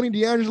got the Tony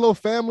D'Angelo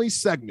family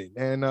segment.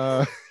 And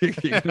I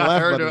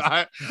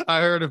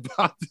heard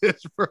about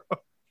this, bro.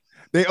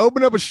 They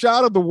open up a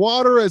shot of the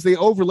water as they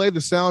overlay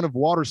the sound of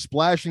water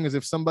splashing as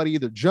if somebody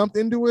either jumped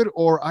into it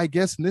or, I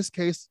guess in this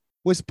case,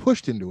 was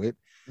pushed into it.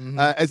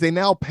 As they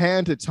now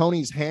pan to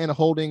Tony's hand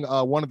holding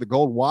one of the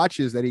gold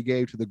watches that he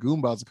gave to the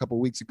Goombas a couple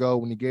of weeks ago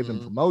when he gave them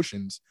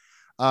promotions.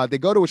 They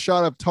go to a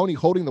shot of Tony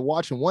holding the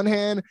watch in one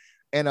hand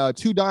and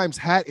Two Dimes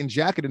hat and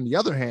jacket in the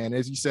other hand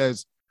as he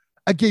says,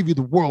 I gave you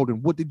the world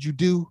and what did you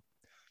do?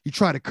 You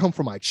tried to come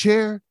for my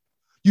chair?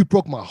 You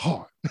broke my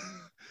heart.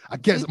 I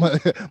guess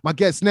my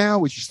guess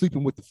now is you're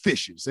sleeping with the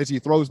fishes as he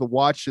throws the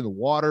watch in the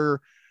water,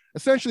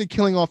 essentially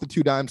killing off the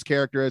Two Dimes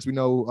character. As we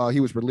know, he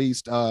was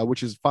released,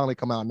 which has finally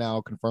come out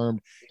now, confirmed.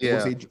 It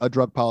was a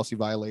drug policy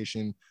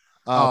violation.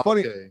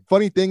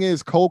 Funny thing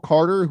is, Cole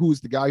Carter,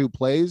 who's the guy who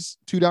plays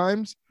Two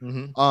Dimes,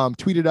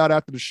 tweeted out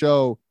after the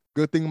show,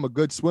 good thing I'm a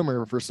good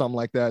swimmer for something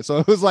like that. So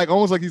it was like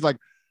almost like he's like,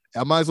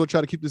 I might as well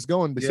try to keep this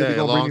going. They said they're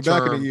gonna bring me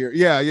back in a year.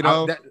 Yeah,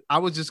 I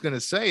was just gonna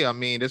say, I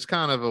mean, it's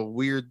kind of a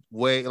weird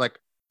way, like,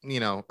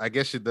 I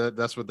guess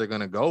that's what they're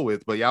gonna go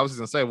with. But yeah, I was just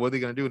gonna say, what are they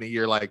gonna do in a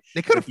year? Like,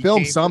 they could have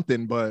filmed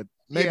something, but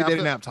maybe they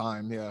didn't have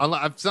time. Yeah,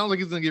 it sounds like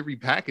it's gonna get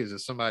repackaged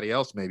as somebody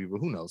else, maybe, but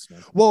who knows,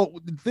 man. Well,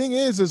 the thing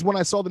is when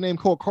I saw the name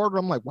Cole Carter,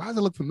 I'm like, why does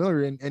it look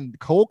familiar? And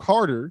Cole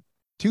Carter,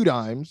 Two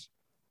Dimes,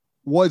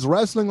 was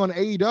wrestling on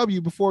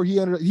AEW before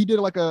he did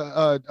like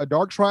a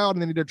dark tryout,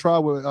 and then he did a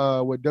trial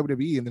with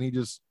WWE, and then he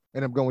just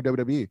ended up going with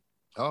WWE.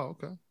 Oh,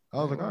 okay. I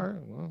was like, all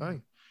right, well,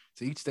 hey,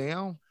 to each their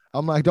own.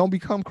 I'm like, don't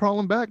become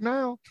crawling back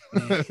now.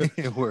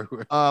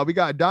 We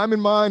got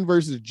Diamond Mine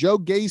versus Joe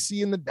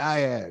Gacy and the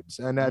Dyads,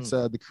 and that's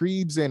the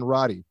Creeds and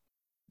Roddy.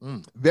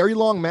 Very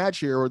long match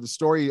here, where the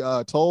story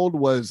told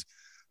was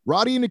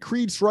Roddy and the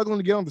Creed struggling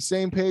to get on the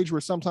same page,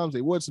 where sometimes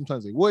they would,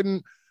 sometimes they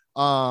wouldn't.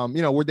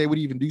 Where they would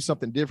even do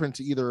something different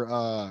to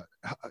either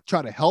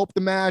try to help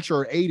the match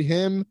or aid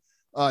him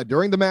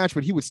during the match,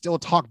 but he would still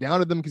talk down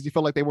to them because he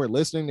felt like they weren't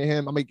listening to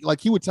him. I mean, like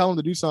he would tell them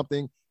to do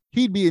something,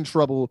 he'd be in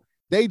trouble.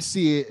 They'd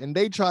see it and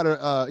they'd try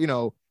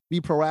to,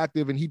 be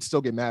proactive, and he'd still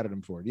get mad at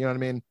him for it. You know what I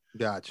mean?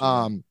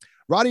 Gotcha.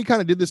 Roddy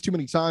kind of did this too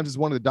many times as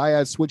one of the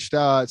Dyads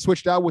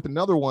switched out with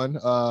another one,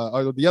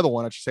 or the other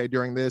one, I should say,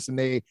 during this. And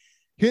they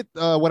hit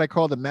what I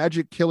call the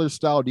Magic Killer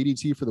style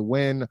DDT for the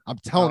win. I'm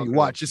telling you,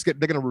 watch, they're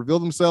going to reveal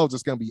themselves.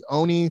 It's going to be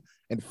Oni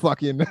and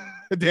fucking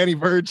Danny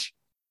Burch.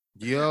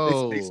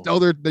 Yo,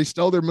 they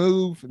stole their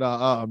move.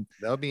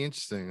 That'll be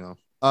interesting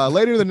though.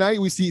 Later in the night,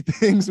 we see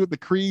things with the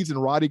Creeds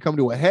and Roddy come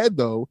to a head,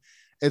 though,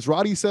 as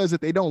Roddy says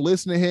that they don't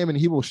listen to him and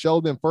he will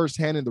show them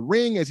firsthand in the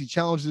ring as he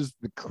challenges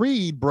the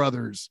Creed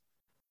brothers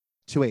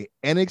to a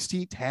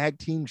NXT Tag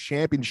Team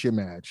Championship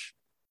match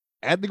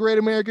at the Great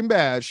American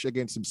Bash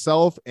against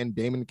himself and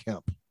Damon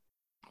Kemp.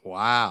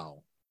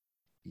 Wow.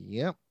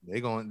 Yep.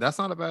 That's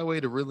not a bad way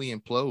to really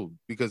implode,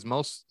 because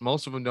most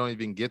of them don't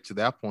even get to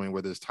that point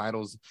where there's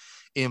titles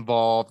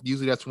involved.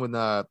 Usually that's when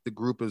the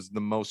group is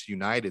the most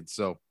united.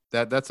 So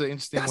that's an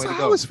interesting way to go. That's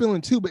how I was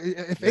feeling too. But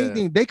if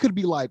anything, they could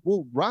be like,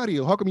 well, Roddy,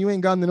 how come you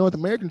ain't gotten the North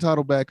American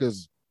title back?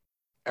 Because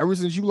ever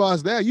since you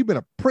lost that, you've been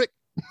a prick.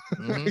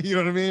 You know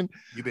what I mean?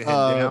 You've been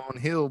heading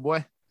downhill,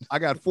 boy. I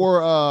got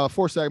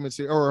four segments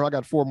here, or I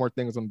got four more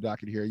things on the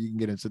docket here. You can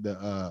get into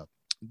the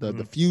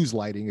fuse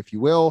lighting, if you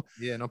will.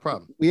 Yeah, no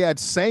problem. We had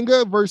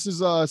Sanga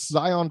versus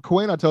Zion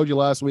Quinn. I told you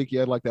last week he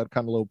had like that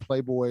kind of little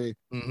Playboy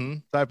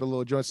type of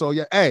little joint. So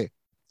yeah, hey,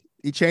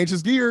 he changed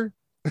his gear.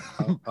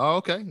 Oh,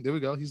 okay. There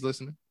we go. He's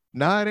listening.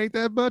 Nah, it ain't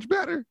that much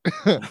better.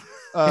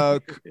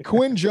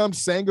 Quinn jumps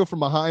Sanga from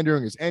behind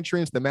during his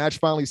entrance. The match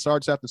finally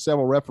starts after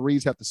several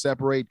referees have to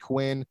separate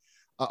Quinn.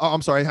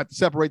 Have to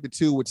separate the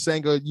two, with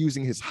Sanga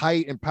using his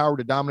height and power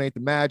to dominate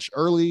the match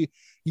early.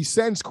 He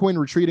sends Quinn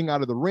retreating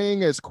out of the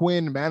ring as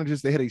Quinn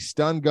manages to hit a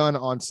stun gun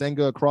on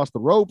Sanga across the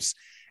ropes.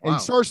 And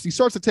he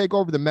starts to take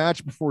over the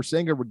match before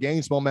Sanga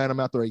regains momentum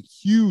after a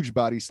huge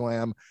body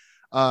slam.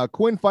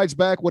 Quinn fights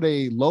back with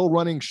a low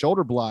running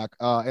shoulder block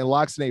and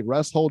locks in a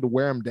rest hold to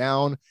wear him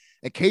down,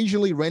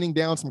 occasionally raining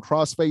down some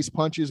crossface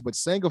punches, but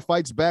Sanga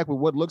fights back with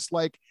what looks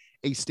like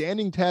a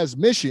standing Taz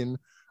mission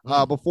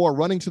before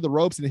running to the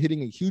ropes and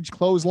hitting a huge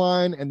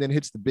clothesline, and then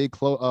hits the big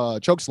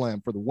choke slam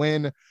for the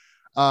win.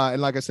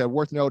 And like I said,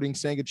 worth noting,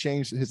 Sanga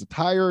changed his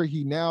attire.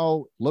 He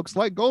now looks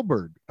like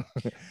Goldberg.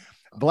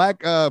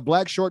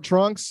 Black short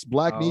trunks,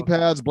 black knee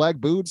pads, black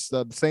boots,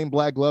 the same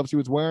black gloves he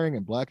was wearing,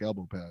 and black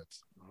elbow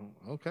pads.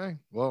 Okay,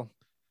 well,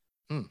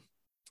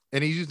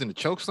 and he's using the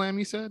choke slam,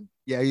 you said?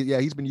 Yeah,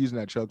 he's been using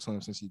that choke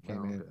slam since he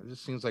came in. It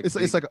just seems like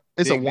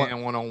it's a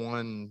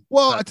one-on-one.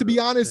 Well, to be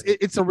honest,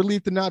 it's a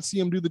relief to not see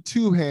him do the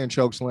two-hand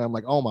choke slam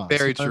like Omos.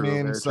 Very true.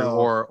 Very true.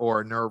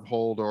 Or a nerve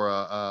hold or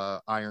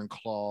a iron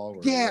claw.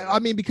 I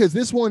mean, because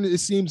this one, it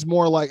seems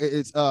more like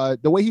it's the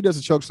way he does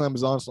the choke slam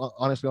is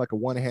honestly like a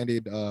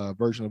one-handed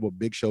version of what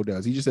Big Show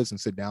does. He just doesn't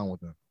sit down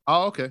with him.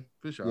 Oh, okay,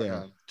 for sure.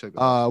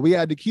 Yeah. We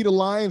had Nikita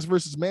Lyons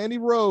versus Mandy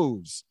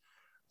Rose.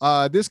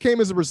 This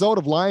came as a result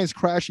of Lyons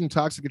crashing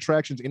Toxic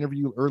Attraction's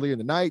interview earlier in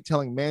the night,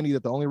 telling Mandy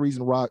that the only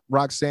reason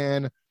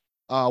Roxanne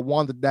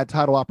won that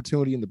title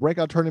opportunity in the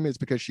breakout tournament is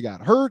because she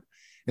got hurt,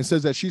 and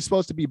says that she's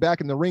supposed to be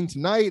back in the ring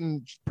tonight,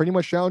 and pretty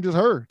much challenges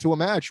her to a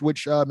match,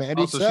 which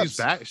Mandy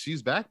accepts.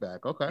 She's back.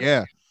 Okay.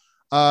 Yeah.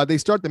 They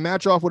start the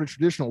match off with a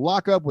traditional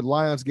lockup, with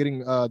Lyons getting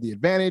the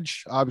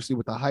advantage, obviously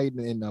with the height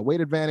and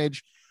weight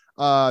advantage.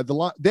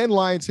 Then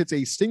Lyons hits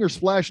a stinger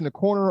splash in the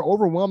corner,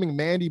 overwhelming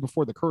Mandy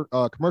before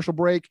the commercial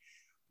break.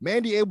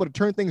 Mandy able to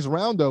turn things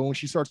around though when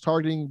she starts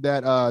targeting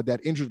that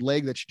injured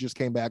leg that she just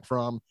came back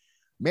from.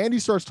 Mandy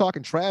starts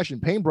talking trash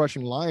and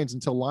paintbrushing Lyons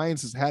until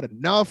Lyons has had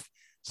enough,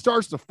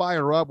 starts to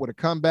fire up with a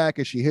comeback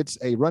as she hits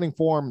a running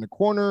forearm in the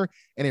corner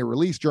and a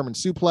release German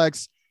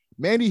suplex.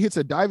 Mandy hits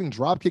a diving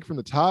drop kick from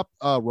the top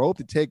rope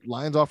to take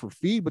Lyons off her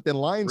feet, but then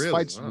Lyons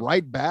fights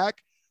right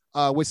back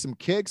with some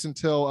kicks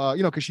until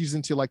because she's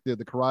into like the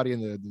karate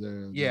and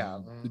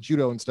the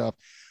judo and stuff,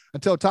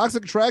 until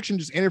Toxic Attraction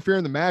just interfere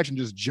in the match and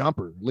just jump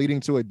her,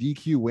 leading to a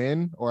DQ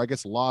win, or I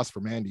guess a loss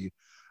for Mandy.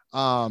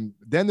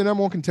 Then the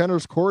number one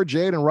contenders, Cora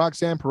Jade and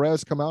Roxanne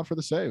Perez, come out for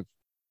the save.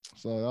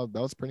 So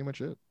that was pretty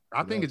much it.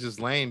 I think it's just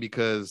lame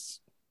because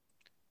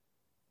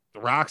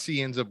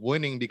Roxy ends up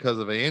winning because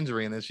of an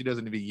injury, and then she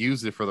doesn't even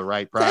use it for the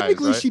right prize.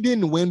 Technically, she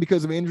didn't win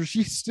because of injury.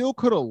 She still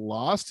could have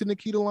lost to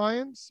Nikita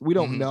Lyons. We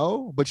don't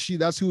know, but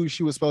that's who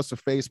she was supposed to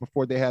face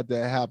before they had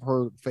to have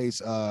her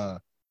face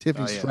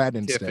Tiffany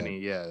Stratton instead. Tiffany,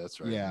 yeah, that's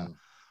right. Yeah.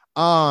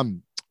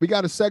 We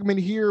got a segment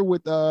here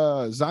with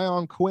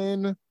Zion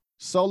Quinn,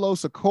 Solo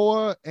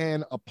Sikoa,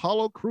 and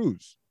Apollo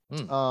Crews.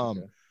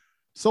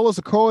 Solo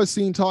Sikoa is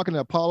seen talking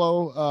to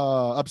Apollo,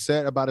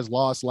 upset about his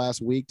loss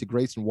last week to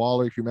Grayson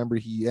Waller. If you remember,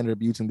 he ended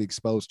up using the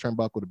exposed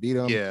turnbuckle to beat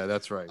him. Yeah,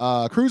 that's right.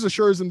 Crews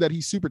assures him that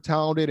he's super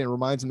talented and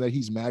reminds him that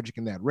he's magic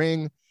in that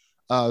ring.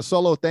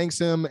 Solo thanks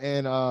him,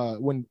 and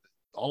when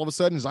all of a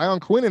sudden Zion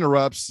Quinn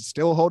interrupts,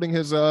 still holding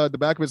his the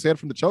back of his head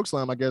from the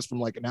chokeslam, I guess from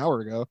like an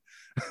hour ago,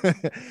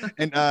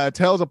 and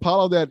tells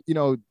Apollo that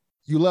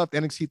you left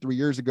NXT 3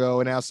 years ago,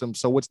 and asks him,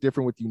 so what's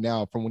different with you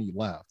now from when you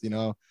left,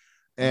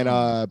 and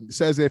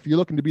says that if you're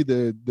looking to be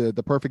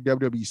the perfect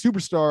WWE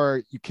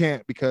superstar, you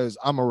can't, because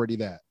I'm already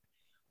that.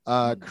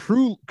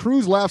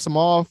 Crews laughs him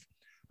off,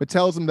 but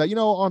tells him that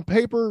on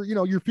paper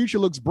your future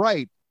looks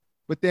bright,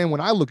 but then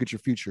when I look at your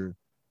future,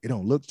 it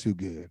don't look too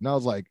good. And I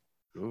was like,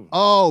 ooh.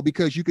 Oh,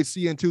 because you could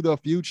see into the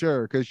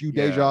future, because you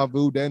deja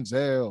vu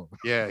Denzel.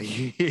 Yeah.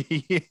 You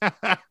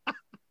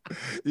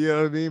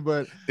know what I mean?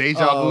 But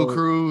deja vu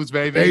Crews,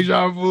 baby.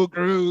 Deja vu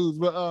Crews.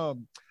 But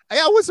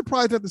I was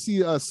surprised to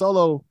see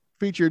Solo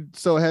featured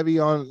so heavy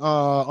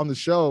on the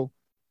show.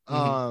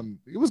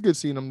 It was good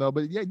seeing him though,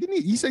 but yeah,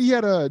 he said he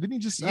had didn't he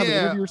just have an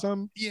interview or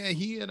something? Yeah,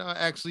 he had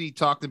actually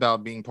talked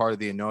about being part of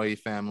the Inoue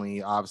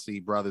family, obviously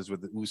brothers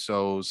with the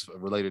Usos,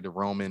 related to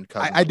Roman.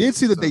 I did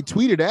see that they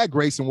tweeted at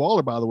Grayson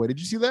Waller, by the way. Did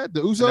you see that?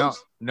 The Usos?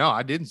 No,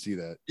 I didn't see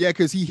that. Yeah,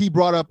 because he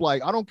brought up,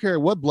 like, I don't care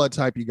what blood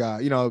type you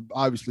got.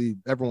 Obviously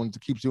everyone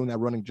keeps doing that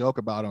running joke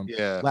about him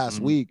last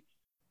week.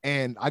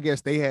 And I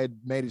guess they had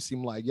made it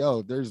seem like,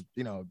 yo, there's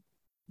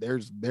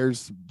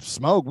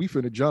smoke. We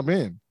finna jump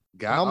in.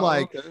 I'm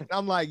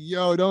like,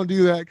 yo, don't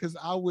do that, because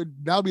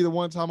that'll be the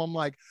one time I'm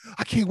like,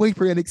 I can't wait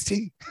for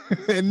NXT,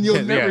 and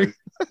you'll never.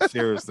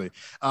 Seriously.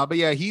 But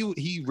yeah,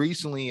 he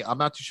recently, I'm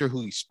not too sure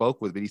who he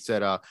spoke with, but he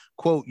said,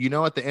 quote,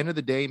 at the end of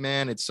the day,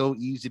 man, it's so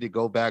easy to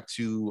go back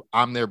to,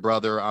 I'm their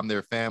brother, I'm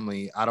their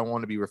family. I don't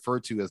want to be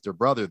referred to as their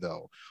brother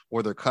though,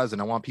 or their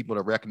cousin. I want people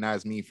to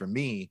recognize me for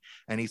me.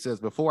 And he says,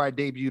 before I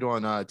debuted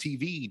on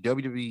TV,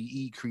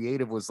 WWE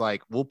Creative was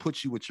like, we'll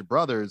put you with your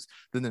brothers.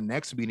 Then the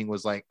next meeting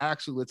was like,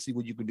 actually, let's see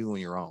what you can do on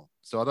your own.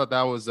 So I thought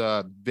that was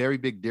a very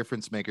big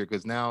difference maker,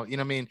 because now, you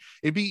know what I mean,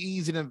 it'd be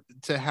easy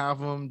to have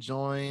him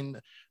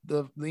join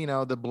the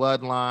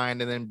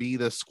bloodline and then be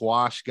the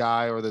squash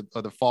guy or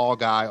the fall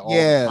guy all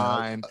the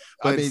time.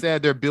 But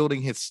instead they're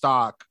building his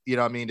stock, you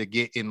know what I mean, to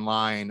get in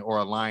line or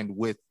aligned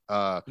with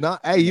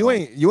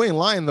you ain't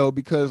lying though,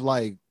 because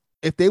like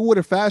if they would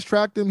have fast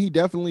tracked him, he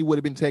definitely would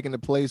have been taking the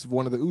place of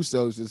one of the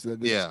Usos.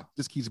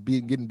 Just keeps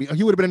getting beat.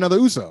 He would have been another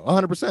Uso,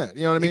 100%.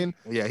 You know what I mean?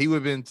 Yeah, he would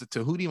have been to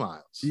Hootie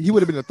Miles. He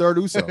would have been the third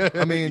Uso.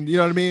 I mean, you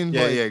know what I mean?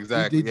 Yeah, like,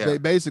 exactly.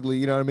 Basically,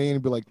 you know what I mean?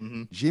 He'd be like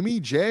Jimmy,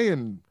 Jay,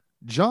 and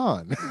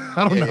John.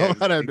 I don't know.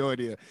 I have no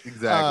idea.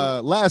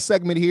 Exactly. Last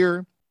segment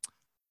here.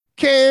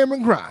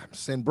 Cameron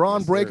Grimes and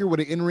Braun Breaker with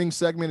an in-ring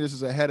segment. This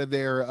is ahead of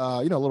their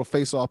little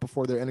face-off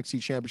before their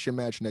NXT Championship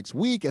match next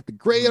week at the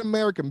Great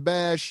American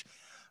Bash.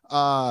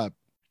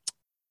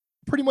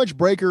 Pretty much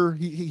Breaker,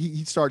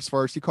 he starts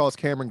first. He calls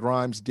Cameron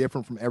Grimes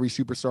different from every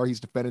superstar he's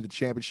defended the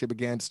championship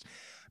against,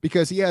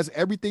 because he has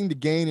everything to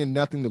gain and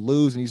nothing to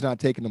lose, and he's not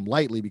taking them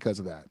lightly because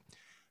of that.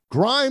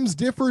 Grimes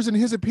differs in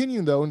his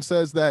opinion, though, and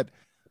says that,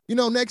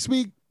 next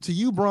week to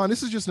you, Braun,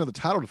 this is just another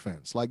title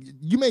defense. Like,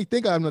 you may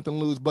think I have nothing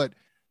to lose, but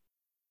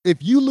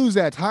if you lose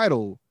that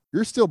title,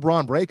 you're still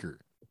Braun Breaker.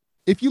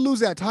 If you lose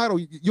that title,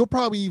 you'll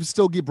probably even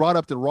still get brought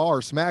up to Raw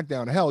or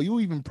SmackDown. Hell,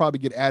 you'll even probably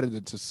get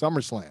added to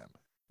SummerSlam.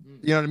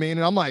 You know what I mean?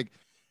 And I'm like,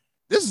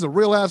 this is a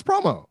real ass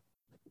promo.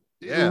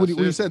 Yeah, when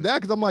you said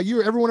that, because I'm like,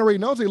 everyone already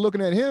knows they're looking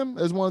at him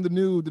as one of the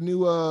new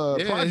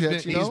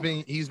projects. He's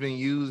been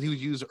used. He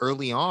was used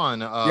early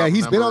on.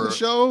 He's been on the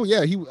show.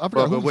 Yeah, I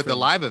forgot but with the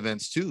live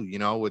events too.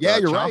 With you're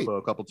Ciampa right.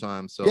 A couple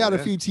times. So had a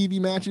few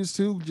TV matches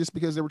too, just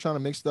because they were trying to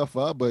mix stuff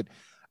up. But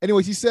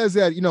anyways, he says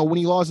that when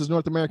he lost his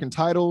North American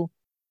title,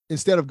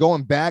 instead of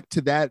going back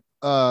to that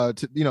on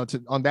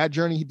that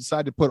journey, he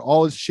decided to put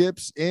all his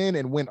chips in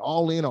and went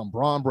all in on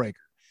Braun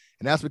Breaker.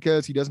 And that's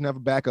because he doesn't have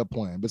a backup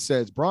plan, but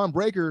says, Braun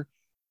Breaker,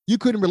 you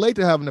couldn't relate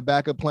to having a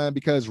backup plan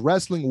because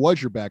wrestling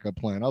was your backup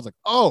plan. I was like,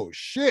 oh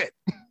shit.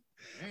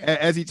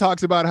 As he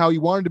talks about how he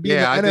wanted to be in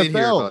the NFL. I did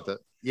hear about that.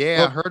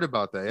 I heard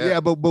about that. Yeah,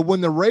 but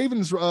when the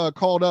Ravens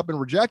called up and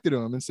rejected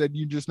him and said,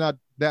 you're just not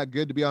that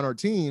good to be on our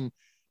team,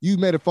 you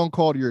made a phone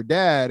call to your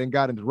dad and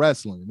got into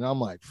wrestling. And I'm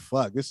like,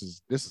 fuck, this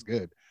is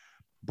good.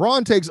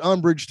 Braun takes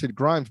umbrage to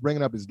Grimes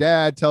bringing up his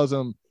dad, tells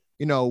him,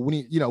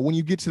 when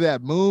you get to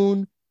that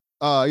moon,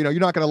 you're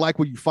not going to like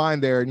what you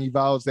find there. And he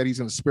vows that he's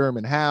going to spare him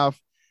in half.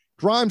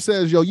 Grimes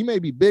says, you may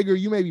be bigger,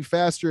 you may be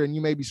faster, and you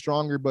may be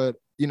stronger, but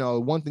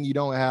one thing you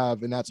don't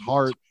have, and that's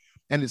heart.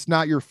 And it's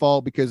not your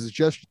fault, because it's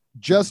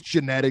just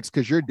genetics,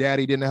 because your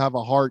daddy didn't have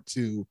a heart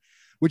too,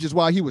 which is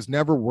why he was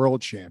never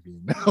world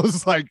champion. I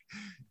was like,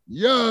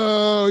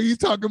 yo, he's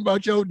talking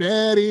about your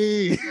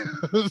daddy.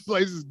 This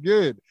place is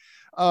good.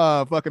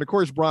 Of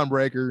course, Braun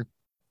Breaker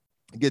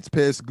gets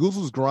pissed,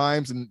 goozles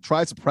Grimes and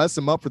tries to press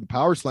him up for the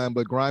power slam,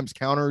 but Grimes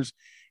counters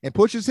and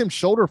pushes him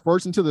shoulder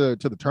first into the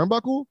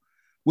turnbuckle,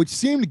 which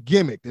seemed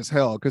gimmicked as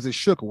hell because it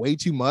shook way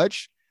too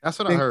much. That's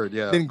what I heard.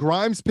 Yeah. Then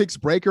Grimes picks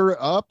Breaker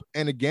up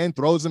and again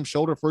throws him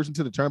shoulder first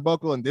into the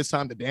turnbuckle, and this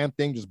time the damn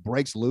thing just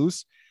breaks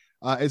loose.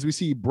 As we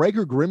see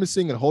Breaker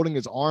grimacing and holding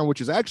his arm,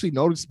 which is actually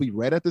noticeably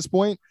red at this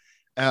point.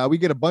 We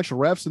get a bunch of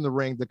refs in the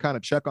ring to kind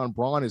of check on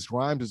Braun as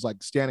Grimes is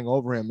like standing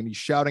over him and he's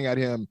shouting at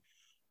him,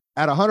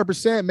 at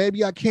 100%,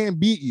 maybe I can't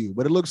beat you,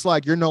 but it looks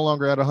like you're no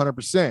longer at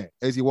 100%,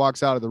 as he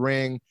walks out of the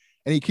ring.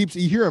 And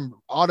you hear him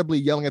audibly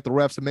yelling at the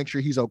refs to make sure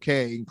he's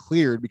okay and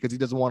cleared, because he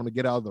doesn't want him to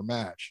get out of the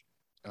match.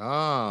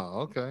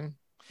 Oh, okay.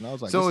 And I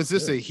was like, so is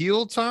this a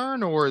heel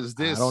turn, or is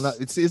this? I don't know.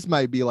 This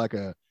might be like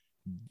a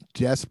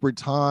desperate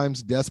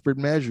times, desperate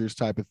measures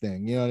type of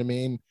thing. You know what I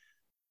mean?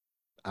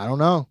 I don't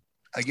know.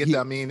 I get that.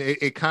 I mean,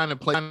 it kind of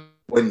played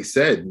what he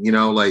said,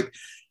 like,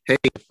 hey,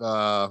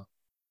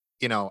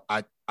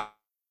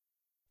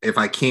 if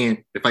I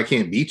can't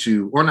beat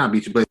you, or not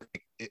beat you, but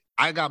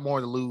I got more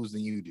to lose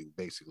than you do,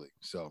 basically.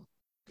 So,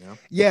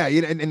 yeah.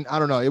 And I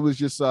don't know. It was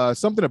just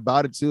something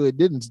about it too. It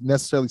didn't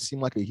necessarily seem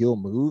like a heel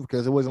move,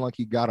 because it wasn't like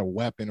he got a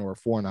weapon or a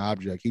foreign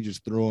object. He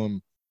just threw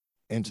him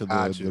into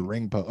the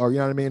ring post, or you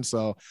know what I mean?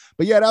 So,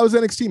 but yeah, that was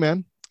NXT,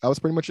 man. That was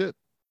pretty much it.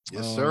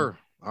 Yes, sir.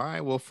 All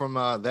right. Well, from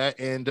that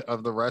end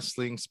of the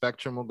wrestling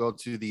spectrum, we'll go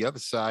to the other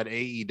side,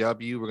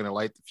 AEW. We're going to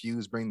light the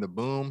fuse, bring the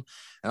boom.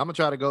 And I'm going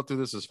to try to go through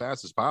this as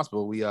fast as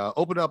possible. We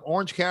open up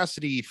Orange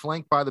Cassidy,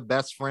 flanked by the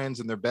best friends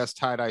in their best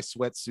tie-dye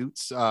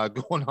sweatsuits,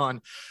 going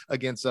on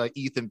against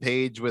Ethan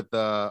Page with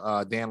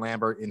Dan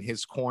Lambert in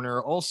his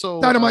corner.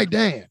 Also, Dynamite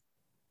Dan.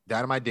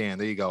 Dynamite Dan,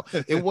 there you go.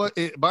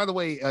 By the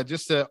way,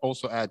 just to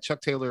also add,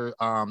 Chuck Taylor,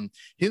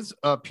 his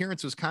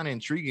appearance was kind of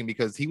intriguing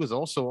because he was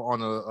also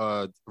on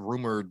a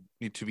rumored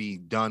to be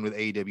done with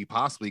AEW,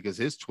 possibly because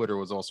his Twitter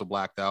was also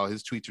blacked out.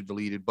 His tweets are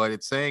deleted, but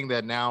it's saying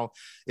that now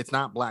it's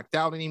not blacked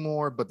out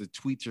anymore, but the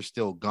tweets are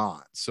still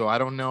gone. So I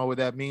don't know what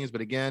that means.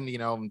 But again,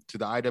 to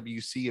the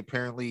IWC,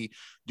 apparently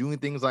doing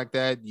things like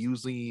that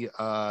usually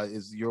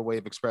is your way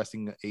of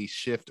expressing a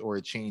shift or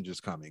a change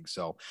is coming.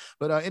 So,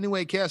 but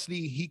anyway,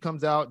 Cassidy, he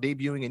comes out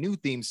debuting a new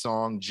theme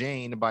song,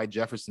 Jane by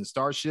Jefferson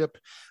Starship.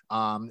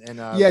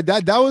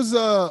 That was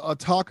a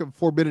talk of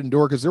Forbidden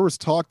Door, because there was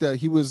talk that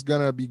he was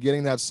gonna be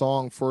getting that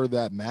song for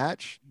that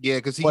match. Yeah,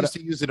 because he used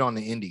to use it on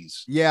the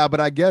indies. Yeah, but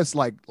I guess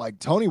like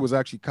Tony was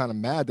actually kind of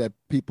mad that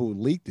people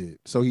leaked it,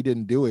 so he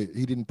didn't do it.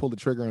 He didn't pull the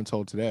trigger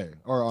until today,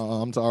 or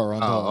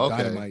until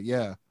Dynamite.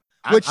 Yeah.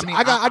 Which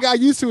I got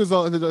used to his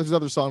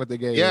other song that they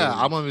gave. Yeah,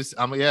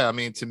 I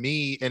mean, to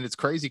me, and it's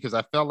crazy because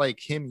I felt like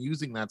him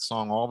using that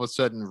song all of a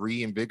sudden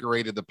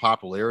reinvigorated the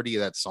popularity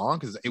of that song,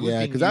 because it was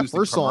because that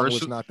first song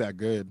was not that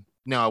good.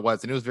 No, it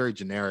wasn't. It was very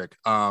generic.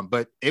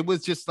 But it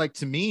was just like,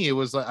 to me, it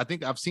was like, I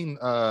think I've seen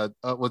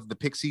was the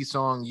Pixie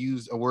song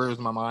used, Where Is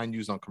My Mind,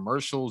 used on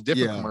commercials,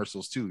 different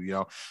commercials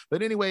too,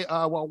 But anyway,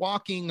 while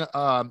walking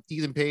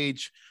Ethan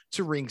Page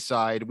to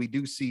ringside, we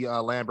do see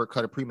Lambert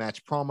cut a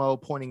pre-match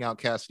promo pointing out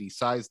Cassidy's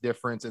size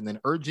difference and then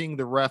urging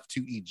the ref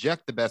to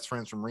eject the best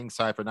friends from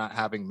ringside for not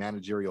having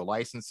managerial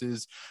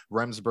licenses.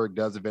 Remsburg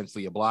does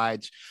eventually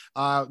oblige.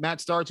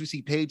 Match starts. We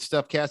see Page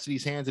stuff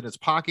Cassidy's hands in his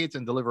pockets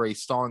and deliver a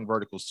stalling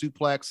vertical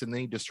suplex, and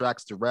then he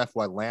distracts the ref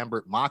while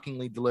Lambert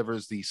mockingly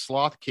delivers the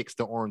sloth kicks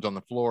to Orange on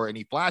the floor, and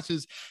he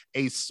flashes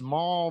a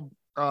small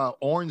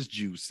orange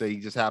juice that he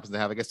just happens to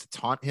have, I guess, to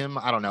taunt him.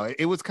 I don't know.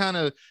 It was kind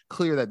of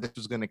clear that this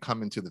was going to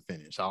come into the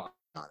finish. I'll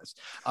be honest.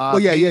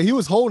 He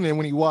was holding it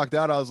when he walked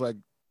out. I was like,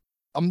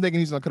 I'm thinking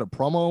he's gonna cut a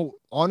promo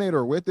on it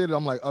or with it.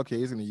 I'm like, okay,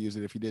 he's gonna use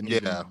it if he didn't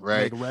make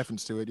a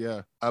reference to it.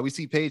 Yeah. We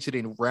see Page hit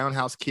a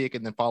roundhouse kick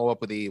and then follow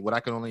up with what I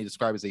can only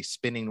describe as a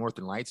spinning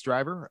Northern Lights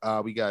driver.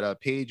 We got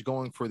Page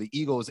going for the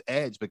Eagle's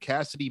edge, but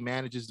Cassidy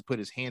manages to put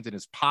his hands in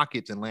his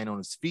pockets and land on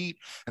his feet,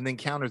 and then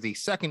counters a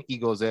second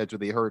Eagle's edge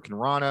with a Hurricane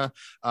Rana.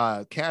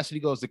 Cassidy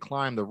goes to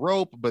climb the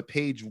rope, but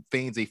Page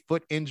feigns a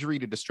foot injury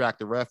to distract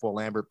the ref while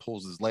Lambert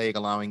pulls his leg,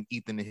 allowing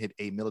Ethan to hit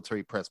a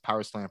military press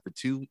power slam for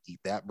 2. Eat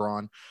that,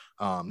 Braun.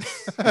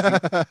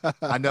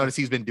 I noticed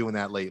he's been doing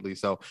that lately.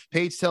 So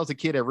Page tells the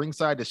kid at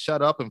ringside to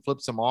shut up and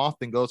flips him off,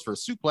 then goes for a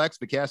suplex,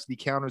 but Cassidy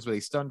counters with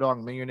a stun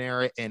dog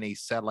millionaire and a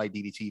satellite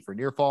DDT for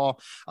near fall.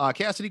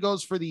 Cassidy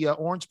goes for the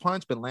orange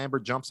punch, but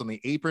Lambert jumps on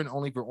the apron,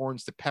 only for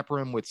Orange to pepper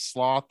him with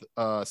sloth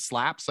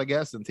slaps, I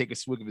guess, and take a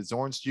swig of his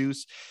orange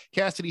juice.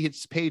 Cassidy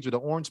hits Page with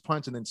an orange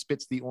punch and then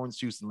spits the orange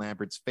juice in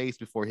Lambert's face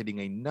before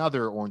hitting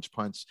another orange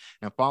punch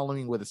and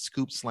following with a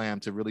scoop slam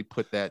to really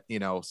put that,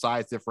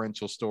 size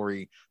differential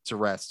story to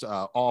rest.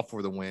 All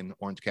for the win,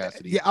 Orange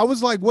Cassidy. Yeah, I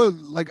was like, well,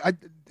 like I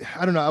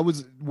don't know. I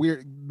was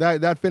weird.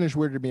 That finish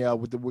weirded me out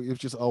with it was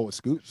just a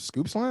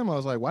scoop slam. I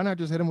was like, why not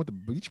just hit him with the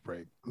beach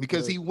break?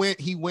 Because he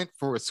went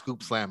for a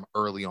scoop slam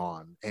early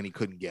on and he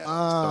couldn't get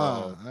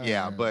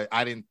it. But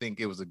I didn't think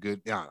it was a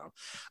good. I don't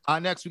know.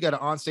 Next, we got an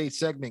onstage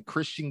segment.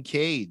 Christian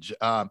Cage.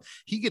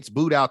 He gets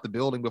booed out the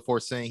building before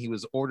saying he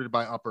was ordered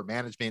by upper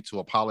management to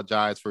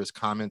apologize for his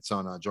comments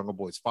on Jungle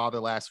Boy's father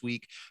last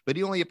week, but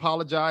he only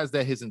apologized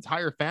that his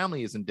entire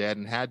family isn't dead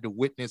and had to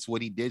witness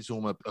what he did to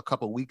him a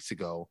couple weeks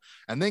ago,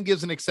 and then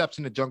gives an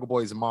exception to Jungle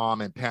Boy's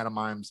mom and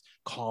pantomimes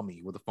 "call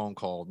me" with a phone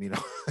call,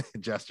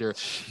 gesture.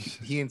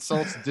 He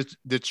insults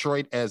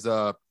Detroit as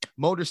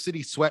Motor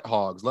City Sweat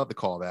Hogs. Love the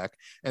callback,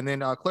 and then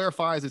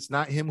clarifies it's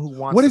not him who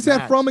wants. What is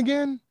that from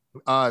again?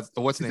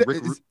 What's his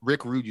name?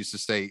 Rick Rude used to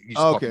say,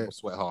 call people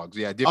sweat hogs.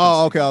 Yeah.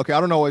 Okay. I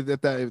don't know if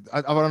that.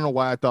 I don't know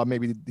why I thought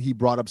maybe he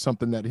brought up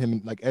something that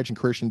him like Edge and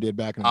Christian did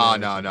back in the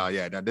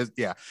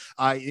day.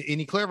 And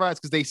he clarifies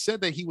because they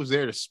said that he was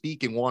there to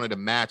speak and wanted a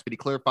match, but he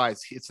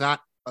clarifies it's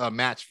not a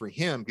match for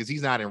him because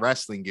he's not in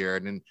wrestling gear,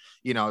 and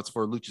it's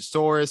for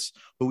Luchasaurus,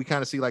 but we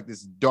kind of see like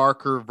this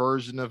darker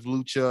version of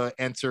Lucha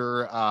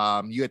enter.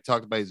 You had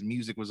talked about his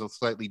music was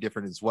slightly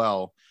different as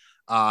well.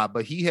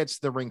 But he hits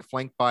the ring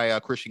flanked by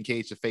Christian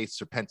Cage to face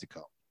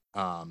Serpentico.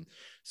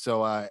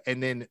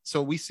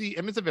 So we see,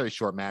 it's a very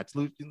short match.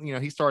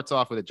 He starts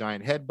off with a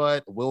giant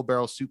headbutt, a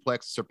wheelbarrow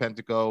suplex.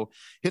 Serpentico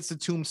hits the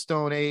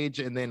Tombstone Age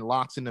and then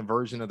locks in a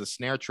version of the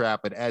snare trap,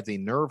 but adds a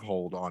nerve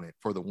hold on it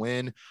for the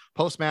win.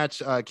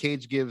 Post-match,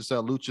 Cage gives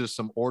Lucha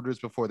some orders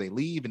before they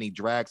leave, and he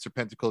drags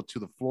Serpentico to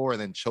the floor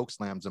and then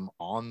chokeslams him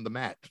on the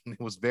mat. It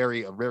was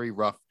a very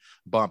rough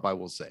bump, I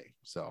will say.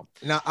 So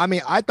now,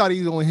 I thought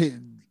he only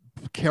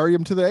carry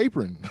him to the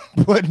apron,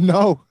 but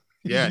no.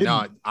 It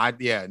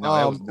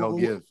was no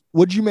give.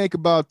 What'd you make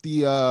about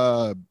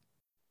the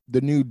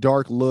new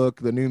dark look,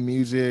 the new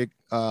music,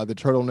 the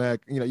turtleneck?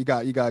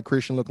 You got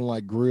Christian looking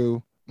like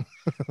Gru.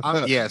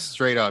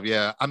 Straight up.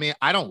 Yeah.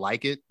 I don't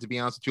like it, to be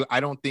honest with you. I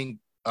don't think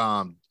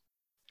I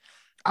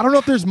don't know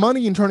if there's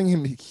money in turning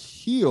him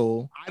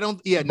heel. I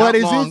don't. Yeah, but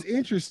it's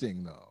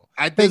interesting though.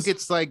 I think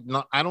it's like,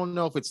 I don't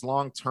know if it's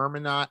long term or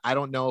not. I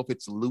don't know if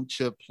it's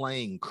Lucha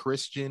playing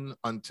Christian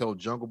until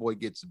Jungle Boy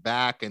gets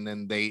back, and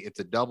then it's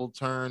a double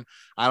turn.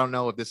 I don't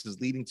know if this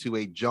is leading to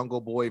a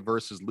Jungle Boy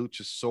versus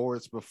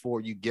Luchasaurus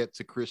before you get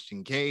to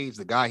Christian Cage,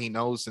 the guy he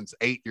knows since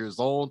 8 years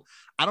old.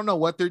 I don't know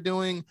what they're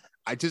doing.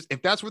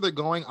 If that's where they're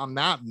going, I'm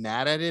not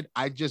mad at it.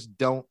 I just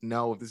don't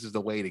know if this is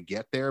the way to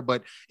get there.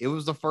 But it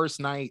was the first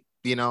night,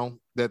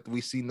 that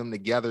we've seen them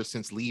together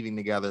since leaving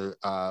together,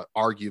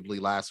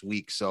 arguably last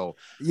week. So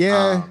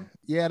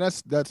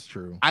that's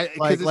true.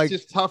 Because it's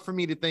just tough for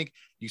me to think.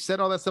 You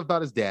said all that stuff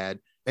about his dad,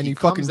 and he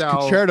fucking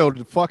concertoed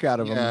the fuck out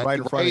of him right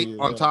in front of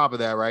you. On top of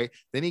that, right?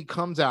 Then he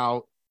comes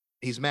out.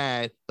 He's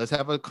mad. Let's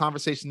have a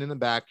conversation in the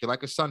back. You're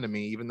like a son to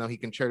me, even though he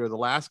concertoed the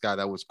last guy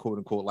that was quote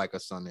unquote like a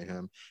son to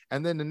him.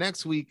 And then the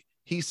next week,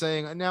 he's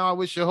saying, now I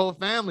wish your whole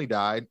family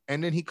died.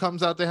 And then he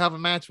comes out to have a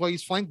match while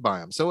he's flanked by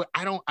him. So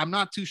I'm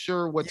not too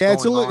sure what's going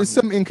on. It's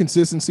some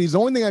inconsistencies. The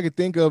only thing I could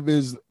think of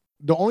is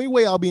the only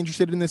way I'll be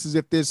interested in this is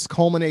if this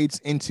culminates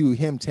into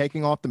him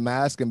taking off the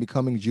mask and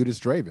becoming Judas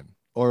Draven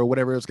or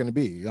whatever it's going to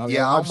be.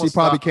 Obviously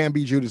probably can't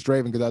be Judas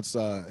Draven because that's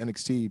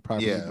NXT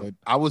probably. Yeah, but,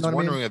 I was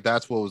wondering if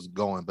that's what was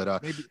going,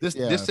 but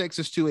this takes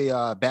us to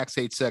a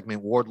backstage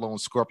segment. Wardlow and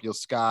Scorpio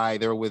Sky.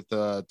 They're with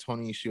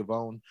Tony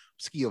Schiavone,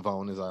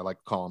 as I like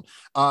to call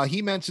him.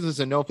 He mentions there's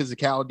a no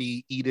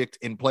physicality edict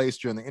in place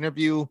during the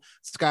interview.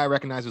 Sky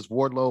recognizes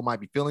Wardlow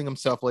might be feeling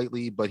himself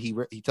lately, but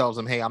he tells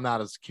him, hey, I'm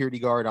not a security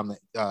guard. I'm the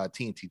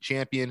TNT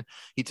champion.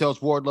 He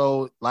tells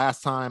Wardlow,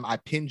 last time I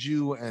pinned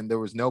you and there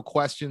was no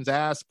questions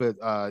asked, but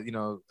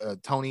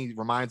Tony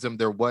reminds him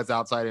there was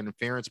outside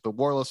interference, but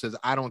Wardlow says,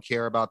 I don't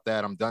care about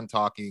that. I'm done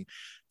talking.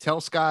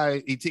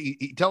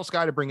 He tells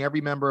Sky to bring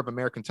every member of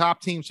American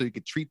Top Team so he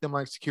could treat them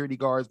like security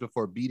guards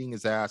before beating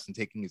his ass and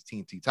taking his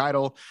TNT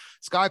title.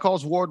 Sky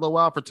calls Wardlow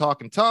out for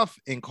talking tough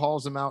and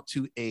calls him out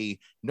to a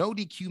no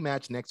DQ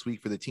match next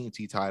week for the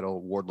TNT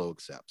title. Wardlow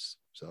accepts.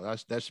 So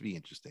that should be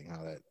interesting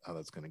how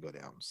that's going to go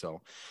down.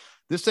 So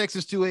this takes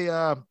us to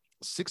a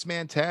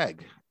 6-man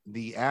tag.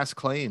 The Ass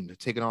Claimed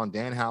taking on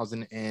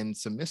Danhausen and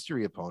some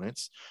mystery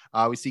opponents.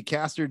 We see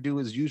Caster do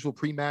his usual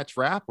pre-match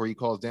rap where he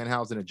calls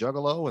Danhausen a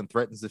juggalo and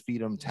threatens to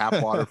feed him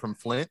tap water from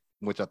Flint,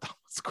 which I thought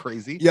was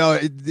crazy.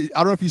 I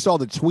don't know if you saw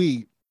the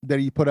tweet that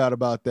he put out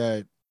about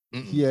that.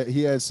 He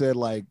had said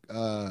like,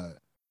 I'll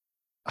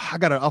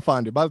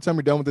find it. By the time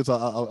we're done with this,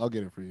 I'll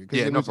get it for you.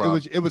 Yeah, no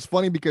problem. It was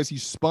funny because he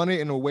spun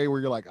it in a way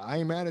where you're like, I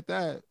ain't mad at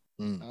that.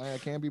 I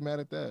can't be mad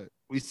at that.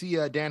 We see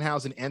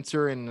Danhausen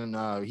enter,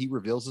 and he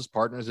reveals his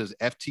partners as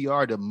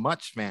FTR to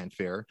much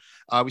fanfare.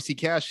 We see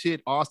Cash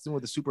hit Austin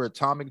with a super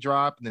atomic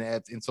drop, and then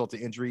adds insult to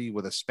injury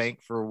with a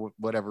spank for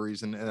whatever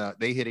reason.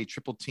 They hit a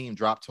triple team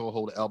drop toe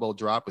hold elbow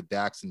drop with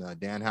Dax and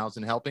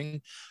Danhausen helping.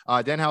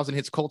 Danhausen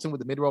hits Colton with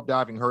the mid-rope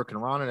diving Hurricane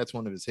Rana. That's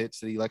one of his hits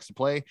that he likes to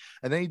play.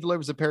 And then he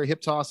delivers a pair of hip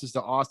tosses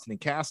to Austin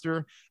and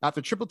Caster. After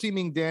triple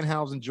teaming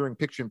Danhausen during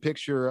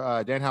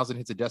picture-in-picture, Danhausen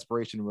hits a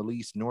desperation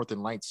release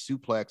Northern Lights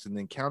suplex and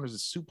then counters a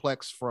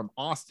suplex from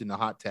Austin to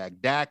hot tag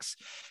Dax.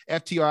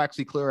 FTR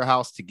actually clear a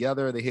house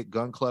together. They hit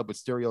Gun Club with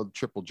stereo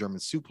triple German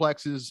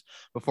suplexes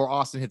before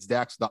Austin hits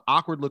Dax with the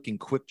awkward looking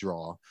quick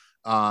draw.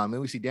 And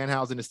we see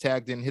Danhausen is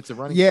tagged in, hits a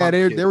running. Yeah,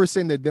 they were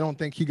saying that they don't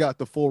think he got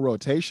the full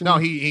rotation. No,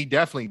 he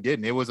definitely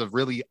didn't. It was a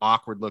really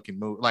awkward looking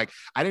move. Like,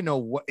 I didn't know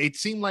what it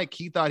seemed like.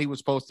 He thought he was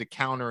supposed to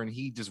counter and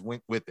he just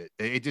went with it.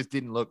 It just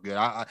didn't look good.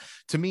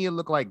 To me, it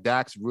looked like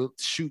Dax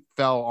shoot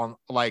fell on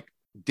like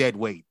dead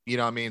weight. You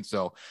know what I mean?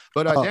 So,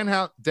 but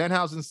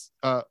Danhausen's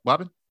what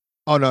happened?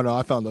 Oh no,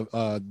 I found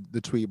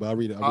the tweet, but I'll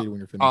read it when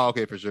you're finished. Oh,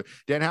 okay, for sure.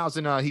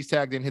 Danhausen, he's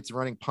tagged in, hits a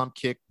running pump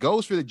kick,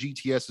 goes for the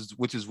GTS,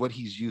 which is what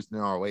he's used in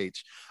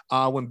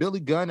ROH. When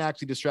Billy Gunn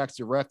actually distracts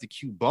the ref to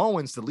cue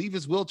Bowens to leave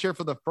his wheelchair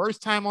for the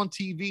first time on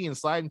TV and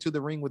slide into the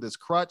ring with his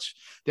crutch,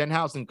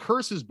 Danhausen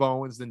curses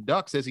Bowens, then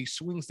ducks as he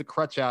swings the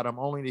crutch at him,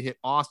 only to hit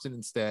Austin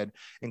instead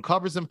and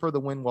covers him for the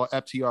win while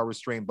FTR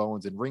restrain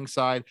Bowens in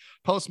ringside.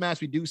 Post-match,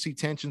 we do see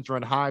tensions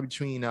run high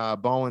between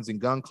Bowens and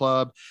Gun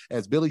Club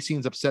as Billy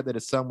seems upset that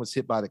his son was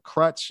hit by the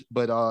crutch,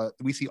 but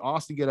we see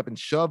Austin get up and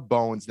shove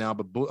Bowens now,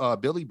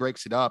 but Billy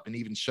breaks it up and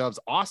even shoves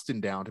Austin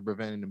down to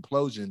prevent an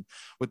implosion,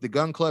 with the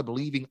Gun Club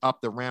leaving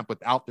up the ramp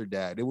without their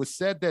dad. It was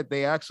said that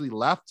they actually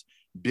left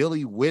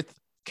Billy with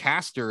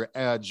Caster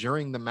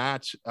during the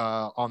match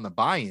on the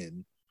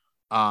buy-in.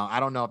 I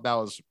don't know if that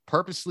was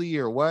purposely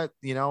or what,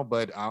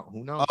 but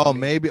who knows? Oh,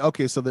 maybe.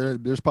 Okay, so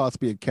there's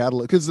possibly a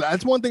catalyst, because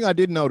that's one thing I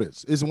did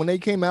notice is when they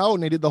came out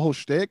and they did the whole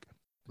shtick,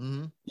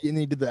 and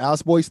they did the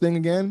Ass Boys thing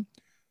again,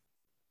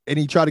 and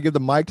he tried to give the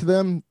mic to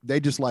them, they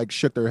just like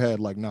shook their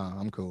head like, nah,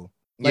 I'm cool.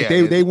 Like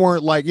they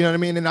weren't like, you know what I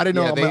mean? And I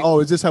didn't know, like,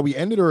 oh, is this how we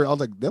ended? Or I was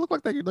like, they look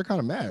like they're kind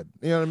of mad.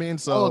 You know what I mean?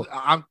 So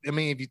I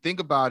mean, if you think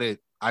about it,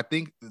 I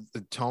think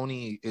the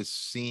Tony is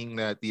seeing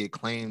that the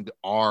Acclaimed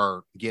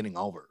are getting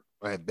over.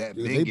 Right,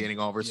 getting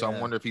over. So I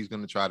wonder if he's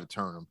going to try to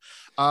turn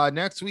them.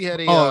 Next, we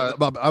had a.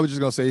 I was just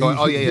going to say.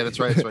 That's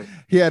right.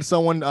 He had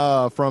someone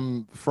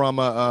from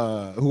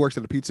who works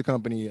at a pizza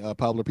company,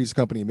 Popular Pizza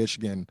Company in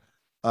Michigan,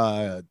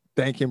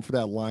 thank him for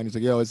that line. He's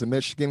like, yo, as a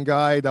Michigan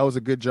guy, that was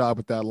a good job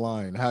with that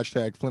line.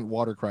 Hashtag Flint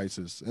water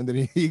crisis. And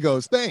then he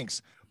goes,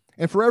 thanks.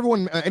 And for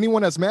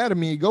anyone that's mad at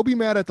me, go be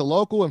mad at the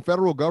local and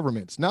federal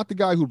governments, not the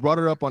guy who brought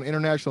it up on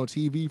international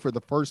TV for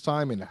the first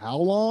time in how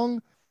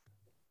long?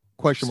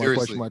 Question mark,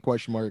 Seriously. question mark,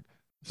 question mark.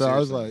 So I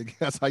was like,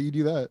 that's how you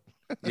do that.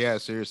 Yeah,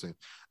 seriously.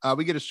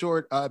 We get a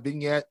short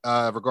vignette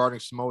regarding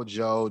Samoa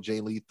Joe,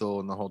 Jay Lethal,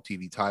 and the whole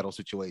TV title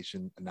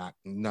situation.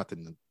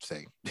 Nothing to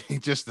say.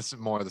 Just this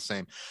more of the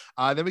same.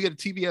 Then we get a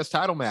TBS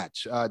title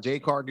match.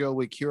 Jade Cargill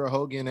with Kiera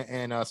Hogan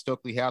and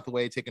Stokely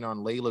Hathaway taking on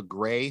Layla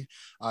Gray.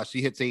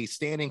 She hits a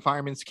standing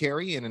fireman's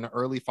carry and an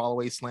early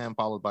fall-away slam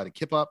followed by the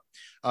kip up.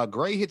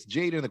 Gray hits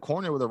Jade in the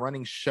corner with a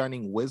running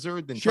shining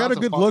wizard. Then she had a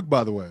good look,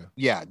 by the way.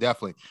 Yeah,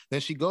 definitely.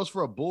 Then she goes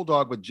for a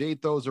bulldog, but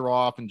Jade throws her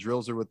off and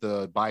drills her with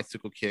the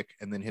bicycle kick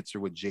and then hits her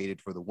with Jaded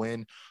for the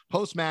win.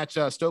 Post-match,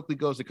 Stokely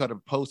goes to cut a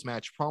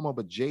post-match promo,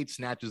 but Jade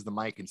snatches the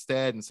mic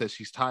instead and says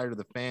she's tired of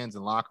the fans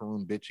in locker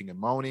room bitching and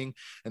moaning,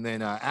 and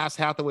then asks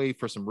Hathaway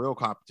for some real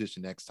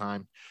competition next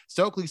time.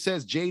 Stokely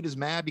says Jade is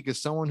mad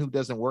because someone who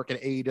doesn't work at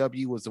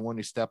AEW was the one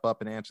to step up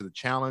and answer the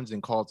challenge,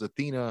 and calls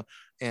Athena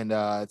and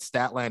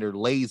Statlander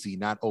lazy,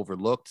 not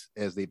overlooked,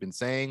 as they've been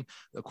saying.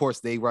 Of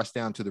course, they rush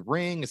down to the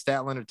ring, and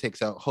Statlander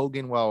takes out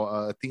Hogan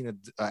while Athena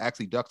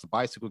actually ducks a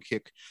bicycle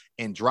kick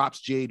and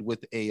drops Jade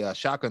with a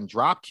shotgun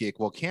drop kick,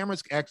 while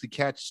cameras actually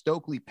catch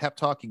Stokely pep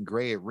talking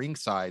Gray at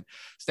ringside.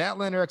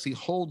 Statlander actually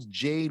holds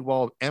Jade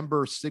while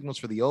Ember signals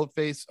for the old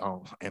face.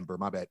 Oh, Ember,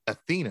 my bad.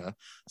 Athena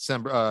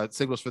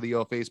signals for the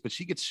old face, but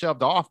she gets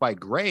shoved off by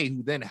Gray,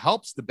 who then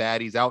helps the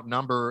baddies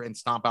outnumber and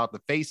stomp out the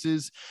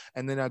faces.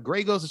 And then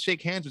Gray goes to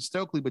shake hands with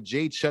Stokely, but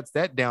Jade shuts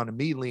that down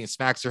immediately and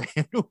smacks her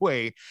hand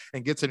away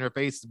and gets in her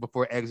face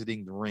before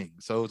exiting the ring.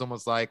 So it was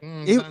almost like,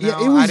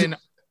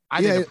 I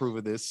didn't approve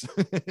of this.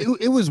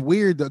 it was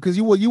weird though, because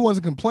you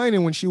wasn't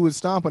complaining when she was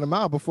stomping him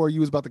out before you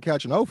was about to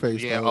catch an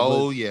O-face. Yeah.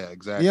 Though, Yeah,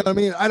 exactly. You know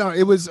what I mean?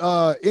 It was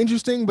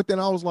interesting, but then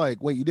I was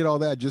like, wait, you did all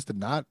that just to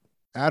not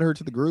add her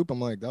to the group?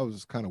 I'm like, that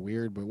was kind of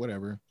weird, but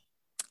whatever.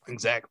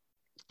 Exactly.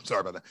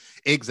 Sorry about that.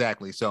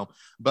 Exactly. So,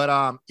 but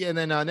yeah, and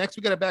then next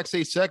we got a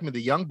backstage segment.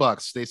 The Young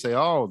Bucks, they say,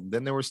 oh,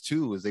 then there was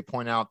two, as they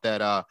point out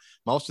that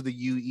most of the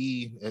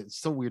UE, it's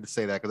so weird to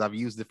say that because I've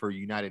used it for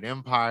United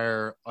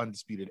Empire,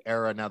 Undisputed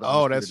Era. Now,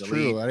 that's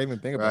true. I didn't even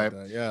think about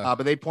that. Yeah.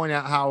 But they point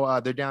out how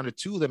they're down to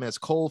two of them, as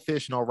Cole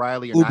Fish and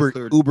O'Reilly are not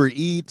cleared. Uber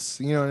Eats,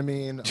 you know what I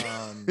mean?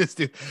 This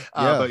dude,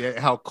 but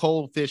how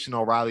Cole Fish and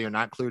O'Reilly are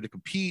not cleared to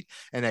compete,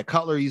 and that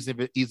Cutler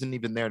isn't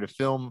even there to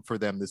film for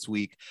them this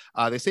week.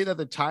 They say that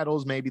the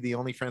titles may be the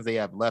only friends they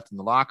have left in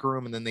the locker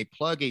room, and then they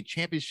plug a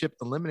championship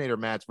eliminator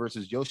match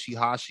versus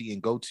Yoshihashi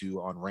and Goto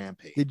on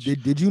Rampage.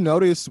 Did you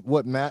notice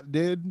what Matt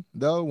did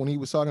though when he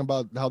was talking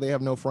about how they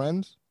have no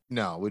friends?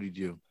 No, what did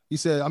you? He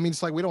said, I mean,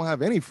 it's like we don't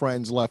have any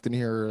friends left in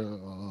here,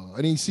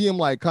 and you see him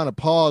like kind of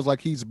pause,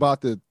 like he's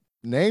about to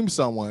name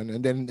someone,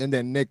 and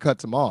then Nick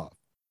cuts him off.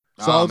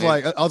 So I was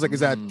like, is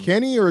that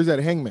Kenny or is that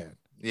Hangman?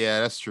 Yeah,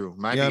 that's true.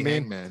 Might be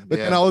Hangman. But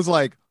then I was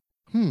like,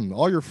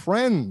 all your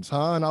friends,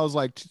 huh? And I was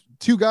like,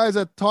 two guys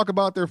that talk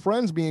about their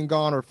friends being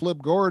gone are Flip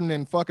Gordon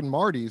and fucking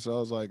Marty. So I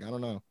was like, I don't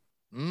know.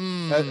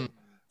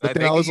 But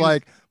then I was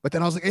like,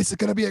 it's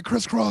gonna be a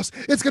crisscross.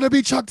 It's gonna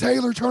be Chuck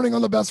Taylor turning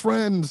on the best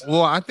friends.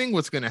 Well, I think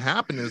what's gonna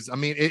happen is, I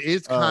mean, it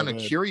is kind of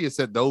curious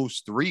that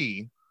those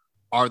three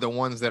are the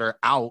ones that are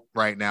out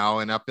right now,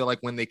 and I feel like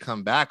when they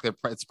come back,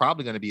 it's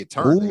probably going to be a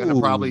turn. They're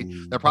probably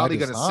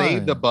going to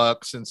save the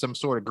Bucks in some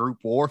sort of group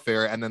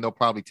warfare, and then they'll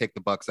probably take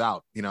the Bucks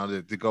out,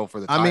 to go for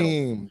the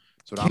title.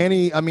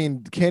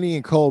 Kenny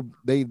and Cole,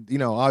 they,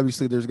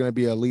 obviously there's going to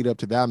be a lead up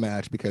to that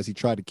match because he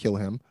tried to kill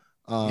him.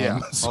 All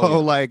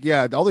they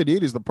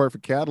need is the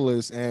perfect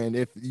catalyst, and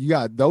if you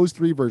got those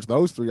three versus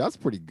those three, that's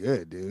pretty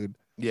good, dude.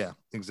 Yeah,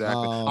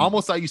 exactly.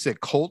 Almost like you said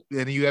Colt,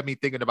 and you had me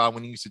thinking about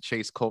when you used to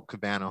chase Colt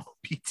Cabana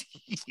PT.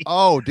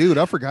 Oh, dude,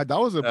 I forgot. That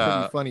was a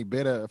pretty funny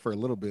bit for a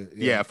little bit.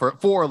 Yeah, for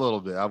a little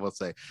bit, I will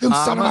say. You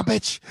son of a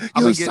bitch.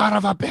 You son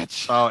of a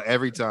bitch. Oh,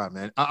 every time,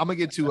 man. I'm going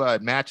to get to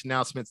match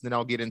announcements, and then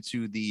I'll get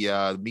into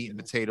the meat and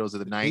potatoes of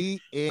the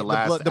night. The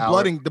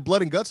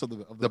blood and guts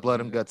of the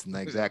blood and guts.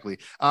 Exactly.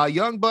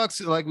 Young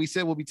Bucks, like we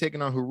said, will be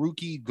taking on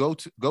Haruki,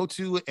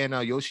 Goto, and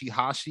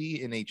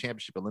Yoshihashi in a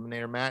championship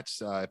eliminator match.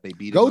 If they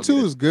beat Goto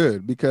is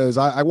good. Because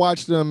I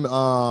watched him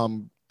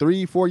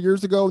 3-4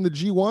 years ago in the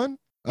G1.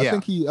 I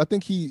think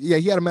he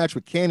had a match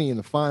with Kenny in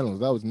the finals.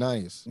 That was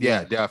nice.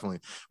 Yeah, definitely.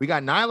 We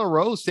got Nyla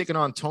Rose taking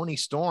on Toni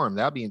Storm.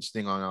 That'll be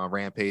interesting on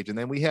Rampage. And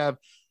then we have,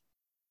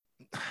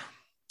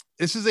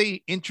 this is a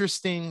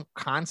interesting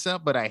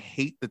concept, but I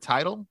hate the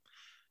title,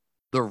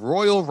 the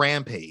Royal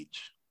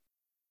Rampage.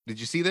 Did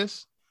you see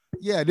this?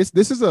 Yeah,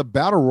 this is a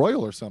battle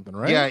royal or something,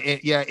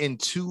 right? Yeah, in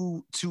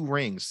two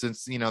rings,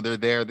 since they're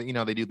there.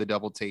 They do the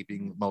double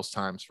taping most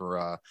times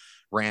for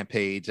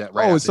Rampage.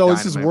 So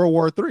this is World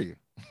War III.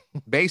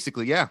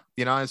 Basically, yeah.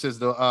 It says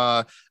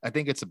I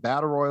think it's a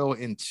battle royal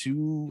in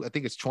two. I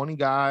think it's 20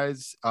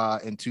 guys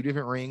in two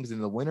different rings,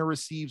 and the winner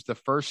receives the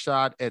first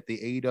shot at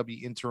the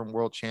AEW Interim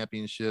World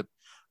Championship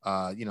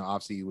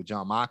Obviously with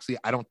John Moxley.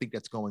 I don't think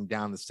that's going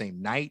down the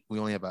same night. We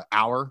only have an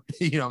hour,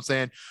 you know what I'm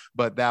saying?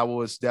 But that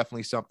was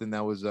definitely something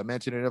that was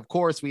mentioned. And of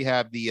course, we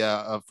have the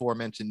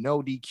aforementioned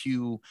no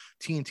DQ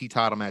TNT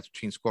title match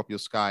between Scorpio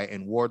Sky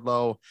and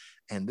Wardlow.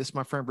 And this,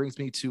 my friend, brings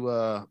me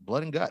to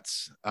blood and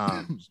guts.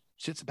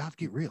 Shit's about to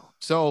get real.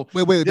 So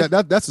wait,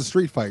 that's a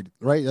street fight,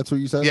 right? That's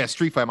what you said? Yeah,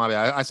 street fight. My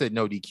bad. I said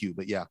no DQ,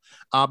 but yeah.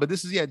 But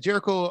this is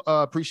Jericho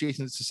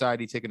Appreciation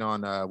Society taking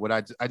on what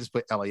I just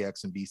put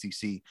LAX and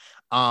BCC.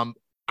 I'm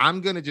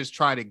gonna just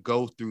try to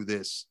go through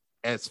this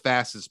as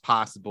fast as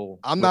possible.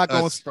 I'm not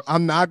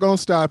gonna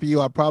stop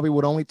you. I probably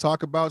would only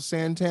talk about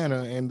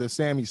Santana and the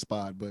Sammy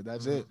spot, but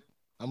that's it.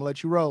 I'm gonna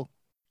let you roll.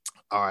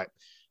 All right,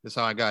 that's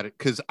how I got it.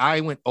 Because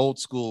I went old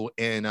school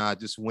and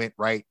just went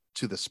right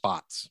to the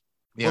spots.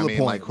 You know what I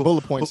mean? Like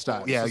bullet point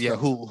style. Yeah.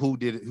 Who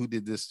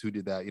did this? Who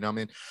did that? You know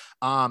what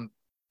I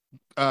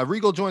mean?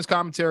 Regal joins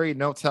commentary.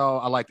 Notes how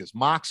I like this.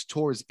 Mox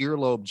tore his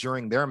earlobe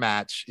during their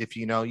match. If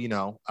you know, in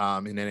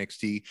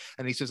NXT.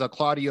 And he says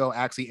Claudio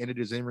actually ended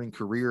his in-ring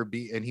career,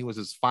 and he was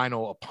his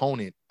final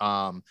opponent.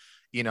 I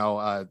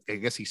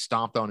guess he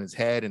stomped on his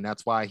head, and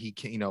that's why he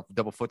can't,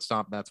 double foot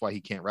stomp. That's why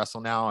he can't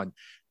wrestle now. And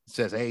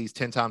says, hey, he's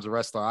 10 times the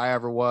wrestler I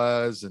ever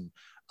was. And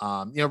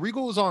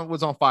Regal was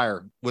on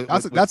fire.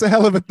 That's a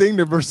hell of a thing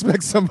to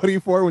respect somebody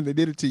for when they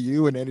did it to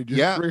you and ended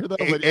your career. Though.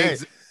 But,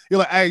 you're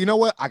like, hey, you know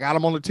what? I got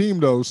him on the team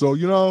though, so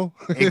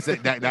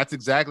that's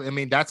exactly. I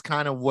mean, that's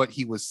kind of what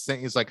he was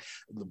saying. It's like,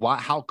 why?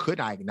 How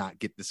could I not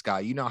get this guy?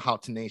 You know how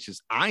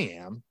tenacious I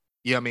am.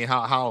 Yeah, I mean,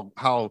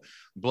 how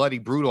bloody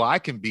brutal I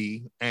can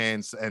be,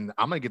 and I'm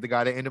gonna get the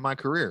guy to end of my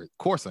career. Of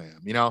course I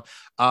am.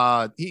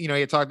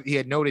 He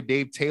had noted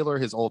Dave Taylor,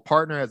 his old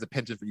partner, as a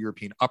penchant for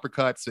European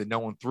uppercuts, and no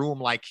one threw him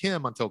like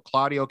him until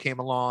Claudio came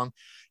along.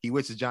 He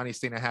wishes Johnny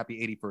Cena a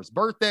happy 81st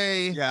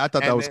birthday. Yeah, I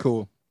thought that was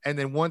cool. And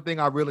then one thing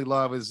I really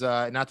love is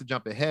not to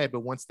jump ahead,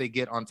 but once they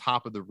get on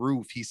top of the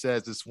roof, he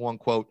says this one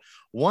quote,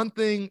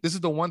 this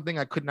is the one thing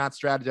I could not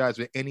strategize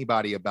with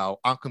anybody about.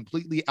 I'm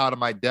completely out of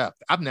my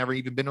depth. I've never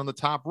even been on the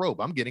top rope.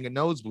 I'm getting a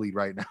nosebleed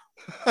right now.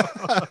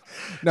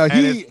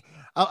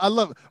 I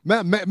love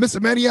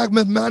Mr. Maniac,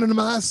 Man in the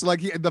Mask.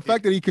 Like the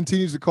fact that he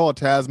continues to call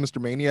Taz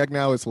Mr. Maniac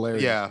now is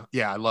hilarious.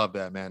 Yeah, I love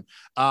that, man.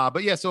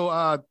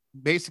 So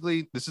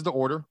basically, this is the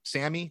order: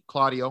 Sammy,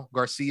 Claudio,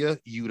 Garcia,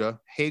 Yuta,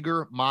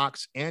 Hager,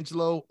 Mox,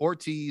 Angelo,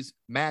 Ortiz,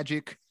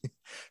 Magic,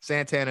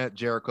 Santana,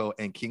 Jericho,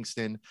 and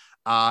Kingston.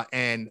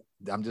 And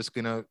I'm just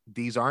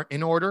these aren't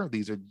in order.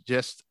 These are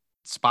just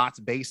spots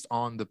based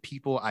on the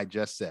people I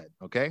just said.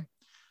 Okay.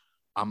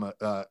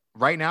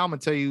 Right now, I'm gonna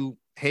tell you,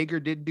 Hager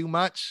didn't do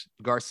much.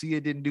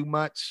 Garcia didn't do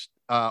much.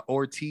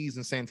 Ortiz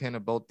and Santana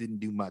both didn't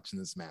do much in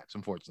this match,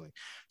 unfortunately.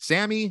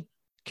 Sammy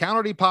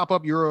countered a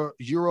pop-up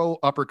Euro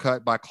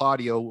uppercut by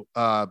Claudio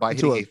by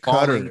hitting a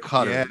falling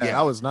cutter. Yeah,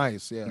 that was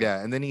nice.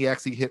 Yeah, and then he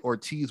actually hit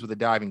Ortiz with a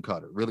diving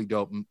cutter. Really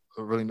dope.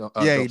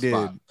 He did.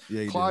 Spot.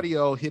 Yeah,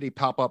 Claudio hit a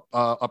pop-up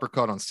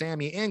uppercut on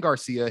Sammy, and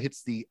Garcia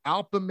hits the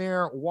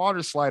Alpamare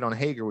water slide on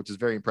Hager, which is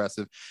very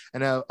impressive.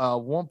 And at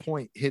one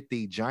point hit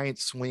the giant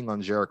swing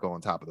on Jericho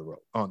on top of the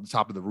rope, on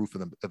top of the roof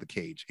of the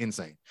cage.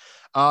 Insane.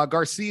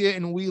 Garcia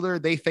and Wheeler,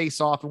 they face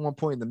off at one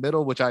point in the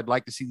middle, which I'd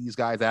like to see these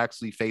guys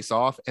actually face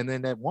off. And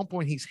then at one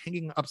point he's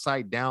hanging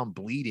upside down,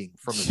 bleeding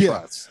from his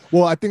truss.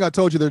 Well, I think I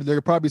told you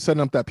they're probably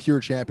setting up that pure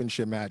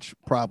championship match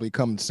probably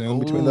coming soon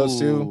between those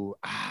two.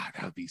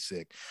 That would be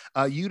sick.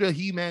 Yuta,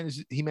 he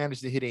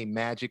managed to hit a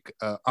magic.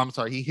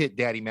 He hit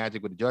Daddy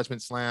Magic with a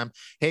Judgment Slam.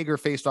 Hager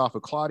faced off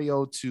with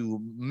Claudio to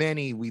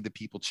many We the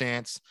People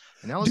chants.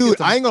 And I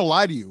ain't gonna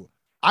lie to you.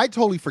 I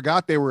totally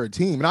forgot they were a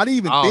team, and I didn't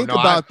even think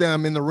about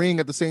them in the ring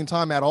at the same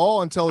time at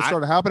all until it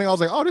started happening. I was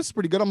like, oh, this is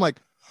pretty good. I'm like,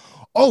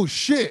 oh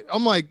shit.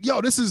 I'm like,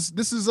 yo, this is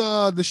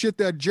the shit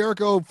that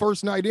Jericho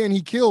first night in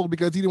he killed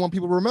because he didn't want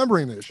people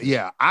remembering this shit.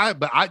 Yeah,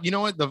 you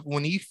know what?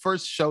 When he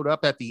first showed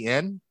up at the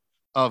end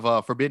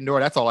of Forbidden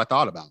Door, that's all I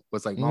thought about.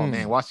 Was like, oh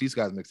man, watch these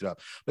guys mix it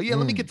up. But yeah,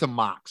 let me get to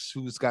Mox,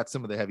 who's got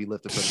some of the heavy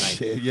lifting for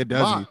the night. Yeah,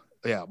 does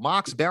he? Yeah,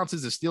 Mox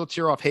bounces a steel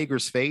chair off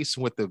Hager's face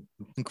with the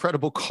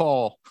incredible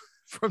call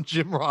from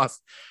Jim Ross.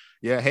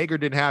 Yeah, Hager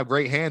didn't have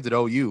great hands at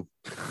OU.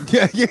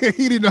 Yeah, he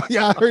didn't know.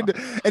 Yeah, I heard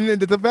that. And then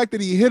the fact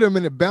that he hit him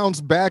and it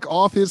bounced back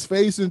off his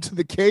face into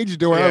the cage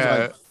door, I was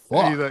like,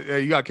 fuck.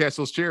 You got to catch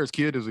those chairs,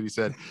 kid, is what he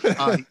said.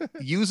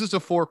 He uses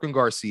a fork on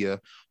Garcia,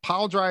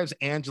 pile drives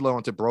Angelo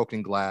into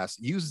broken glass,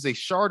 uses a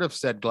shard of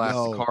said glass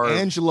to carve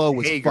Angelo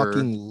was Hager.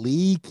 Fucking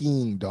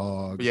leaking,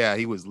 dog. Yeah,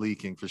 he was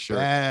leaking for sure.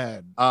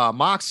 Bad.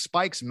 Mox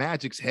spikes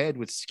Magic's head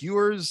with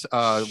skewers,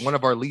 one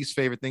of our least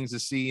favorite things to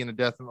see in a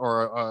death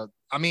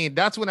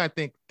that's when I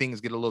think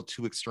things get a little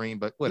too extreme,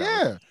 but whatever.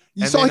 Yeah.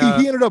 You saw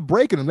he ended up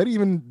breaking them. They didn't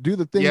even do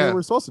the thing they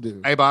were supposed to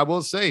do. Hey, but I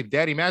will say,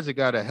 Daddy Magic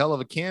got a hell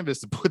of a canvas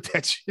to put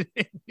that shit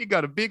in. He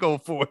got a big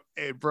old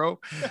forehead, bro.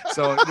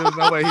 So there's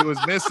no way he was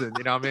missing.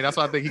 You know what I mean? That's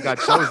why I think he got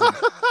chosen.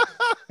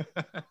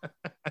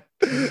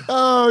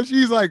 Oh,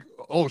 she's like,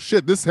 oh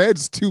shit, this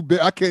head's too big.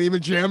 I can't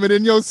even jam it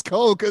in your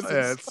skull because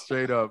Yeah, it's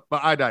straight up.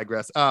 But I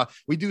digress.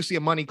 We do see a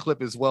money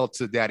clip as well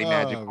to Daddy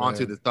Magic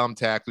onto the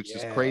thumbtack, which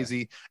is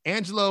crazy.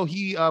 Angelo,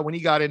 he when he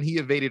got in, he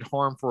evaded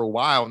harm for a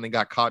while and then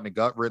got caught in a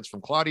gut rinse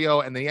from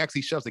Claudio, and then he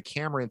actually shoves the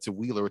camera into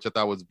Wheeler, which I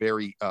thought was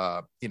very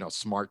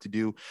smart to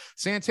do.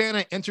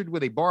 Santana entered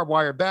with a barbed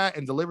wire bat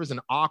and delivers an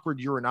awkward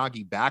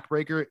Uranagi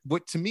backbreaker.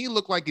 What to me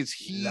looked like is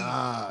he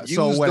used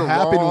so what the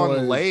happened wrong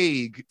was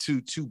leg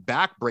to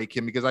backbreak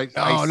him because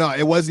no,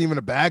 it wasn't even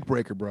a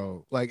backbreaker,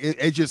 bro. Like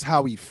it's just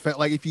how he felt.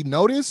 Like if you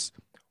notice,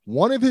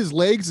 one of his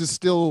legs is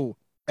still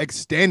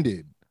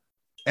extended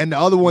and the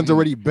other one's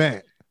already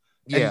bent.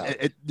 Yeah,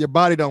 and your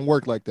body don't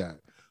work like that.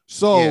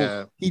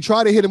 So he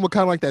tried to hit him with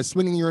kind of like that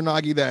swinging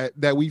Uranagi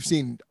that we've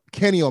seen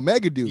Kenny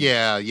Omega do.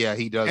 Yeah,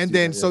 he does. And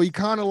then so he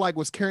kind of like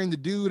was carrying the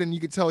dude, and you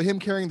could tell him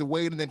carrying the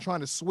weight and then trying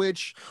to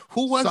switch.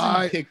 Who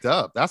wasn't picked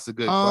up? That's a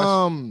good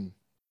question.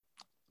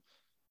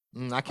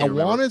 I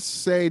want to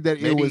say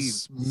that maybe it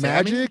was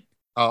Magic. Sammy?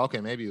 Oh,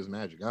 okay, maybe it was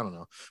Magic. I don't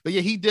know, but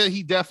yeah, he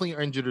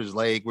definitely injured his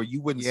leg where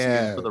you wouldn't see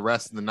him for the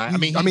rest of the night.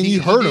 He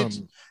hurt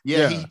him.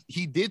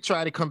 He did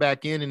try to come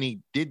back in, and he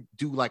did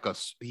do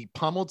he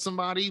pummeled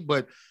somebody,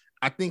 but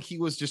I think he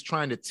was just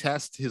trying to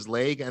test his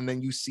leg, and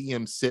then you see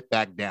him sit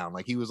back down,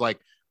 like he was like,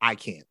 I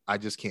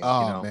just can't.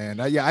 Oh man,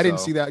 I didn't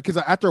see that because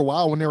after a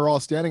while when they were all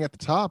standing at the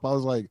top, I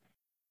was like,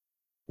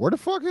 where the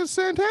fuck is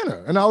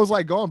Santana? And I was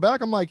like going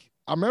back, I'm like,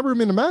 I remember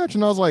him in the match,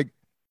 and I was like,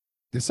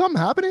 did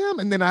something happen to him?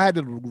 And then I had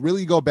to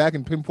really go back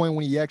and pinpoint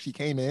when he actually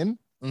came in.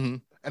 Mm-hmm.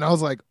 And I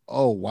was like,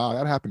 oh, wow,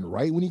 that happened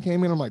right when he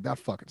came in. I'm like, that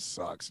fucking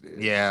sucks,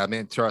 dude. Yeah,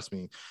 man, trust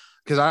me.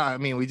 Because I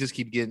mean, we just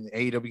keep getting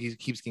AEW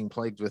keeps getting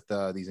plagued with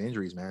these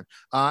injuries, man.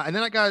 And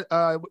then I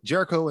got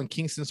Jericho and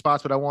Kingston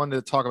spots, but I wanted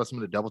to talk about some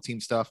of the double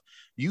team stuff.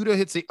 Yuta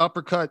hits the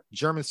uppercut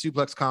German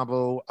suplex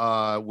combo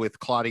with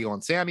Claudio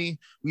and Sammy.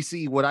 We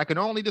see what I can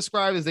only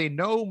describe as a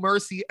No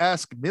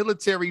Mercy-esque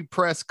military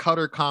press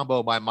cutter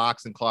combo by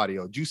Mox and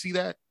Claudio. Did you see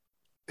that?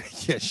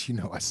 Yes,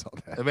 I saw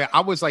that. I mean, I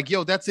was like,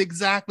 yo, that's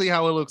exactly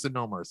how it looks in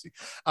No Mercy.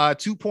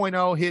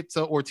 2.0 hits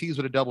Ortiz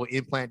with a double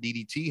implant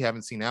DDT.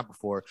 Haven't seen that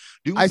before.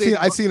 I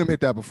seen him hit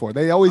that before.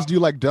 They always do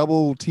like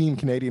double team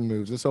Canadian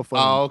moves. It's so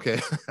funny. Oh, okay.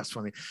 That's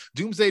funny.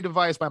 Doomsday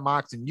device by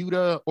Mox and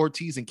Yuta.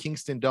 Ortiz and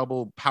Kingston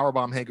double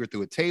powerbomb Hager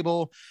through a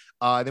table.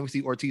 Then we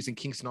see Ortiz and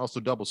Kingston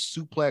also double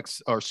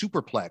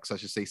superplex, I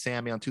should say,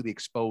 Sammy onto the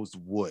exposed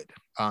wood.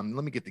 Let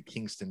me get to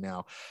Kingston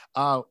now.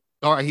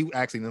 All right,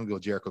 let me go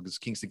Jericho because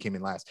Kingston came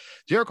in last.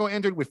 Jericho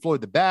entered with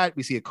Floyd the Bat.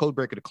 We see a code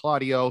breaker to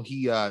Claudio.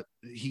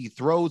 He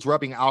throws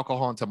rubbing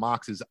alcohol into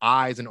Mox's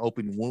eyes, an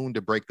open wound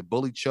to break the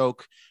bully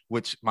choke,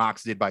 which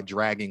Mox did by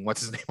dragging what's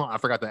his name? I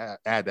forgot to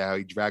add that how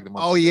he dragged him.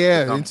 Oh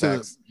yeah,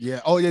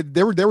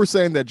 They were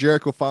saying that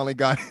Jericho finally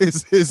got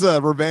his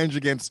revenge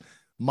against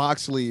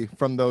Moxley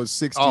from those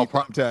 60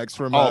 contacts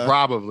from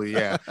probably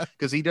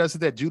because he does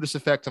that Judas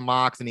effect to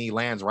Mox and he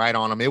lands right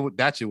on him.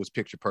 That shit was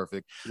picture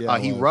perfect.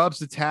 He rubs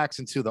the tacks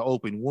into the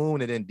open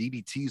wound and then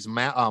DDTs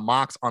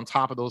Mox on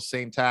top of those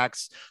same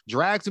tacks,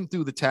 drags him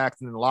through the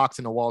tacks and then locks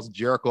in the walls of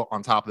Jericho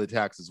on top of the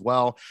tacks as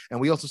well. And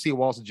we also see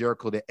walls of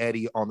Jericho to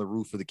Eddie on the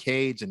roof of the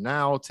cage. And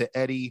now to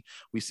Eddie,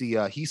 we see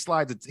he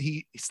slid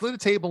a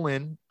table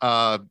in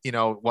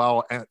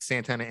while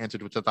Santana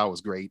entered, which I thought was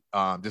great.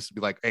 Just to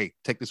be like, hey,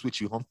 take this with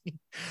you, homie.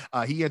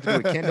 He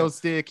entered with a kendo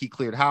stick. He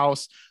cleared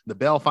house. The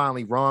bell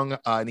finally rung,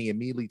 and he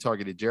immediately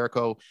targeted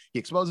Jericho. He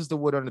exposes the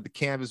wood under the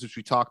canvas, which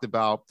we talked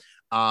about.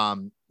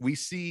 We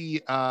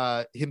see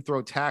him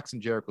throw tacks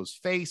in Jericho's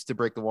face to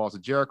break the walls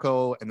of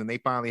Jericho, and then they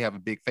finally have a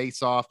big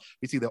face-off.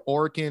 We see the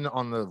Oracle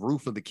on the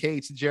roof of the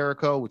cage to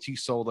Jericho, which he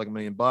sold like $1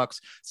 million.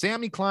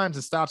 Sammy climbs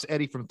and stops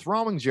Eddie from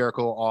throwing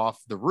Jericho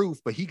off the roof,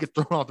 but he gets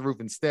thrown off the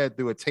roof instead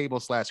through a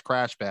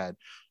table/crash pad.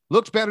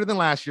 Looks better than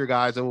last year,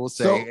 guys, I will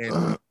say.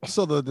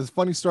 So the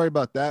funny story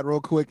about that real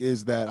quick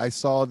is that I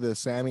saw the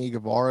Sammy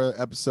Guevara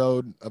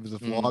episode of the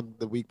vlog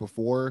the week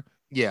before.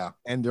 Yeah.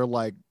 And they're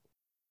like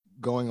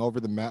going over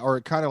the match or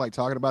kind of like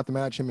talking about the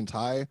match, him and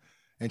Ty.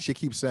 And she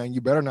keeps saying,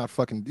 you better not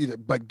fucking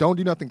don't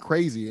do nothing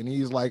crazy. And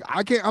he's like,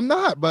 I'm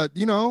not. But,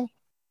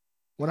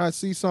 when I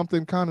see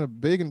something kind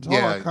of big and tall,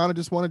 I kind of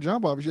just want to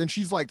jump off. And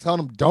she's like telling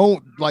him,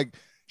 don't like.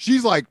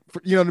 She's like,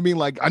 you know what I mean?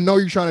 Like, I know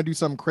you're trying to do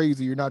something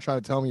crazy. You're not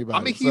trying to tell me about it.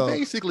 I mean, he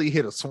basically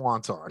hit a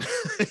swanton.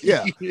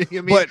 Yeah.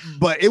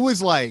 But it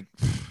was like,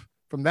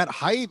 from that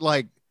height,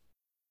 like,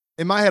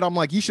 in my head, I'm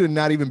like, he should have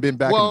not even been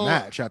back in the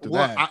match after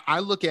that. I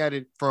look at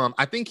it from,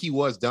 I think he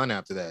was done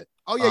after that.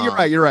 Oh, yeah,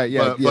 you're right.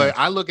 Yeah. But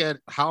I look at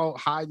how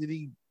high did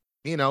he,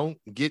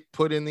 get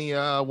put in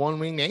the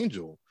one-winged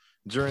angel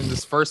during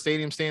this first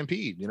Stadium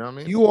Stampede. You know what I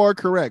mean? You are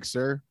correct,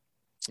 sir.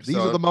 These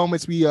are the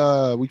moments we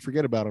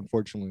forget about,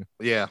 unfortunately.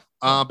 Yeah.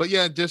 But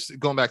yeah, just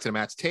going back to the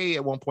match, Tay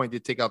at one point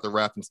did take out the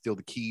ref and steal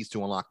the keys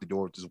to unlock the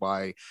door, which is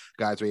why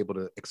guys are able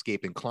to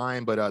escape and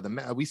climb.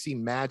 But we see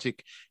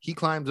Magic. He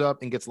climbs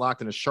up and gets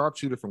locked in a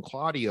sharpshooter from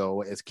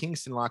Claudio as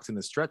Kingston locks in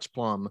the stretch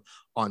plum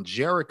on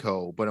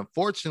Jericho. But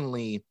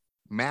unfortunately,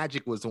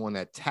 Magic was the one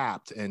that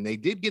tapped, and they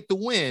did get the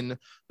win.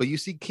 But you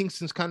see,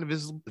 Kingston's kind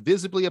of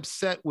visibly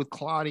upset with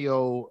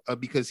Claudio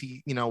because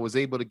he, was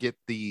able to get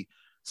the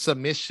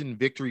submission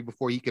victory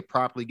before he could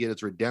properly get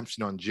his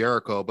redemption on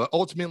Jericho. But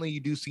ultimately, you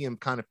do see him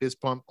kind of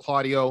fist bump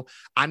Claudio.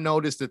 I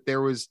noticed that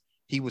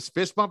he was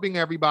fist bumping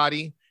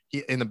everybody.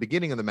 In the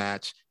beginning of the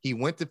match, he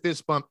went to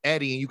fist bump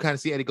Eddie, and you kind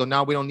of see Eddie go,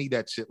 "No, we don't need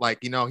that shit." Like,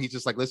 he's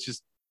just like, let's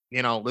just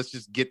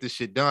get this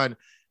shit done.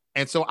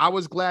 And so I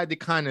was glad to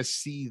kind of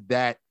see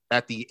that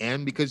at the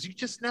end, because you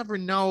just never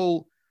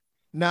know.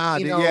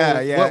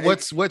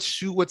 What's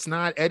shoot, what's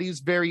not. Eddie's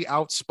very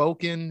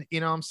outspoken, you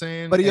know what I'm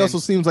saying? But he also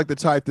seems like the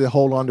type to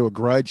hold on to a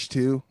grudge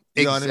too.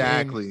 You know what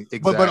I mean? Exactly.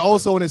 But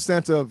also in a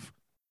sense of,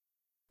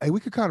 hey, we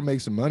could kind of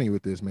make some money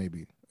with this,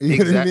 maybe. You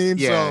know what I mean?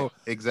 Yeah,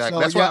 exactly.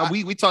 That's why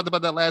we talked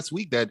about that last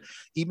week, that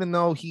even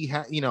though he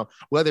had,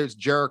 whether it's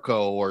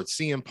Jericho or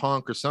CM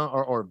Punk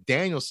or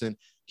Danielson,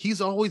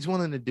 he's always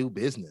willing to do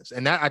business.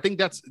 And I think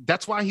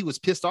that's why he was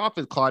pissed off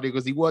at Claudio,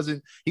 because he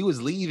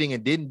was leaving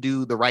and didn't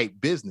do the right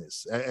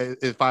business.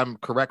 If I'm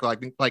correct,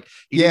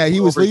 he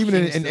was leaving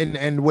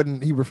and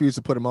wouldn't, he refused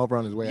to put him over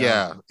on his way out.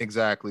 Yeah,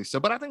 exactly.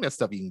 So, but I think that's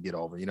stuff you can get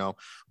over,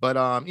 but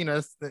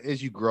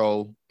as you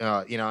grow,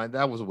 and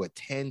that was what,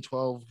 10,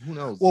 12, who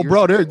knows? Well,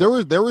 bro,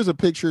 there was a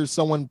picture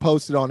someone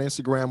posted on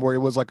Instagram where it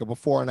was like a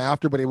before and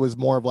after, but it was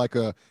more of like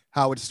a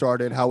how it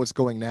started, how it's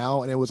going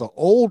now. And it was an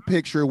old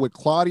picture with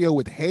Claudio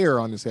with hair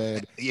on his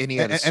head. And he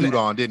had a suit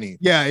on, didn't he?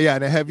 Yeah,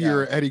 and a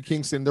heavier Eddie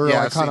Kingston. They're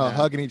like kind of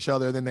hugging each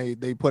other. Then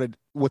they put it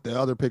with the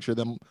other picture,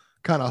 them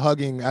kind of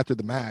hugging after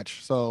the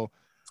match. So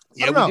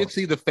we did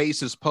see the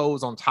faces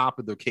pose on top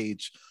of the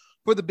cage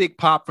for the big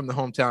pop from the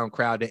hometown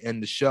crowd to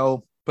end the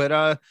show.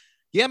 But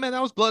yeah, man,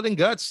 that was Blood and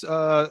Guts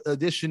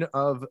edition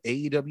of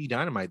AEW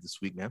Dynamite this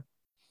week, man.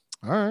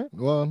 All right.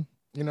 Well,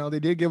 they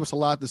did give us a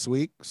lot this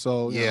week.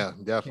 So yeah,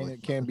 definitely.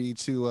 It can't be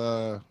too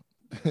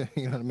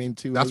you know what I mean?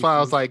 That's why I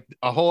was like,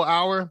 a whole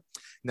hour.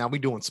 Now we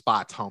doing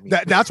spots, homie.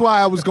 That's why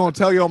I was going to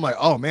tell you. I'm like,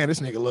 oh man, this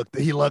nigga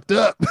looked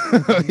up.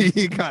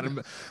 He kind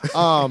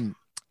of.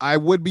 I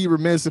would be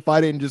remiss if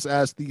I didn't just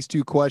ask these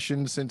two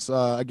questions, since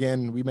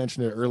again, we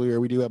mentioned it earlier.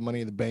 We do have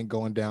Money in the Bank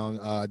going down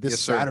this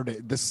Saturday.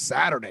 This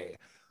Saturday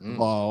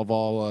of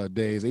all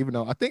days. Even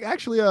though I think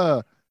actually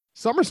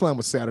SummerSlam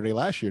was Saturday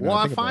last year. Well,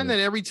 I find that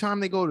every time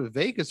they go to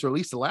Vegas, or at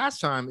least the last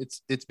time,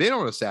 it's been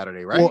on a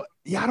Saturday, right? Well,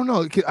 yeah, I don't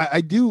know.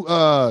 I do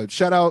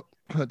shout out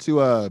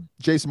to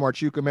Jason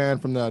Marchuka, man,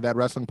 from that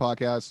wrestling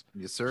podcast.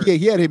 Yes, sir. Yeah,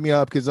 he had hit me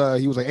up because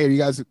he was like, "Hey, are you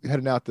guys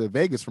heading out to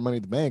Vegas for Money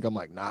in the Bank?" I'm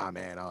like, "Nah,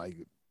 man."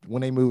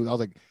 When they moved, I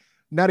was like,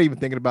 not even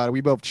thinking about it.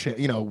 We both, I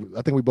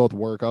think we both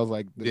work. I was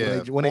like, when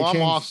they changed,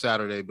 I'm off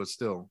Saturday, but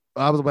still.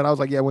 I was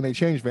like, yeah, when they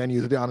changed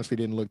venues, it honestly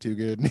didn't look too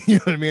good. You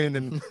know what I mean?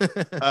 And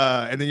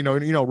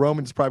then,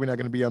 Roman's probably not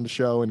going to be on the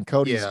show, and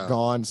Cody's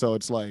gone, so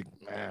it's like,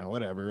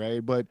 whatever,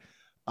 right? But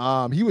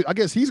I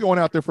guess he's going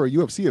out there for a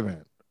UFC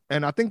event,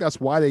 and I think that's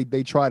why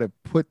they try to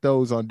put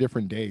those on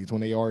different days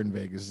when they are in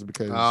Vegas, is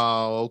because.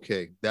 Oh,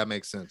 okay, that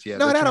makes sense. Yeah,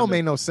 no, that don't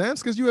make no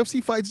sense, because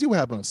UFC fights do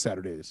happen on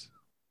Saturdays.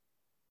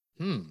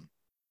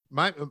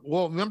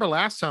 Remember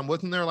last time,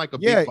 wasn't there like a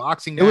big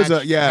boxing match?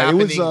 It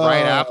was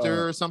right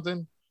after or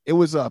something. It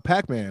was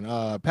Pac-Man,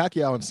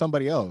 Pacquiao, and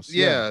somebody else.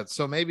 Yeah,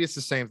 so maybe it's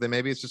the same thing.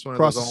 Maybe it's just one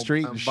across of those the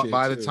street.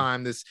 By the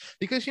time this,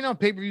 because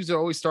pay-per-views are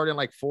always starting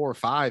like 4 or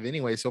 5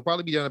 anyway, so it'll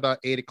probably be done about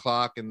 8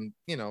 o'clock, and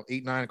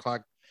 8, 9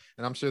 o'clock,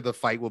 and I'm sure the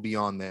fight will be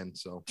on then,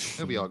 so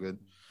it'll be all good.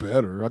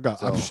 Better,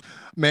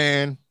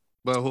 man.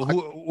 But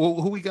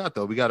who we got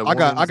though? We got I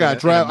got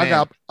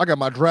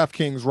my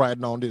DraftKings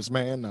riding on this,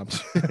 man.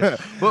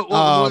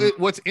 But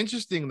what's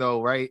interesting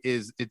though, right,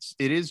 is it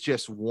is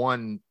just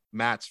one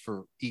match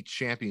for each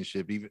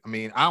championship. I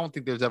mean, I don't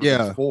think there's ever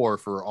been 4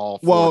 for all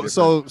 4. Well,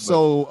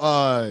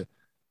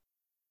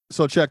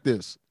 so check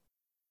this.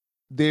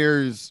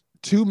 There's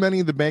too many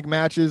of the bank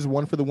matches,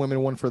 one for the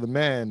women, one for the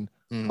men.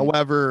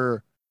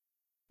 However,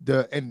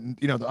 the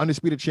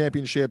undisputed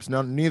championships,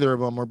 neither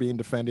of them are being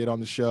defended on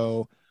the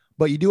show.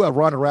 But you do have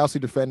Ronda Rousey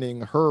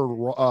defending her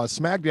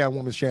SmackDown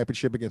Women's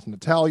Championship against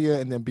Natalya,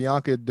 and then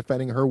Bianca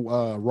defending her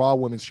Raw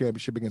Women's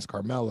Championship against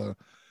Carmella.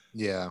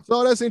 Yeah.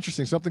 So that's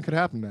interesting. Something could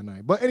happen that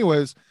night. But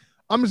anyways,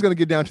 I'm just going to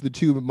get down to the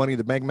 2 Money in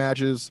the Bank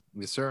matches.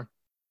 Yes, sir.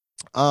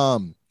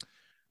 The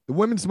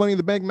women's Money in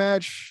the Bank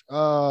match,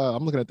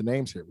 I'm looking at the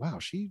names here. Wow,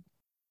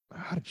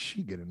 how did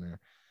she get in there?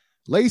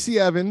 Lacey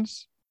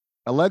Evans,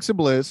 Alexa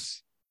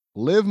Bliss,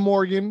 Liv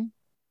Morgan,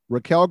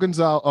 Raquel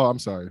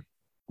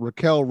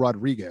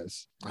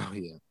Rodriguez. Oh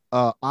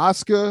yeah.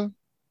 Asuka,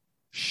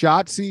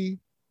 Shotzi,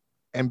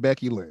 and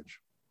Becky Lynch.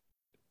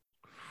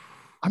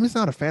 I'm just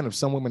not a fan of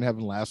some women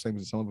having last names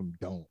and some of them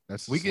don't.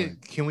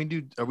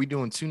 Are we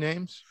doing 2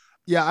 names?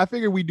 Yeah, I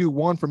figured we do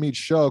one from each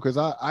show, because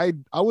I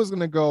was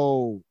gonna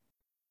go.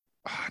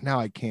 Now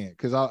I can't,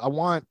 because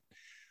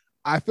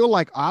I feel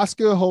like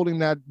Asuka holding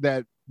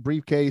that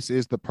briefcase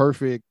is the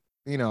perfect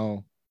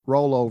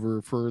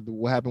rollover for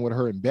what happened with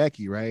her and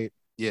Becky, right?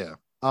 Yeah.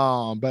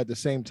 But at the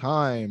same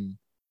time,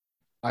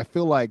 I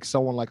feel like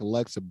someone like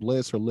Alexa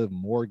Bliss or Liv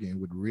Morgan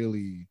would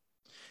really.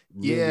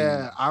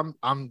 Yeah,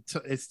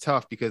 it's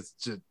tough because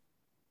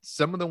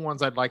some of the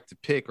ones I'd like to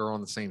pick are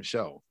on the same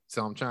show.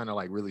 So I'm trying to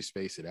like really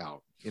space it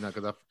out, you know,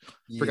 because I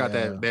forgot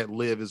that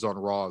Liv is on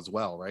Raw as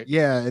well, right?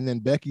 Yeah, and then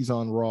Becky's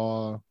on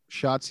Raw,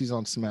 Shotzi's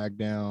on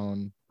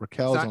SmackDown,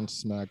 Raquel's on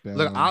SmackDown.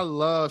 Look, I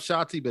love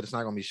Shotzi, but it's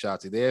not gonna be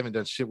Shotzi. They haven't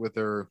done shit with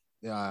her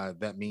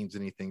that means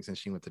anything since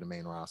she went to the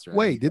main roster.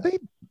 Wait, did they?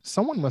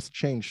 Someone must have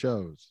changed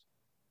shows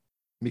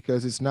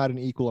because it's not an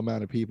equal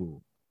amount of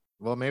people.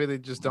 Well, maybe they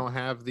just don't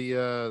have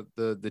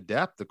the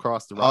depth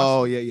across the roster.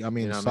 Oh yeah, I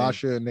mean, you know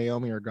Sasha and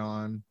Naomi are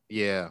gone.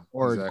 Yeah,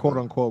 or exactly. quote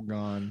unquote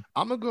gone.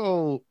 I'm gonna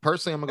go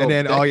personally. And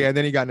then Becky. And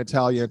then you got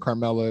Natalya and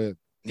Carmella in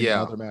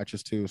yeah, other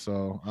matches too.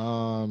 So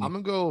I'm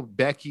gonna go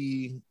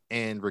Becky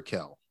and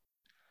Raquel.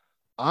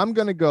 I'm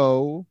gonna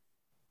go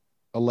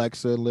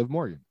Alexa and Liv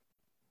Morgan.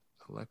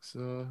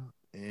 Alexa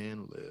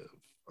and Liv.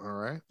 All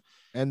right.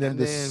 And then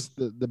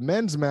the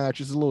men's match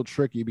is a little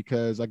tricky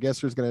because I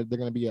guess they're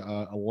gonna be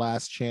a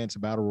last chance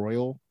battle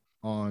royal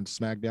on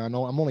SmackDown.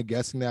 No, I'm only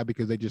guessing that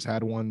because they just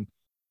had one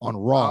on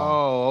Raw.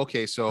 Oh,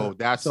 okay. So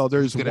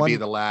there's gonna be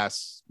the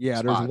last. Yeah,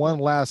 spot. There's one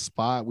last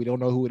spot. We don't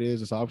know who it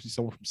is. It's obviously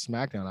someone from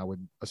SmackDown, I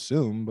would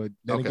assume. But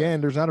then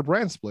again, there's not a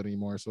brand split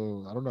anymore,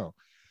 so I don't know.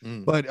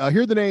 But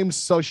here are the names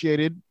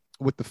associated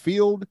with the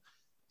field: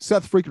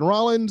 Seth freaking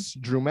Rollins,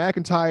 Drew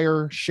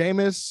McIntyre,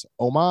 Sheamus,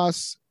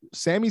 Omos,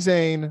 Sami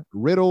Zayn,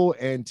 Riddle,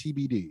 and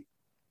TBD.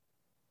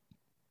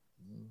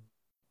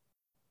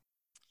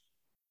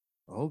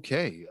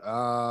 Okay.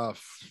 I'm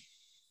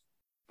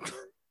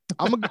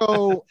gonna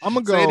go.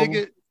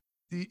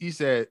 You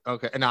said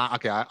okay, and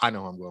I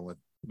know who I'm going with.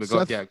 But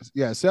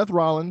Seth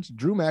Rollins,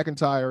 Drew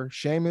McIntyre,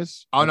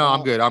 Sheamus. Oh no,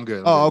 I'm good.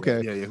 Oh,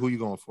 okay. Yeah. Who you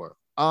going for?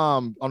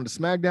 On the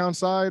SmackDown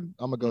side,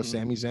 I'm gonna go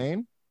Sami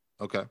Zayn.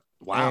 Okay.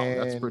 Wow,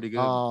 that's pretty good.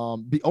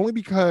 Only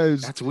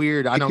because that's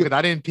weird. I know because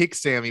I didn't pick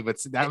Sammy, but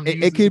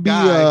it could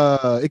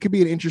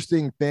be an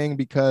interesting thing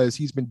because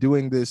he's been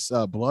doing this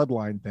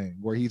bloodline thing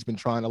where he's been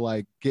trying to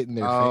like get in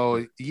there.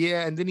 Oh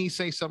yeah, and then he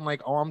say something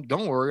like, "Oh,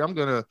 don't worry, I'm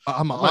gonna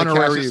honorary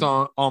cash this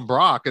on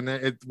Brock," and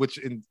then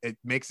it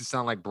makes it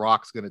sound like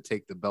Brock's gonna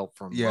take the belt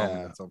from Roman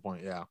at some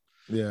point. Yeah.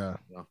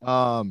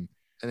 And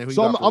then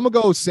so I'm gonna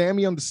go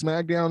Sammy on the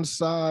SmackDown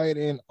side,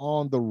 and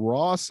on the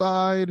Raw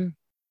side,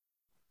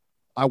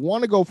 I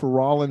want to go for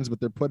Rollins, but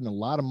they're putting a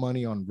lot of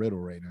money on Riddle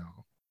right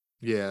now.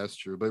 Yeah, that's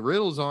true. But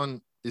Riddle's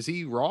on. Is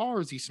he Raw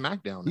or is he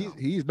SmackDown now?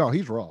 He's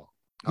Raw.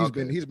 He's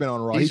been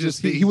on Raw. He's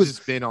just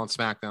been on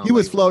SmackDown. He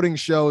was floating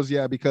shows,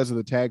 because of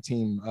the tag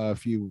team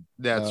feud.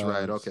 That's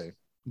right. Okay.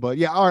 But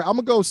yeah, all right. I'm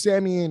gonna go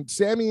Sammy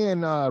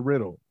and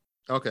Riddle.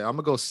 Okay, I'm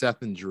gonna go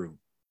Seth and Drew.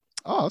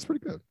 Oh, that's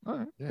pretty good. All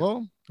right. Yeah.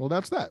 Well,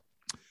 that's that.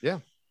 Yeah.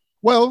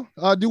 Well,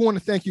 I do want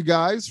to thank you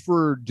guys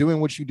for doing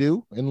what you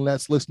do and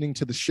listening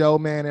to the show,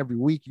 man. Every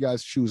week, you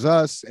guys choose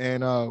us,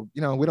 and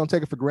we don't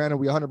take it for granted.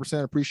 We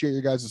 100% appreciate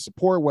your guys'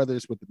 support, whether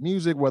it's with the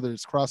music, whether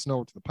it's crossing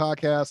over to the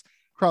podcast,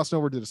 crossing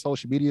over to the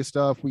social media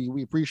stuff.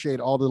 We appreciate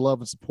all the love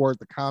and support,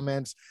 the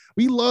comments.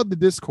 We love the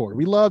Discord.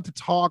 We love to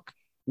talk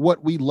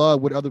what we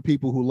love with other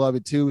people who love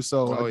it too.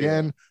 So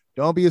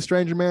don't be a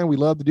stranger, man. We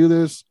love to do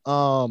this.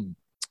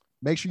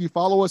 Make sure you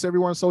follow us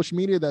everywhere on social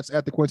media. That's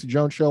at The Quincy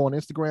Jones Show on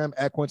Instagram,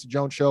 at Quincy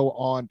Jones Show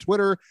on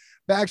Twitter,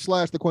 /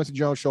 The Quincy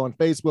Jones Show on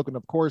Facebook, and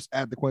of course,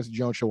 at The Quincy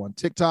Jones Show on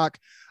TikTok.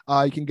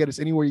 You can get us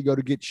anywhere you go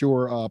to get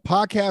your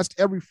podcast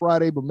every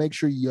Friday, but make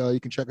sure you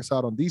can check us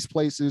out on these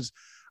places.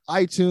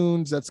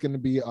 iTunes, that's going to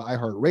be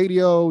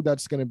iHeartRadio,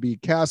 that's going to be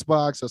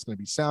CastBox, that's going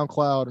to be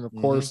SoundCloud, and of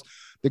course,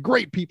 the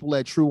great people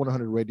at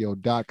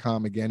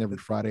True100Radio.com again every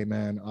Friday,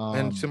 man.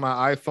 And to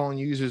my iPhone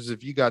users,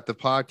 if you got the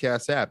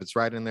podcast app, it's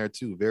right in there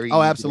too. Very easy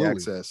absolutely.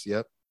 To access.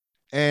 Yep.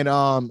 And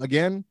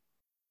again,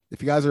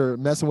 if you guys are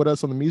messing with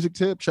us on the music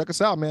tip, check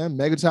us out, man.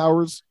 Mega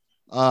Towers.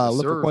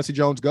 Look for Quincy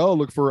Jones Go.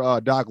 Look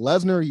for Doc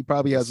Lesnar. He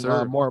probably has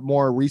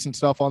more recent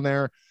stuff on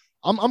there.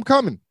 I'm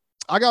coming.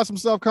 I got some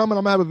stuff coming.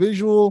 I'm gonna have a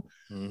visual.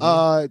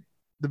 The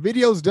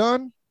video's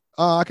done.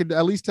 I could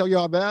at least tell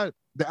y'all that.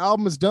 The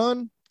album is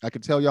done. I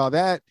could tell y'all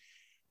that.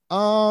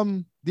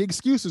 The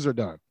excuses are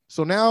done.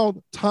 So now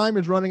time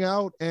is running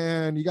out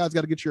and you guys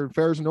got to get your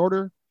affairs in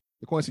order.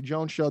 The Quincy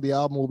Jones Show, the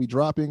album will be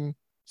dropping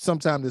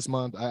sometime this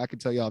month. I can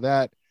tell y'all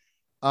that.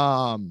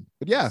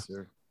 But yeah,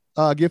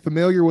 get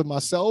familiar with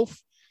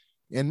myself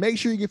and make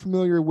sure you get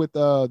familiar with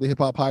the Hip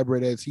Hop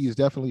Hybrid, as he is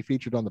definitely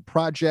featured on the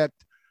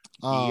project.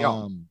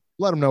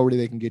 Let them know where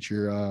they can get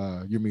your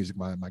music,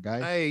 my guy.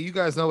 Hey, you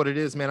guys know what it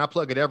is, man. I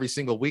plug it every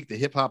single week. The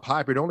Hip Hop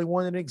Hybrid, only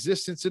one in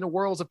existence in the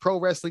worlds of pro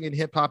wrestling and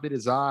hip hop. It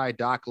is I,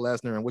 Doc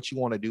Lesnar. And what you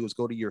want to do is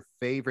go to your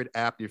favorite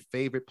app, your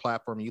favorite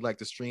platform. You like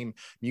to stream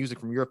music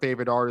from your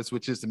favorite artist,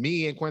 which is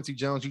me and Quincy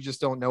Jones. You just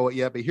don't know it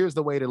yet, but here's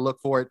the way to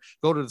look for it.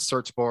 Go to the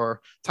search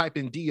bar, type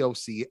in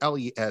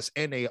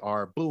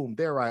DOCLESNAR. Boom,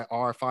 there I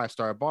are.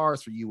 5-star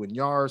bars for you and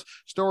yours.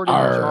 Store it in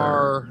a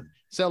jar.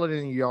 Sell it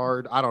in your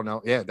yard. I don't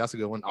know. Yeah, that's a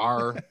good one.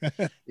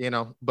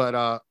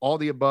 But all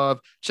the above.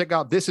 Check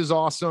out This Is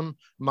Awesome,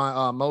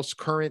 my most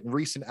current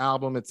recent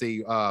album. It's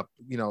a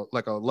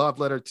like a love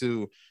letter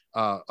to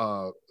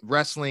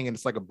wrestling, and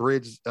it's like a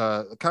bridge,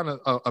 kind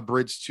of a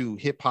bridge to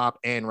hip hop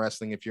and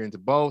wrestling if you're into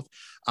both.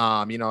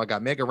 I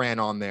got Mega Ran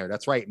on there.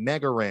 That's right,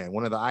 Mega Ran,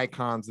 one of the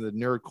icons of the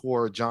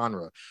nerdcore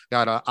genre.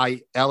 Got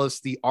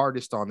Ellis the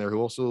artist on there, who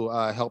also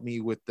helped me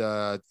with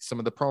some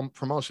of the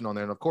promotion on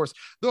there, and of course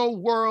the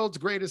world's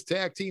greatest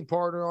tag team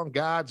partner on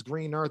God's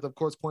green earth, of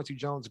course, Quincy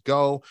Jones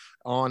Go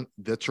on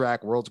the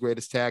track, world's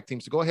greatest tag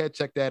team. So go ahead,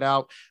 check that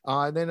out.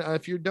 And then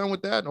if you're done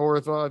with that, or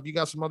if you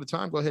got some other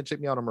time, go ahead and check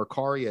me out on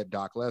Mercari at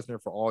Doc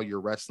Lesnar for all your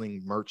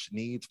wrestling merch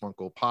needs,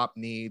 Funko Pop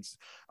needs,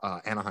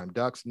 Anaheim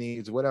Ducks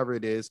needs, whatever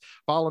it is.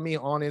 Follow me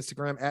on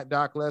Instagram at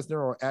Doc Lesnar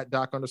or at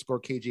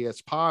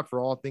Doc_KJS Pod for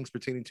all things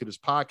pertaining to this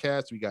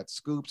podcast. We got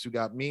scoops, we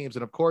got memes,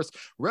 and of course,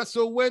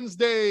 Wrestle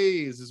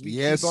Wednesdays as we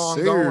keep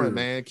on going,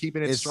 man,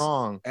 keeping it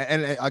strong.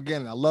 And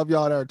again, I love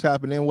y'all that are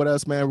tapping in with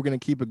us, man. We're gonna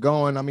keep it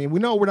going. I mean, we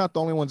know we're not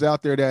the only ones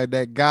out there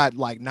that got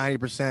like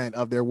 90%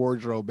 of their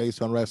wardrobe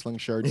based on wrestling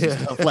shirts and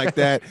stuff like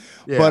that.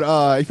 Yeah.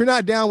 But if you're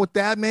not down with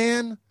that,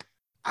 man,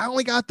 I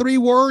only got 3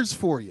 words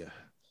for you.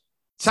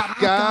 Top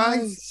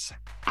guys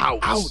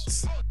out.